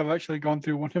 I think I've actually gone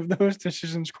through one of those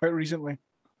decisions quite recently.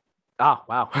 Oh,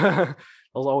 wow.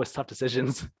 Those are always tough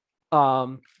decisions.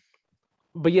 But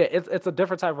yeah, it's a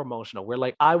different type of emotional where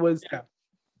like I was, like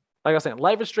I was saying,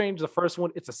 Life is Strange, the first one,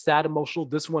 it's a sad emotional.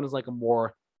 This one is like a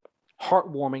more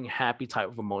heartwarming, happy type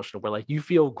of emotional where like you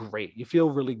feel great. You feel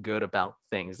really good about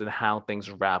things and how things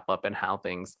wrap up and how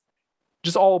things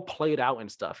just all played out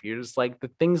and stuff. You're just like,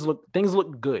 things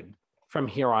look good from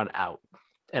here on out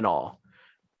and all.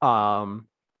 So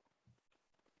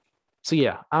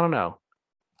yeah, I don't know.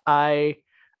 I'm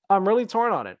really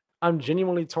torn on it. I'm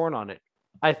genuinely torn on it.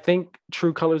 I think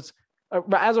True Colors,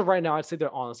 as of right now, I'd say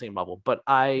they're on the same level, but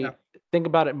I think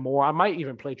about it more. I might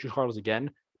even play True Colors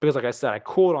again because, like I said, I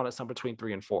cooled on it some between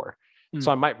 3 and 4.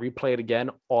 So I might replay it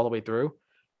again all the way through.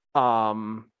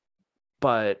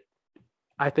 But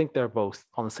I think they're both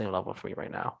on the same level for me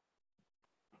right now.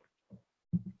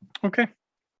 Okay.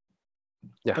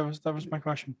 Yeah. That was my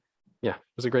question. Yeah,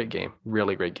 it was a great game.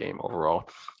 Really great game overall.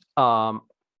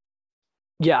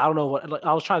 Yeah, I don't know what,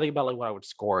 I was trying to think about like what I would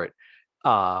score it.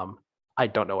 I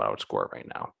don't know what I would score it right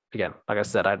now. Again, like I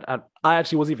said, I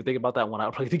actually wasn't even thinking about that when I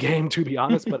played the game, to be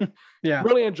honest. But yeah,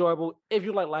 really enjoyable. If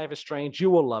you like Life is Strange, you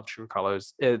will love True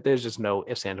Colors. There's just no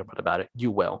ifs, ands, or buts about it.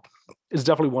 You will. It's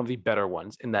definitely one of the better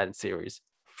ones in that series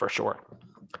for sure.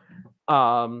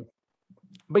 But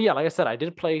yeah, like I said, I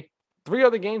did play 3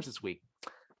 other games this week.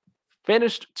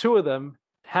 Finished 2 of them,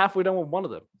 halfway done with 1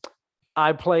 of them.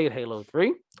 I played Halo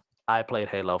 3, I played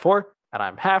Halo 4, and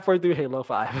I'm halfway through Halo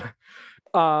 5.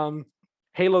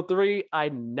 Halo 3, I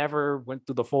never went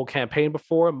through the full campaign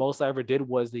before. Most I ever did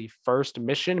was the first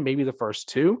mission, maybe the first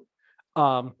 2.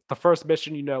 The first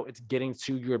mission, it's getting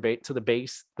to your to the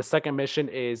base. The second mission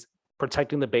is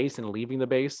protecting the base and leaving the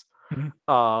base.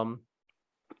 The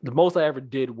most I ever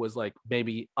did was like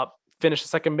maybe finish the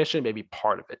second mission, maybe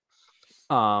part of it.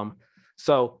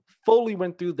 So fully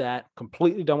went through that,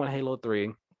 completely done with Halo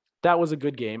 3. That was a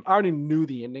good game. I already knew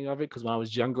the ending of it because when I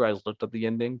was younger, I looked up the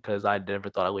ending because I never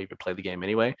thought I would even play the game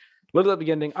anyway. Looked up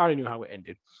the ending. I already knew how it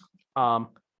ended. But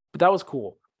that was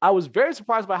cool. I was very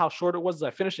surprised by how short it was as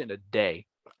I finished it in a day.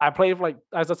 I played for as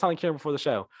I was telling Karen before the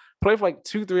show, played for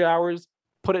 2-3 hours,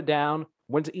 put it down,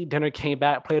 went to eat dinner, came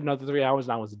back, played another 3 hours,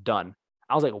 and I was done.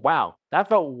 I was like, wow, that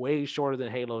felt way shorter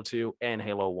than Halo 2 and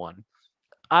Halo 1.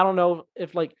 I don't know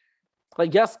if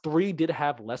yes, 3 did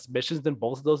have less missions than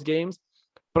both of those games,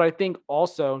 but I think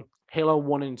also Halo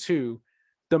 1 and 2,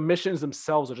 the missions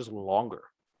themselves are just longer.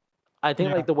 I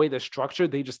think the way they're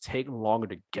structured, they just take longer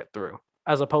to get through,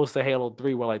 as opposed to Halo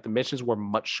 3, where the missions were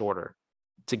much shorter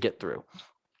to get through.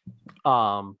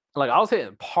 I was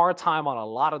hitting par time on a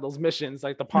lot of those missions,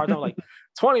 the par time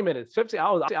 20 minutes, 50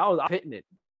 hours. I was hitting it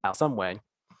out some way.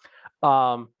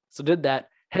 So did that.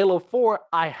 Halo 4,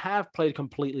 I have played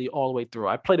completely all the way through.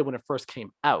 I played it when it first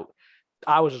came out.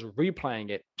 I was just replaying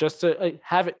it just to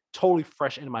have it totally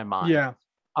fresh in my mind. Yeah.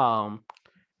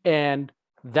 And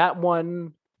that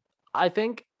one, I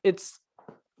think I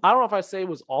don't know if I say it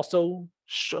was also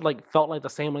felt like the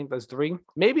same length as 3.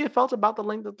 Maybe it felt about the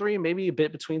length of 3, maybe a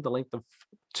bit between the length of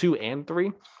 2 and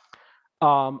 3.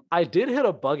 I did hit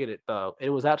a bug in it though. It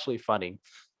was actually funny.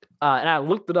 And I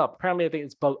looked it up. Apparently, I think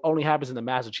it's only happens in the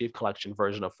Master Chief Collection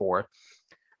version of 4.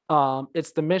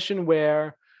 It's the mission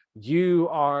where you're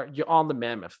on the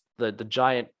Mammoth, the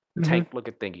giant tank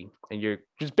looking thingy, and you're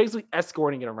just basically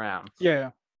escorting it around.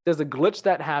 Yeah. There's a glitch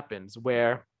that happens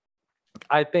where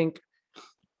I think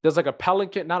there's like a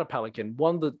Pelican, not a Pelican,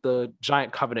 one of the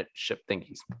giant Covenant ship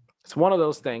thingies. It's one of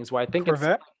those things where I think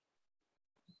Corvette?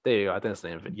 There you go. I think that's the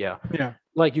name of it. Yeah. Yeah.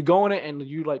 Like you go in it and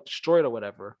you like destroy it or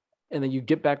whatever, and then you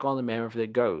get back on the Mammoth and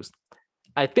it goes.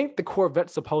 I think the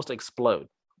Corvette's supposed to explode.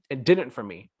 It didn't for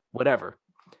me. Whatever.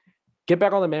 Get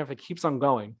back on the Mammoth, it keeps on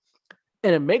going.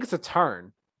 And it makes a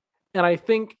turn. And I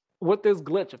think with this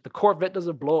glitch, if the Corvette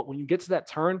doesn't blow up, when you get to that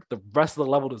turn, the rest of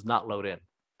the level does not load in.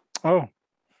 Oh.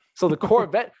 So the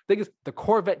Corvette, thing is, the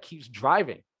Corvette keeps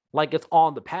driving like it's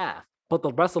on the path, but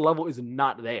the rest of the level is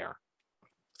not there.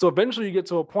 So eventually you get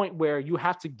to a point where you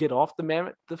have to get off the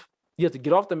Mammoth. You have to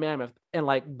get off the Mammoth and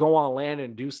like go on land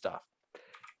and do stuff.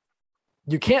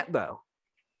 You can't though.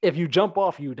 If you jump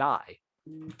off, you die.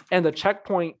 And the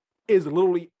checkpoint is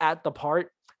literally at the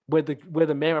part where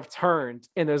the Mammoth turns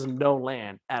and there's no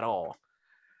land at all.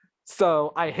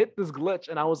 So I hit this glitch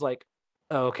and I was like,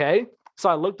 okay. So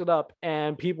I looked it up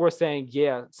and people were saying,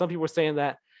 yeah, some people were saying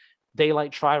that they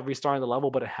like try restarting the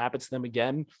level, but it happens to them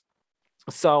again.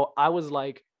 So I was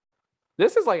like,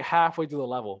 this is like halfway through the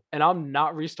level and I'm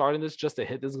not restarting this just to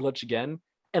hit this glitch again.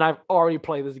 And I've already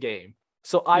played this game.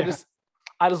 So I just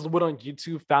went on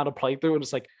YouTube, found a playthrough and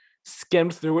just like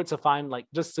skimmed through it to find like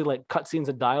just to like cutscenes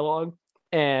and dialogue.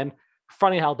 And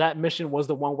funny how that mission was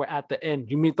the one where at the end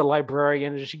you meet the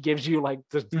librarian and she gives you like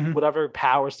the whatever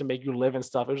powers to make you live and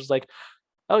stuff. It was just like,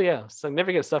 oh yeah,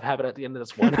 significant stuff happened at the end of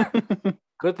this one.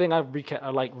 Good thing I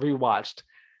rewatched.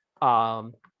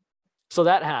 So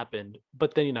that happened,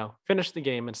 but then finished the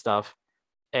game and stuff.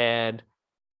 And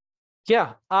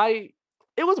yeah, it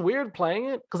was weird playing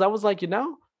it because I was like,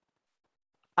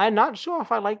 I'm not sure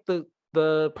if I like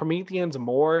the Prometheans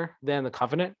more than the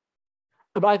Covenant.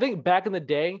 But I think back in the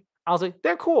day, I was like,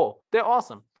 they're cool. They're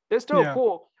awesome. They're still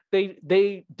cool.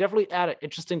 They definitely add an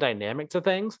interesting dynamic to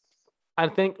things. I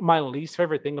think my least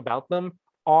favorite thing about them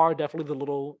are definitely the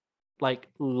little like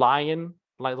lion,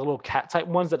 like the little cat type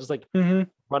ones that just like run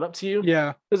up to you.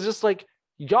 Yeah. It's just like,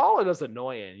 y'all are just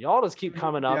annoying. Y'all just keep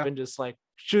coming up and just like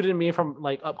shooting me from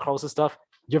like up close and stuff.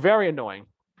 You're very annoying.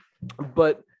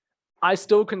 But I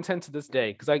still contend to this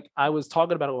day, because I was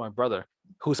talking about it with my brother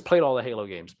who's played all the Halo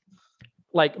games.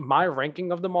 Like my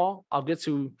ranking of them all, I'll get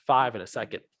to 5 in a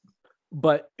second.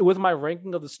 But with my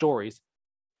ranking of the stories,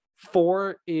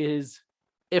 4 is,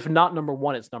 if not number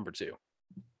 1, it's number 2.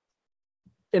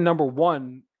 And number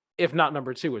 1, if not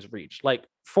number 2, is Reach. Like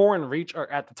 4 and Reach are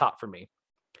at the top for me.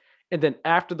 And then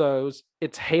after those,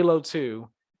 it's Halo 2,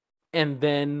 and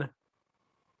then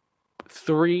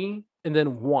 3, and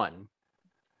then 1.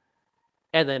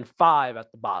 And then 5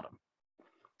 at the bottom.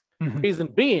 Reason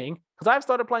being, because I've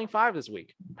started playing 5 this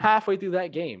week, halfway through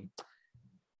that game.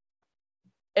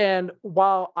 And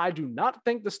while I do not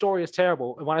think the story is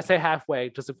terrible, and when I say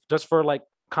halfway, just for like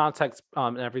context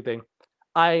and everything,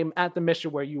 I'm at the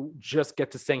mission where you just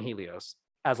get to sing Helios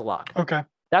as a lock. Okay.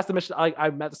 That's the mission.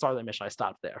 I'm at the start of the mission. I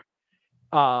stopped there.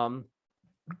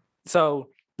 So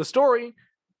the story,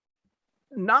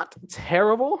 not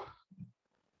terrible,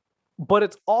 but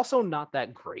it's also not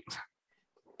that great.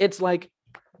 It's like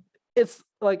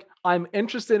I'm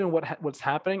interested in what's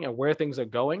happening and where things are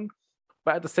going,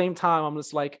 but at the same time, I'm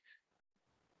just like,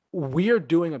 we're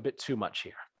doing a bit too much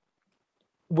here.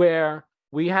 Where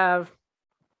we have,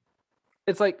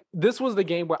 it's like, this was the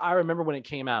game where I remember when it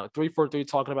came out, 343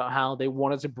 talking about how they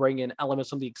wanted to bring in elements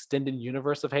from the extended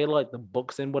universe of Halo, like the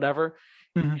books and whatever,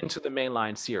 into the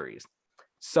mainline series.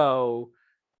 So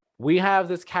we have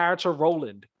this character,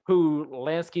 Roland, who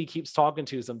Lansky keeps talking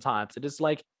to sometimes. And it's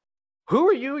like, who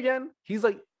are you again? He's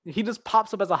like, he just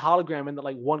pops up as a hologram in the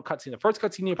like one cutscene. The first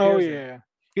cutscene he appears in,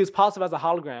 he just pops up as a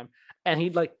hologram, and he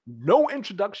like no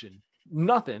introduction,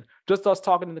 nothing, just us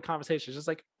talking in the conversation. It's just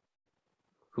like,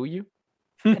 who are you?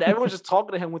 And everyone's just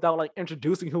talking to him without like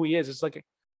introducing who he is. It's like,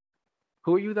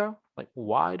 who are you though? Like,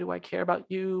 why do I care about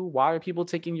you? Why are people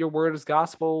taking your word as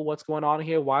gospel? What's going on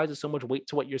here? Why is there so much weight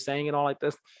to what you're saying and all like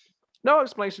this? No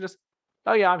explanation. Just,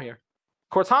 oh yeah, I'm here.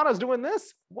 Cortana's doing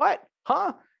this. What?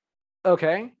 Huh?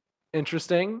 Okay,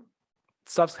 interesting.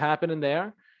 Stuff's happening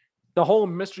there. The whole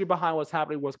mystery behind what's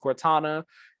happening with Cortana,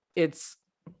 it's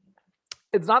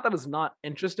not that it's not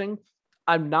interesting.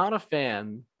 I'm not a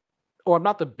fan, or I'm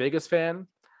not the biggest fan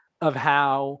of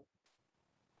how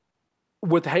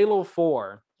with Halo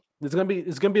 4, it's gonna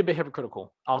be a bit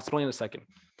hypocritical. I'll explain in a second.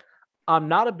 I'm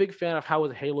not a big fan of how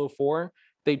with Halo 4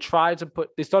 they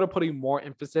started putting more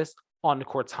emphasis on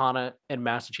Cortana and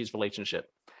Master Chief's relationship.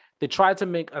 They tried to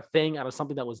make a thing out of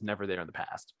something that was never there in the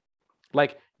past.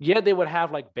 Like, yeah, they would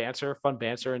have like fun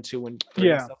banter in 2 and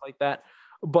 3 and stuff like that.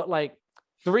 But like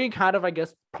 3 kind of, I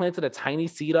guess, planted a tiny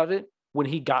seed of it when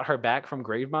he got her back from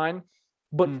Gravemind.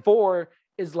 But 4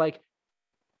 is like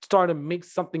starting to make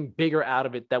something bigger out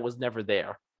of it that was never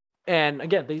there. And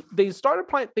again, they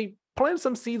planted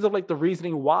some seeds of like the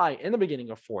reasoning why in the beginning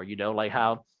of 4, like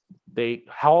how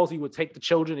Halsey would take the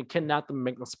children and kidnap them and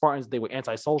make them Spartans. They were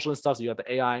antisocial and stuff. So you got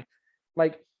the AI.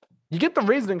 Like, you get the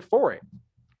reasoning for it.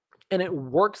 And it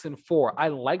works in 4. I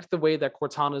liked the way that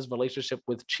Cortana's relationship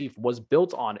with Chief was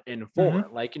built on in 4.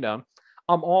 Like, I'm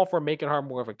all for making her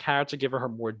more of a character, giving her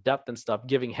more depth and stuff,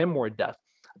 giving him more depth.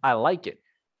 I like it.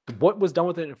 What was done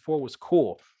with it in 4 was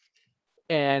cool.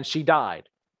 And she died,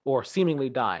 or seemingly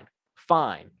died.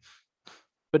 Fine.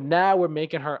 But now we're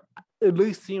making her, at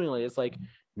least seemingly, it's like,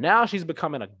 now she's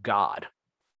becoming a god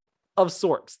of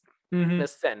sorts, in a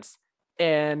sense.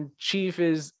 And Chief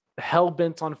is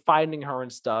hell-bent on finding her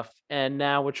and stuff. And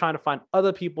now we're trying to find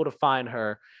other people to find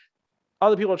her.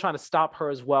 Other people are trying to stop her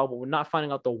as well, but we're not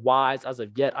finding out the whys as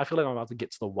of yet. I feel like I'm about to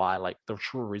get to the why, like the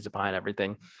true reason behind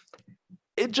everything.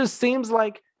 It just seems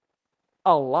like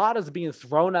a lot is being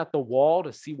thrown at the wall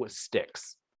to see what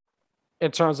sticks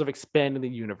in terms of expanding the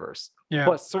universe. Yeah.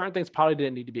 But certain things probably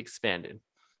didn't need to be expanded.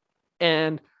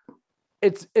 And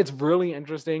it's really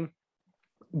interesting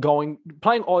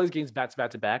playing all these games back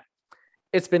to back.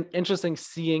 It's been interesting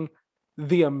seeing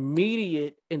the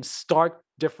immediate and stark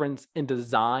difference in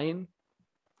design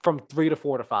from 3 to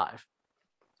 4 to 5.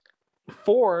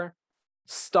 4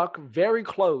 stuck very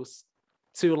close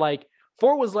to like,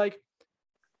 4 was like,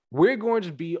 we're going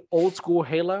to be old school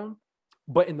Halo,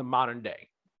 but in the modern day.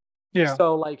 Yeah.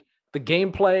 So like the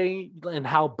gameplay and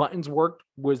how buttons worked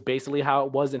was basically how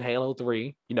it was in Halo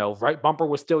 3. Right bumper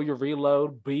was still your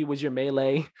reload, B was your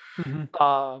melee.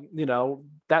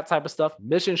 That type of stuff.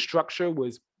 Mission structure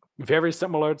was very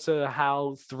similar to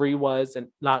how 3 was, and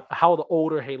not how the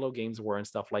older Halo games were and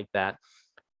stuff like that.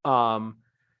 Your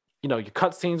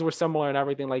cutscenes were similar and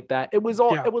everything like that. It was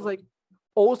like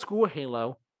old school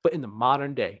Halo, but in the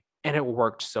modern day, and it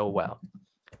worked so well.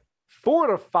 4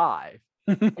 to 5,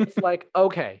 it's like,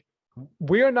 okay,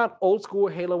 we are not old school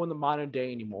Halo in the modern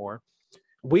day anymore.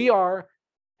 We are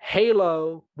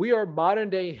Halo. We are modern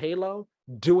day Halo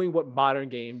doing what modern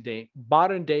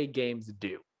day games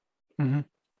do.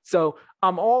 So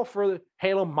I'm all for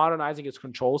Halo modernizing its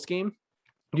control scheme.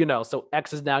 So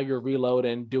X is now your reload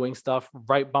and doing stuff.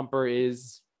 Right bumper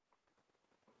is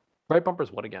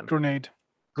what again?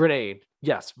 Grenade.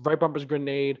 Yes. Right bumper is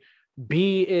grenade.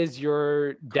 B is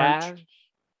your dash. Crouch.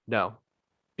 No.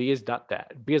 B is not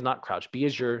that. B is not crouch. B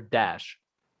is your dash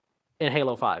in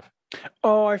Halo 5.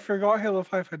 Oh, I forgot Halo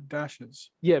 5 had dashes.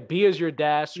 Yeah, B is your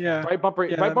dash. Yeah. Right bumper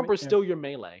is still your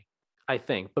melee, I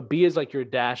think. But B is like your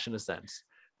dash in a sense.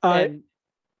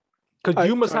 Because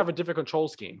you must have a different control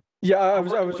scheme. Yeah, I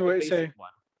was going to say.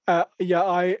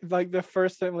 I like the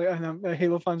first thing, like, and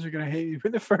Halo fans are gonna hate me,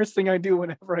 but the first thing I do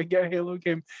whenever I get a Halo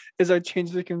game is I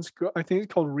change the I think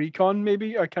it's called Recon,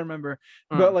 maybe, I can't remember.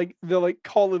 But like the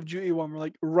Call of Duty one, where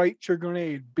like right's your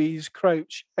grenade, B's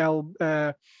crouch, L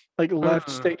left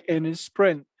stick in is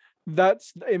sprint.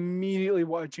 That's immediately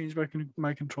what I changed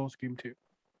my control scheme to.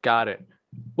 Got it.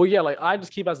 Well, yeah, like I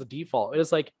just keep as the default.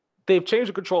 It's like they've changed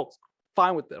the controls.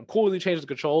 Fine with them. Cool, they changed the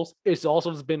controls. It's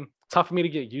also just been tough for me to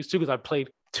get used to because I played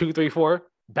 2, 3, 4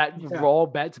 raw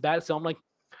back to back. So I'm like,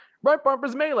 right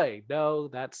bumper's melee. No,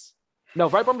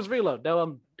 right bumper's reload. No,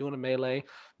 I'm doing a melee.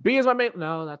 B is my melee.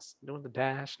 No, that's doing the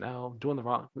dash. No, I'm doing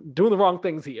the wrong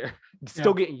things here.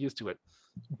 Still getting used to it.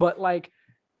 But like,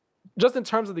 just in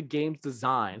terms of the game's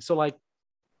design, so like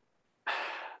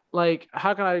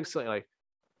how can I explain? Like,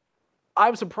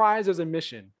 I'm surprised there's a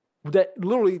mission that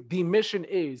literally the mission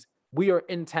is we are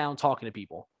in town talking to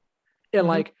people, and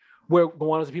like we're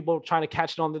one of the people trying to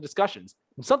catch it on the discussions.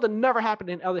 Something never happened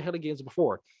in other Halo games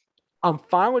before. I'm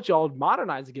fine with y'all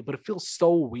modernizing it, but it feels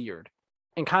so weird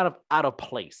and kind of out of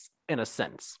place in a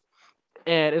sense.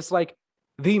 And it's like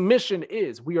the mission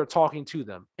is we are talking to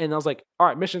them, and I was like, all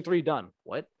right, mission 3 done.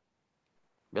 What?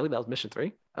 Really? That was mission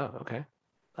 3? Oh, okay.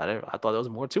 I thought there was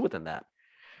more to it than that.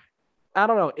 I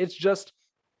don't know. It's just,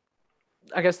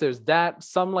 I guess there's that.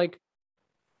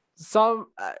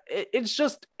 It's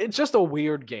just a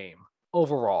weird game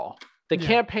overall. The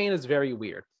campaign is very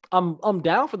weird. I'm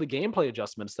down for the gameplay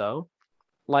adjustments though,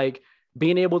 like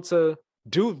being able to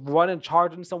run and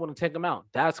charge in someone and take them out.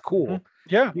 That's cool.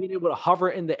 Yeah. Being able to hover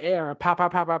in the air and pow pow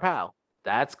pow pow pow.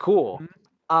 That's cool.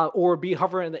 Or be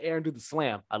hovering in the air and do the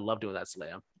slam. I love doing that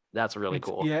slam. That's really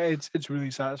cool. Yeah, it's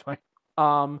really satisfying.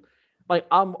 like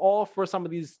I'm all for some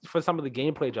of the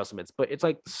gameplay adjustments, but it's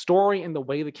like the story and the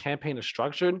way the campaign is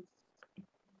structured,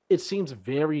 it seems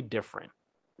very different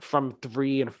from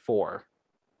 3 and 4.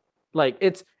 Like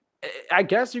it's, I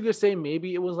guess you could say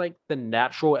maybe it was like the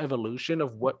natural evolution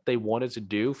of what they wanted to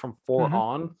do from 4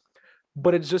 on,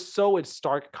 but it's just so it's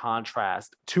stark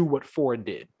contrast to what 4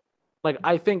 did. Like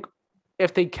I think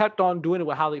if they kept on doing it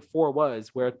with how 4 was,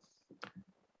 where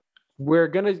we're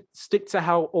gonna stick to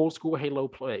how old school Halo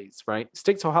plays, right?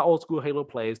 Stick to how old school Halo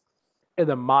plays in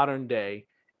the modern day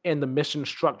and the mission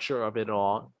structure of it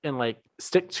all, and like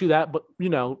stick to that, but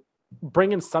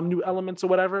bring in some new elements or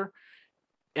whatever,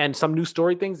 and some new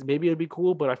story things. Maybe it'd be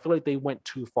cool, but I feel like they went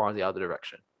too far in the other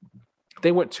direction.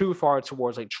 They went too far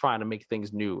towards like trying to make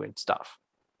things new and stuff.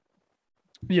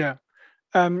 Yeah.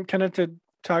 Kind of to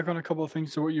tag on a couple of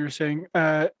things to what you were saying.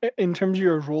 In terms of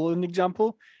your role-in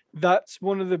example, that's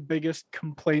one of the biggest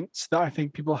complaints that I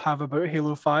think people have about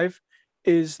Halo 5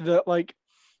 is that, like,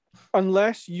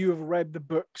 unless you have read the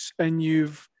books and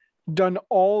you've done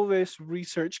all this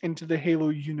research into the Halo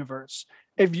universe,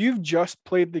 if you've just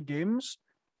played the games,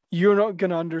 you're not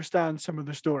going to understand some of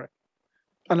the story.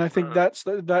 And I think that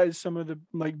is some of the,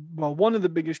 like, well, one of the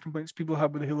biggest complaints people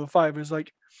have with Halo 5 is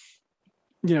like,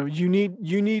 you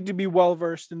need to be well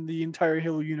versed in the entire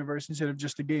Halo universe instead of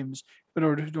just the games in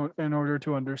order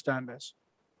to understand this.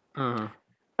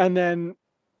 And then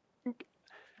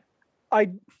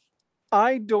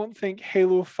I don't think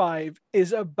Halo 5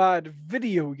 is a bad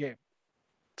video game.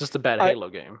 Just a bad Halo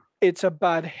game. It's a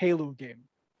bad Halo game.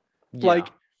 Yeah. Like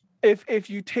if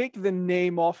you take the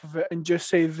name off of it and just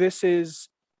say this is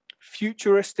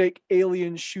futuristic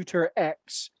alien shooter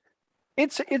X,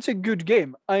 it's a good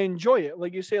game. I enjoy it.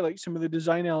 Like you say, like some of the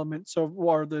design elements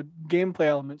or the gameplay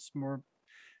elements more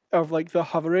of like the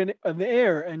hovering in the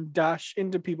air and dash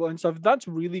into people and stuff. That's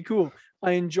really cool.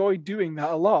 I enjoy doing that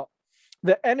a lot.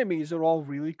 The enemies are all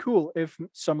really cool, if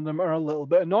some of them are a little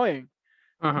bit annoying.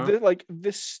 Like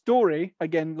this story,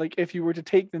 again, like if you were to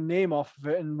take the name off of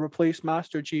it and replace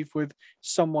Master Chief with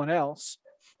someone else,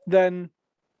 then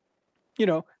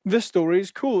this story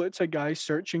is cool. It's a guy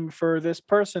searching for this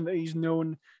person that he's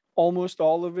known almost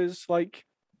all of his like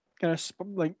kind of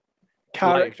like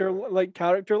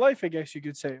character life, I guess you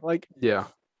could say. Like, yeah,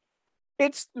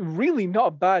 it's really not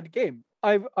a bad game.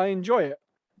 I enjoy it.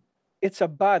 It's a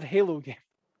bad Halo game.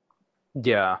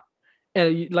 Yeah,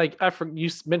 and like you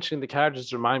mentioned the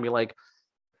characters remind me, like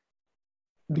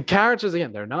the characters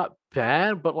again, they're not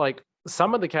bad, but like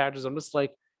some of the characters, I'm just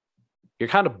like, you're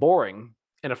kind of boring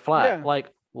in a flat. Yeah. Like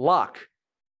Locke,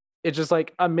 it's just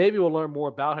like maybe we'll learn more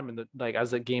about him in the like as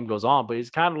the game goes on, but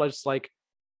he's kind of just like,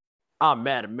 I'm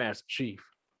mad at Master Chief.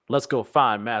 Let's go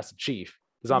find Master Chief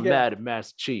because I'm mad at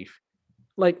Master Chief.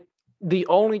 Like the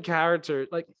only character,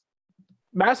 like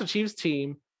Master Chief's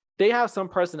team, they have some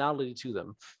personality to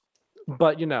them,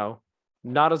 but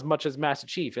not as much as Master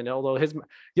Chief. And although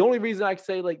the only reason I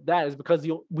say like that is because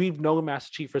we've known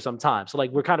Master Chief for some time, so like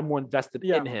we're kind of more invested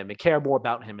in him and care more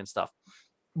about him and stuff.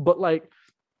 But like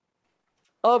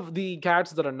of the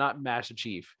characters that are not Master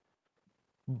Chief,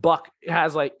 Buck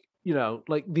has like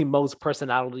like the most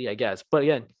personality, I guess. But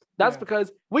again, that's because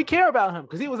we care about him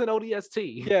because he was an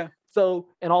ODST. Yeah. So,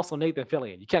 and also Nathan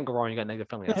Fillion. You can't go wrong. You got Nathan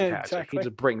Fillion as a character. Exactly.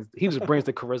 He just brings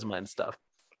the charisma and stuff.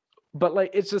 But like,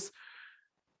 it's just,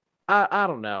 I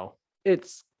don't know.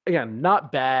 It's again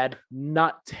not bad,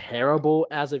 not terrible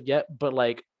as of yet, but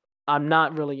like I'm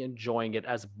not really enjoying it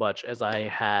as much as I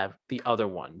have the other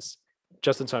ones.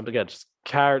 Just in terms of again, just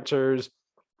characters,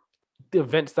 the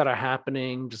events that are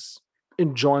happening, just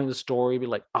enjoying the story. Be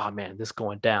like, oh man, this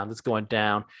going down, this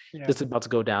is about to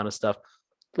go down and stuff.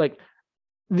 Like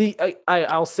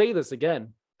I'll say this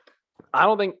again. I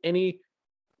don't think any.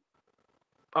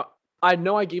 I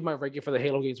know I gave my ranking for the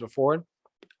Halo games before.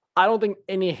 I don't think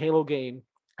any Halo game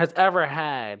has ever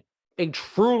had a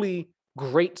truly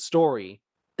great story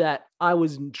that I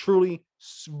was truly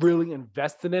really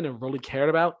invested in and really cared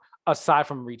about, aside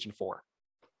from Reach and 4.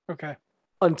 Okay.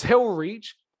 Until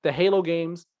Reach, the Halo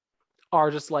games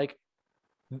are just like,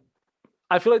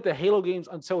 I feel like the Halo games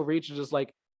until Reach are just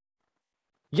like,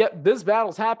 yep, this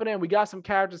battle's happening. We got some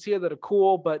characters here that are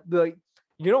cool, but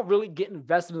you don't really get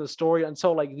invested in the story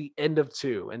until like the end of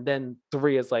 2. And then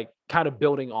 3 is like kind of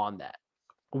building on that.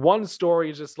 1 story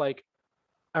is just like,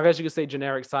 I guess you could say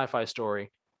generic sci-fi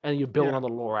story. And you build on the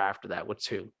lore after that with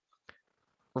 2.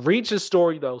 Reach's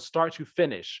story though, start to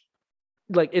finish,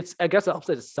 like it's, I guess I'll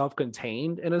say it's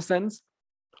self-contained in a sense,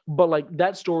 but like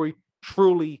that story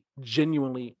truly,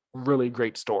 genuinely, really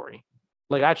great story.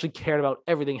 Like I actually cared about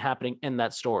everything happening in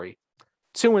that story.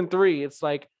 2 and 3, it's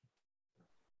like,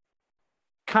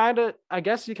 kind of, I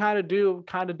guess you kind of do,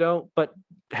 kind of don't. But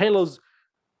Halo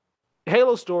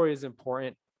story is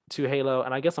important to Halo,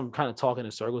 and I guess I'm kind of talking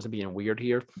in circles and being weird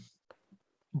here.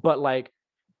 But like,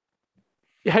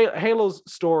 Halo's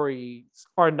stories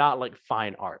are not like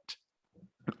fine art,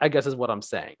 I guess is what I'm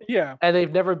saying. Yeah. And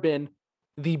they've never been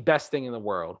the best thing in the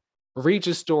world.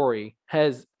 Reach's story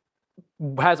has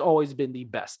always been the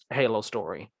best Halo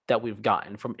story that we've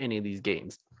gotten from any of these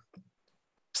games.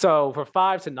 So for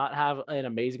 5 to not have an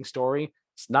amazing story,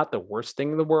 it's not the worst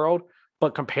thing in the world.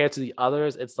 But compared to the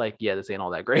others, it's like, yeah, this ain't all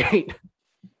that great.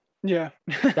 Yeah.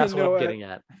 That's what I'm getting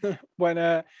at.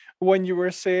 When you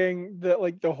were saying that,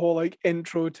 like, the whole like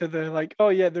intro to the like, oh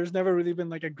yeah, there's never really been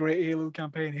like a great Halo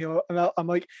campaign. Halo, and I'm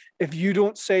like, if you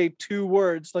don't say 2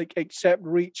 words like except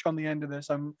Reach on the end of this,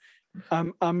 I'm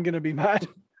gonna be mad.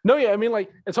 No, yeah, I mean,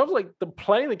 like, in terms of like the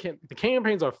playing, the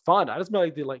campaigns are fun. I just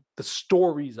mean like the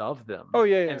stories of them. Oh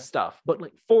yeah, and stuff. But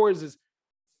like Reach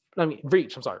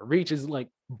is like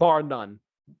bar none,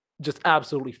 just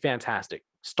absolutely fantastic,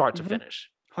 start to finish.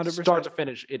 100%. Start to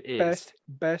finish, it is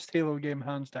best Halo game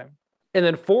hands down. And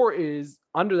then 4 is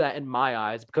under that in my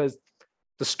eyes because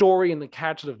the story and the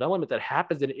character development that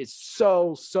happens in it is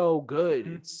so good.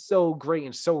 It's so great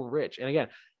and so rich. And again,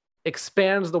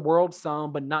 expands the world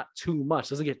some, but not too much.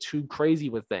 Doesn't get too crazy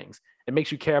with things. It makes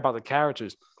you care about the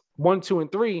characters. 1, 2, and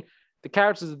 3, the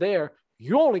characters are there.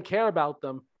 You only care about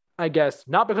them, I guess,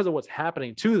 not because of what's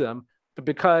happening to them, but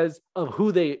because of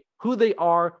who they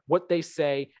are, what they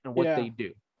say, and what they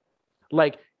do.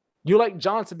 Like, you like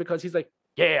Johnson because he's like,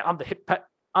 yeah, I'm the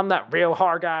I'm that real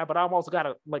hard guy, but I've also got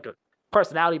a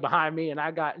personality behind me, and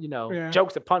I got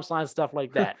jokes and punchlines, stuff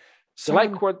like that. So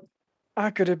like, I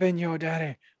could have been your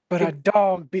daddy, but a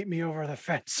dog beat me over the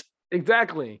fence.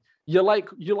 Exactly. You like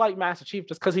Master Chief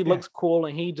just because he looks cool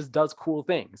and he just does cool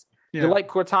things. You like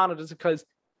Cortana just because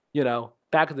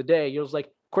back in the day you're just like,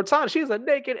 Cortana, she's a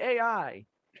naked AI,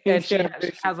 and she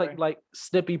has like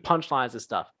snippy punchlines and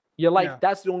stuff.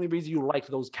 That's the only reason you like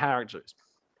those characters.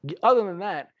 Other than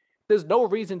that, there's no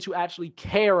reason to actually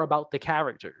care about the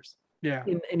characters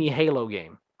in any Halo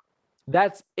game.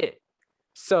 That's it.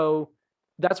 So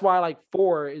that's why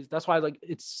 4 that's why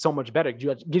it's so much better. It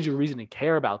gives you a reason to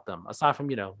care about them, aside from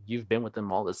you've been with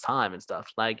them all this time and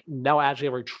stuff. Like, now I actually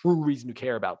have a true reason to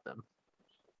care about them.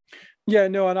 Yeah,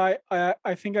 no, and I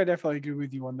think I definitely agree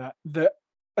with you on that. That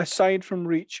aside from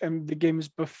Reach and the games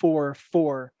before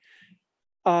 4,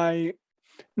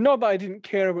 not that I didn't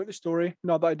care about the story,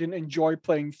 not that I didn't enjoy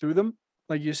playing through them,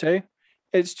 like you say.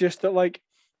 It's just that like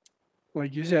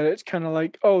you said, it's kind of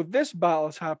like, oh, this battle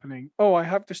is happening. Oh, I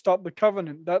have to stop the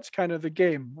Covenant. That's kind of the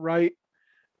game, right?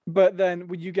 But then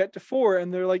when you get to 4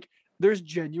 and they're like, there's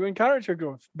genuine character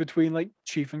growth between like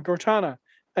Chief and Cortana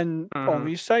and all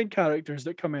these side characters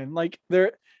that come in. Like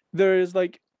there is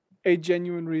like a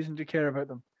genuine reason to care about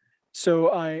them. So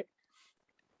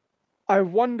I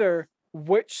wonder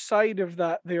which side of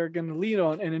that they are going to lean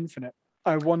on in Infinite.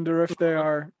 I wonder if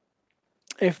they're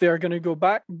going to go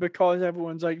back because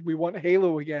everyone's like, we want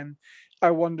Halo again.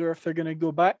 I wonder if they're going to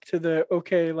go back to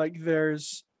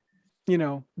there's,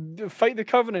 fight the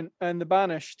Covenant and the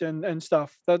Banished and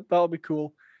stuff. That'll be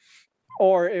cool.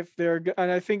 Or if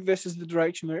and I think this is the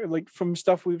direction, like from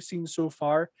stuff we've seen so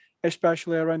far,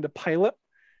 especially around the pilot.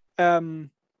 I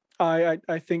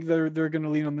think they're going to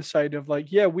lean on the side of like,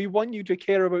 yeah, we want you to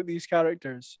care about these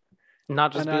characters,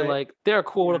 not just like they're a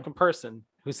cool looking person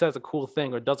who says a cool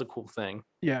thing or does a cool thing.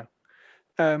 Yeah.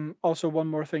 Also, one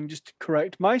more thing, just to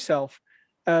correct myself.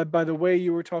 By the way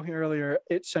you were talking earlier,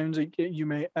 it sounds like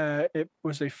it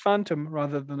was a Phantom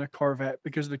rather than a Corvette,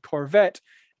 because the Corvette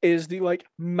is the like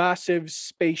massive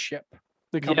spaceship.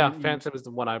 Phantom is the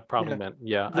one I probably meant.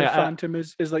 Yeah, the Phantom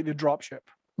is like the dropship.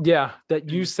 Yeah, that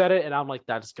you said it, and I'm like,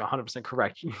 that's 100%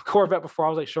 correct. Corvette before, I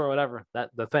was like, sure, whatever. That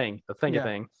the thing. But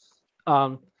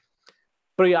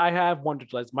yeah, I have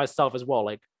wondered like myself as well,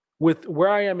 like with where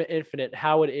I am in Infinite,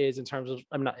 how it is in terms of,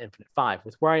 I'm not Infinite 5,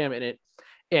 with where I am in it,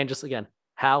 and just again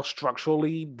how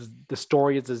structurally the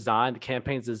story is designed, the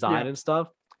campaign's designed and stuff,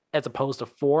 as opposed to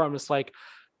 4. I'm just like,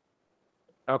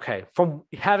 okay, from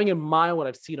having in mind what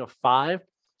I've seen of 5,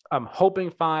 I'm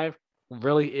hoping 5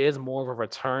 really is more of a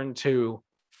return to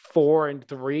 4 and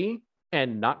 3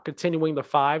 and not continuing the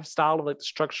 5 style of like the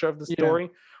structure of the story.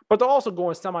 But they're also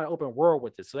going semi-open world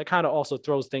with it, so that kind of also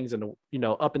throws things in the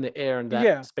up in the air in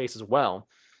that space as well.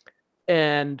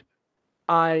 And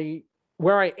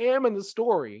where I am in the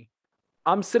story,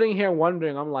 I'm sitting here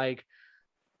wondering, I'm like,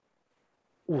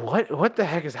 what the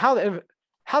heck is how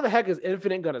the heck is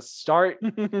Infinite gonna start?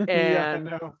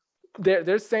 And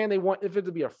they're saying they want Infinite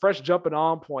to be a fresh jumping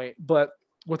on point, but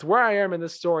with where I am in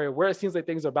this story, where it seems like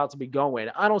things are about to be going,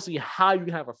 I don't see how you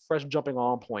can have a fresh jumping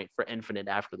on point for Infinite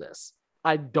after this.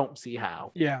 I don't see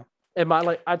how. Yeah. And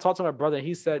I talked to my brother, and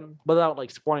he said, without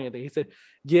like spoiling anything, he said,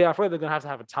 yeah, I feel like they're gonna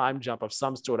have a time jump of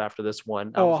some sort after this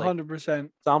one. Oh, 100%.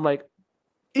 So I'm like,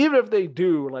 even if they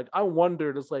do, like, I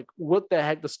wonder just like what the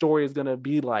heck the story is gonna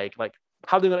be like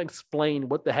how they're gonna explain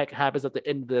what the heck happens at the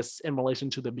end of this in relation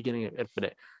to the beginning of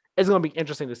Infinite. It's gonna be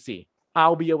interesting to see.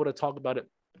 I'll be able to talk about it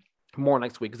more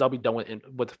next week because I'll be done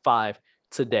with 5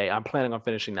 today. I'm planning on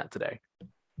finishing that today.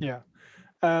 Yeah.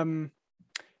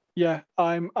 Yeah,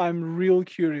 I'm real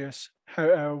curious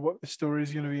how what the story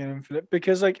is going to be in Infinite,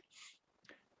 because like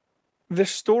the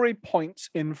story points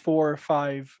in 4 or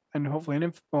 5 and hopefully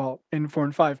in 4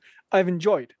 and 5 I've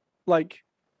enjoyed. Like,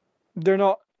 they're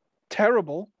not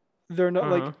terrible. They're not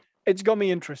like, it's got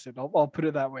me interested. I'll put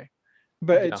it that way.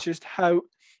 But it's just how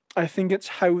I think it's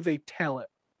how they tell it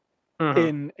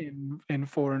in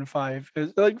 4 and 5.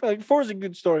 It's like 4 is a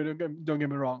good story. Don't get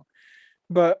me wrong,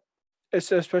 but it's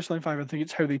especially in 5. I think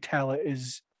it's how they tell it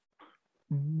is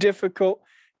difficult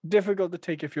to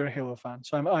take if you're a Halo fan.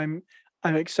 So I'm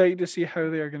excited to see how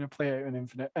they are going to play out in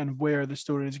Infinite and where the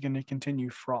story is going to continue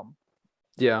from.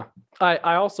 Yeah,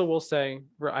 I also will say,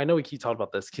 I know we keep talking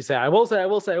about this. Keep saying I will say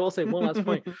one last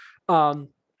point.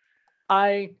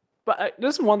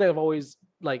 This is one thing I've always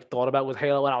like thought about with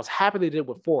Halo, and I was happy they did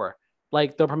with 4.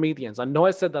 Like the Prometheans. I know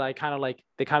I said that I kind of like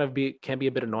they kind of can be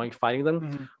a bit annoying fighting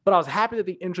them, but I was happy that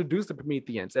they introduced the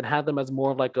Prometheans and had them as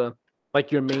more of like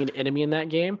your main enemy in that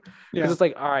game. Because it's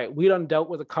like, all right, we done dealt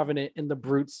with the Covenant and the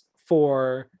Brutes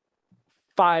for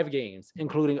 5 games,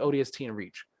 including ODST and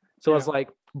Reach. So it's like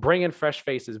bringing fresh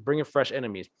faces, bringing fresh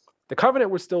enemies. The Covenant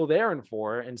were still there in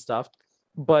 4 and stuff,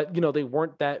 but they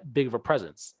weren't that big of a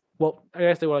presence. Well, I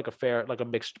guess they were like a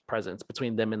mixed presence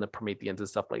between them and the Prometheans and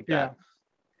stuff like that.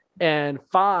 And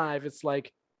 5, it's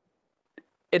like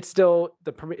it's still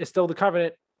the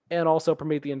Covenant and also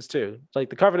Prometheans too. Like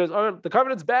the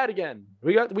Covenant's bad again.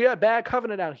 We got bad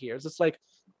Covenant out here. It's just like,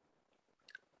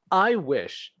 I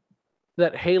wish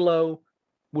that Halo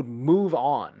would move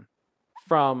on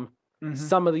from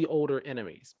some of the older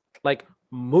enemies. Like,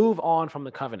 move on from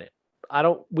the Covenant.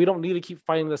 We don't need to keep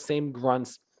fighting the same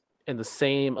grunts and the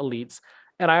same elites.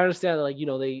 And I understand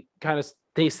that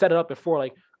they set it up before,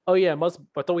 like, oh yeah, I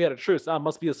thought we had a truce.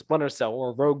 Must be a Splinter Cell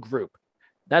or a rogue group.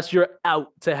 That's your out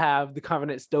to have the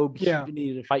Covenant still be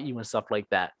needed to fight you and stuff like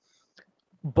that.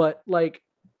 But like,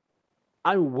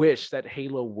 I wish that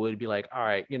Halo would be like, all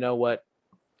right, you know what?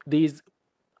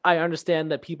 I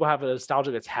understand that people have a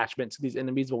nostalgic attachment to these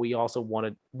enemies, but we also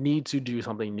need to do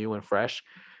something new and fresh.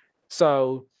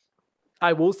 So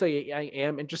I will say I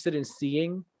am interested in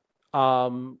seeing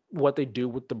what they do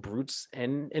with the Brutes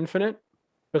in Infinite,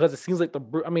 because it seems like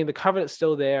the Covenant's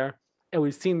still there, and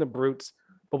we've seen the Brutes,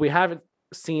 but we haven't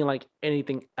seen like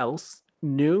anything else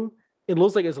new. It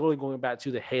looks like it's really going back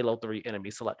to the Halo 3 enemy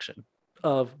selection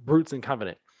of Brutes and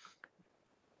Covenant.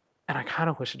 And I kind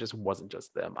of wish it just wasn't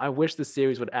just them. I wish the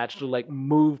series would actually like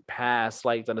move past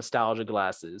like the nostalgia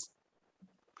glasses.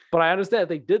 But I understand if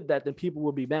they did that, then people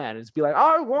would be mad and just be like,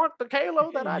 I want the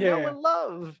Halo that I know and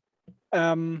love.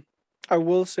 I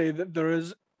will say that there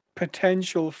is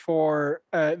potential for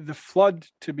the Flood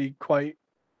to be quite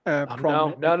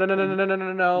prominent. No.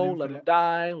 Let him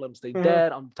die. Let him stay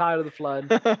dead. I'm tired of the Flood.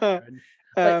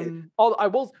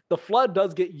 The Flood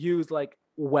does get used like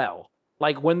well.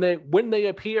 Like when they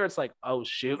appear, it's like, oh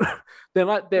shoot, they're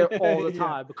not there all the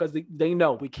time because they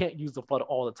know we can't use the Flood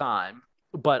all the time.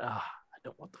 But I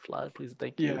don't want the Flood, please,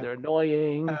 thank you. They're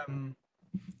annoying.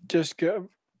 Just go.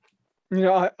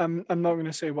 I'm not going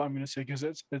to say what I'm going to say because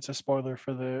it's a spoiler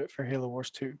for Halo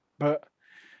Wars 2. But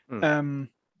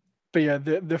yeah,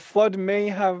 the Flood may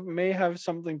have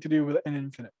something to do with it in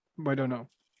Infinite. I don't know.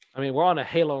 I mean, we're on a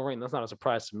Halo ring. That's not a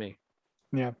surprise to me.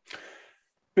 Yeah,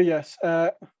 but yes,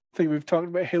 I think we've talked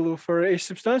about Halo for a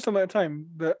substantial amount of time.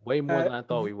 But way more than I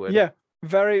thought we would. Yeah,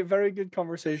 very, very good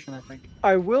conversation, I think.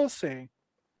 I will say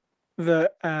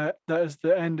that that is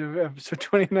the end of episode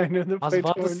 29 of the I was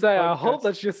about to say, podcast. I hope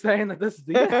that you're saying that this is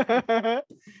the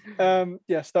end.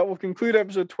 Yes, that will conclude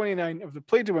episode 29 of the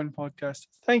Play to Win podcast.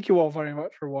 Thank you all very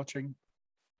much for watching.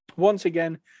 Once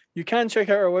again, you can check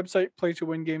out our website,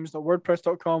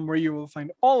 playtowingames.wordpress.com, where you will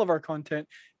find all of our content.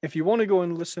 If you want to go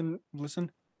and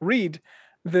read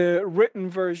the written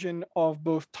version of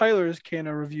both Tyler's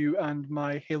Kena review and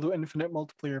my Halo Infinite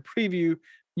multiplayer preview,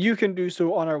 you can do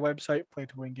so on our website,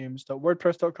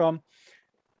 playtowingames.wordpress.com.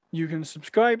 You can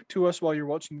subscribe to us while you're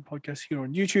watching the podcast here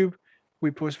on YouTube.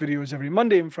 We post videos every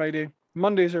Monday and Friday.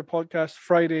 Mondays are podcasts,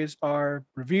 Fridays are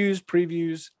reviews,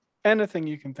 previews, anything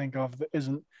you can think of that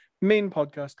isn't main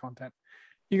podcast content.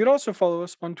 You can also follow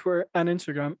us on Twitter and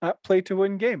Instagram at Play to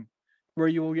Win Game, where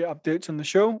you will get updates on the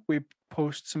show. We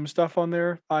post some stuff on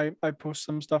there. I post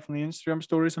some stuff on the Instagram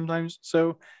story sometimes.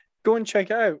 So go and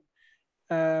check it out.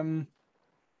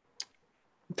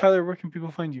 Tyler, where can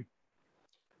people find you?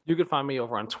 You can find me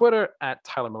over on Twitter at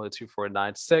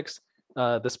TylerMiller2496.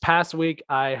 This past week,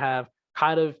 I have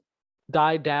kind of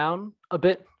died down a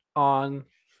bit on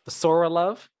the Sora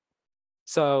love.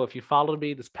 So if you followed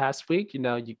me this past week, you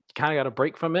kind of got a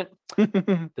break from it.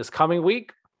 This coming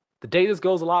week, the day this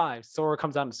goes live, Sora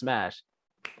comes out in Smash.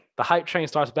 The hype train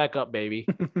starts back up, baby.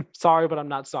 Sorry, but I'm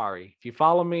not sorry. If you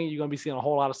follow me, you're going to be seeing a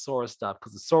whole lot of Sora stuff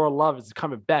because the Sora love is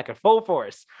coming back in full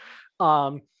force.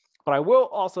 But I will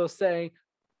also say,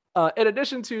 in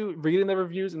addition to reading the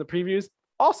reviews and the previews,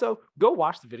 also go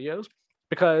watch the videos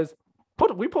because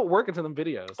we put work into them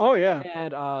videos. Oh, yeah.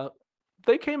 And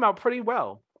they came out pretty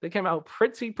well. They came out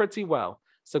pretty well.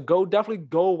 So definitely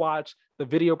go watch the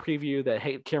video preview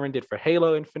that Karen did for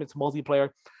Halo Infinite's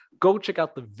multiplayer. Go check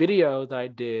out the video that I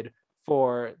did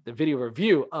for the video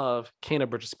review of Kena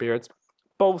Bridge of Spirits.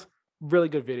 Both really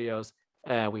good videos,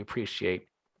 and we appreciate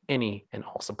any and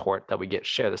all support that we get.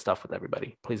 Share this stuff with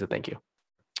everybody. Please and thank you.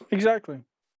 Exactly.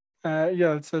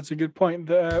 Yeah, that's a good point.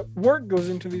 The work goes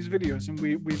into these videos, and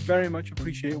we very much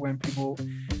appreciate when people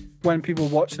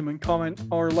watch them and comment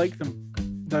or like them.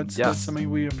 That's something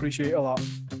we appreciate a lot.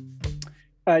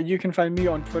 You can find me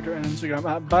on Twitter and Instagram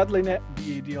at Badlynet,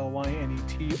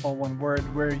 BADLYNET, all one word,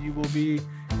 where you will be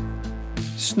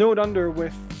snowed under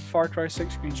with Far Cry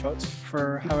 6 screenshots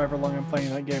for however long I'm playing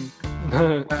that game.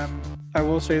 I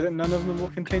will say that none of them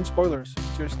will contain spoilers,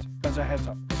 just as a heads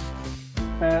up.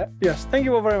 Yes, thank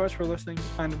you all very much for listening,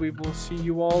 and we will see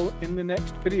you all in the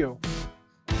next video.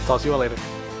 Talk to you all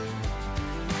later.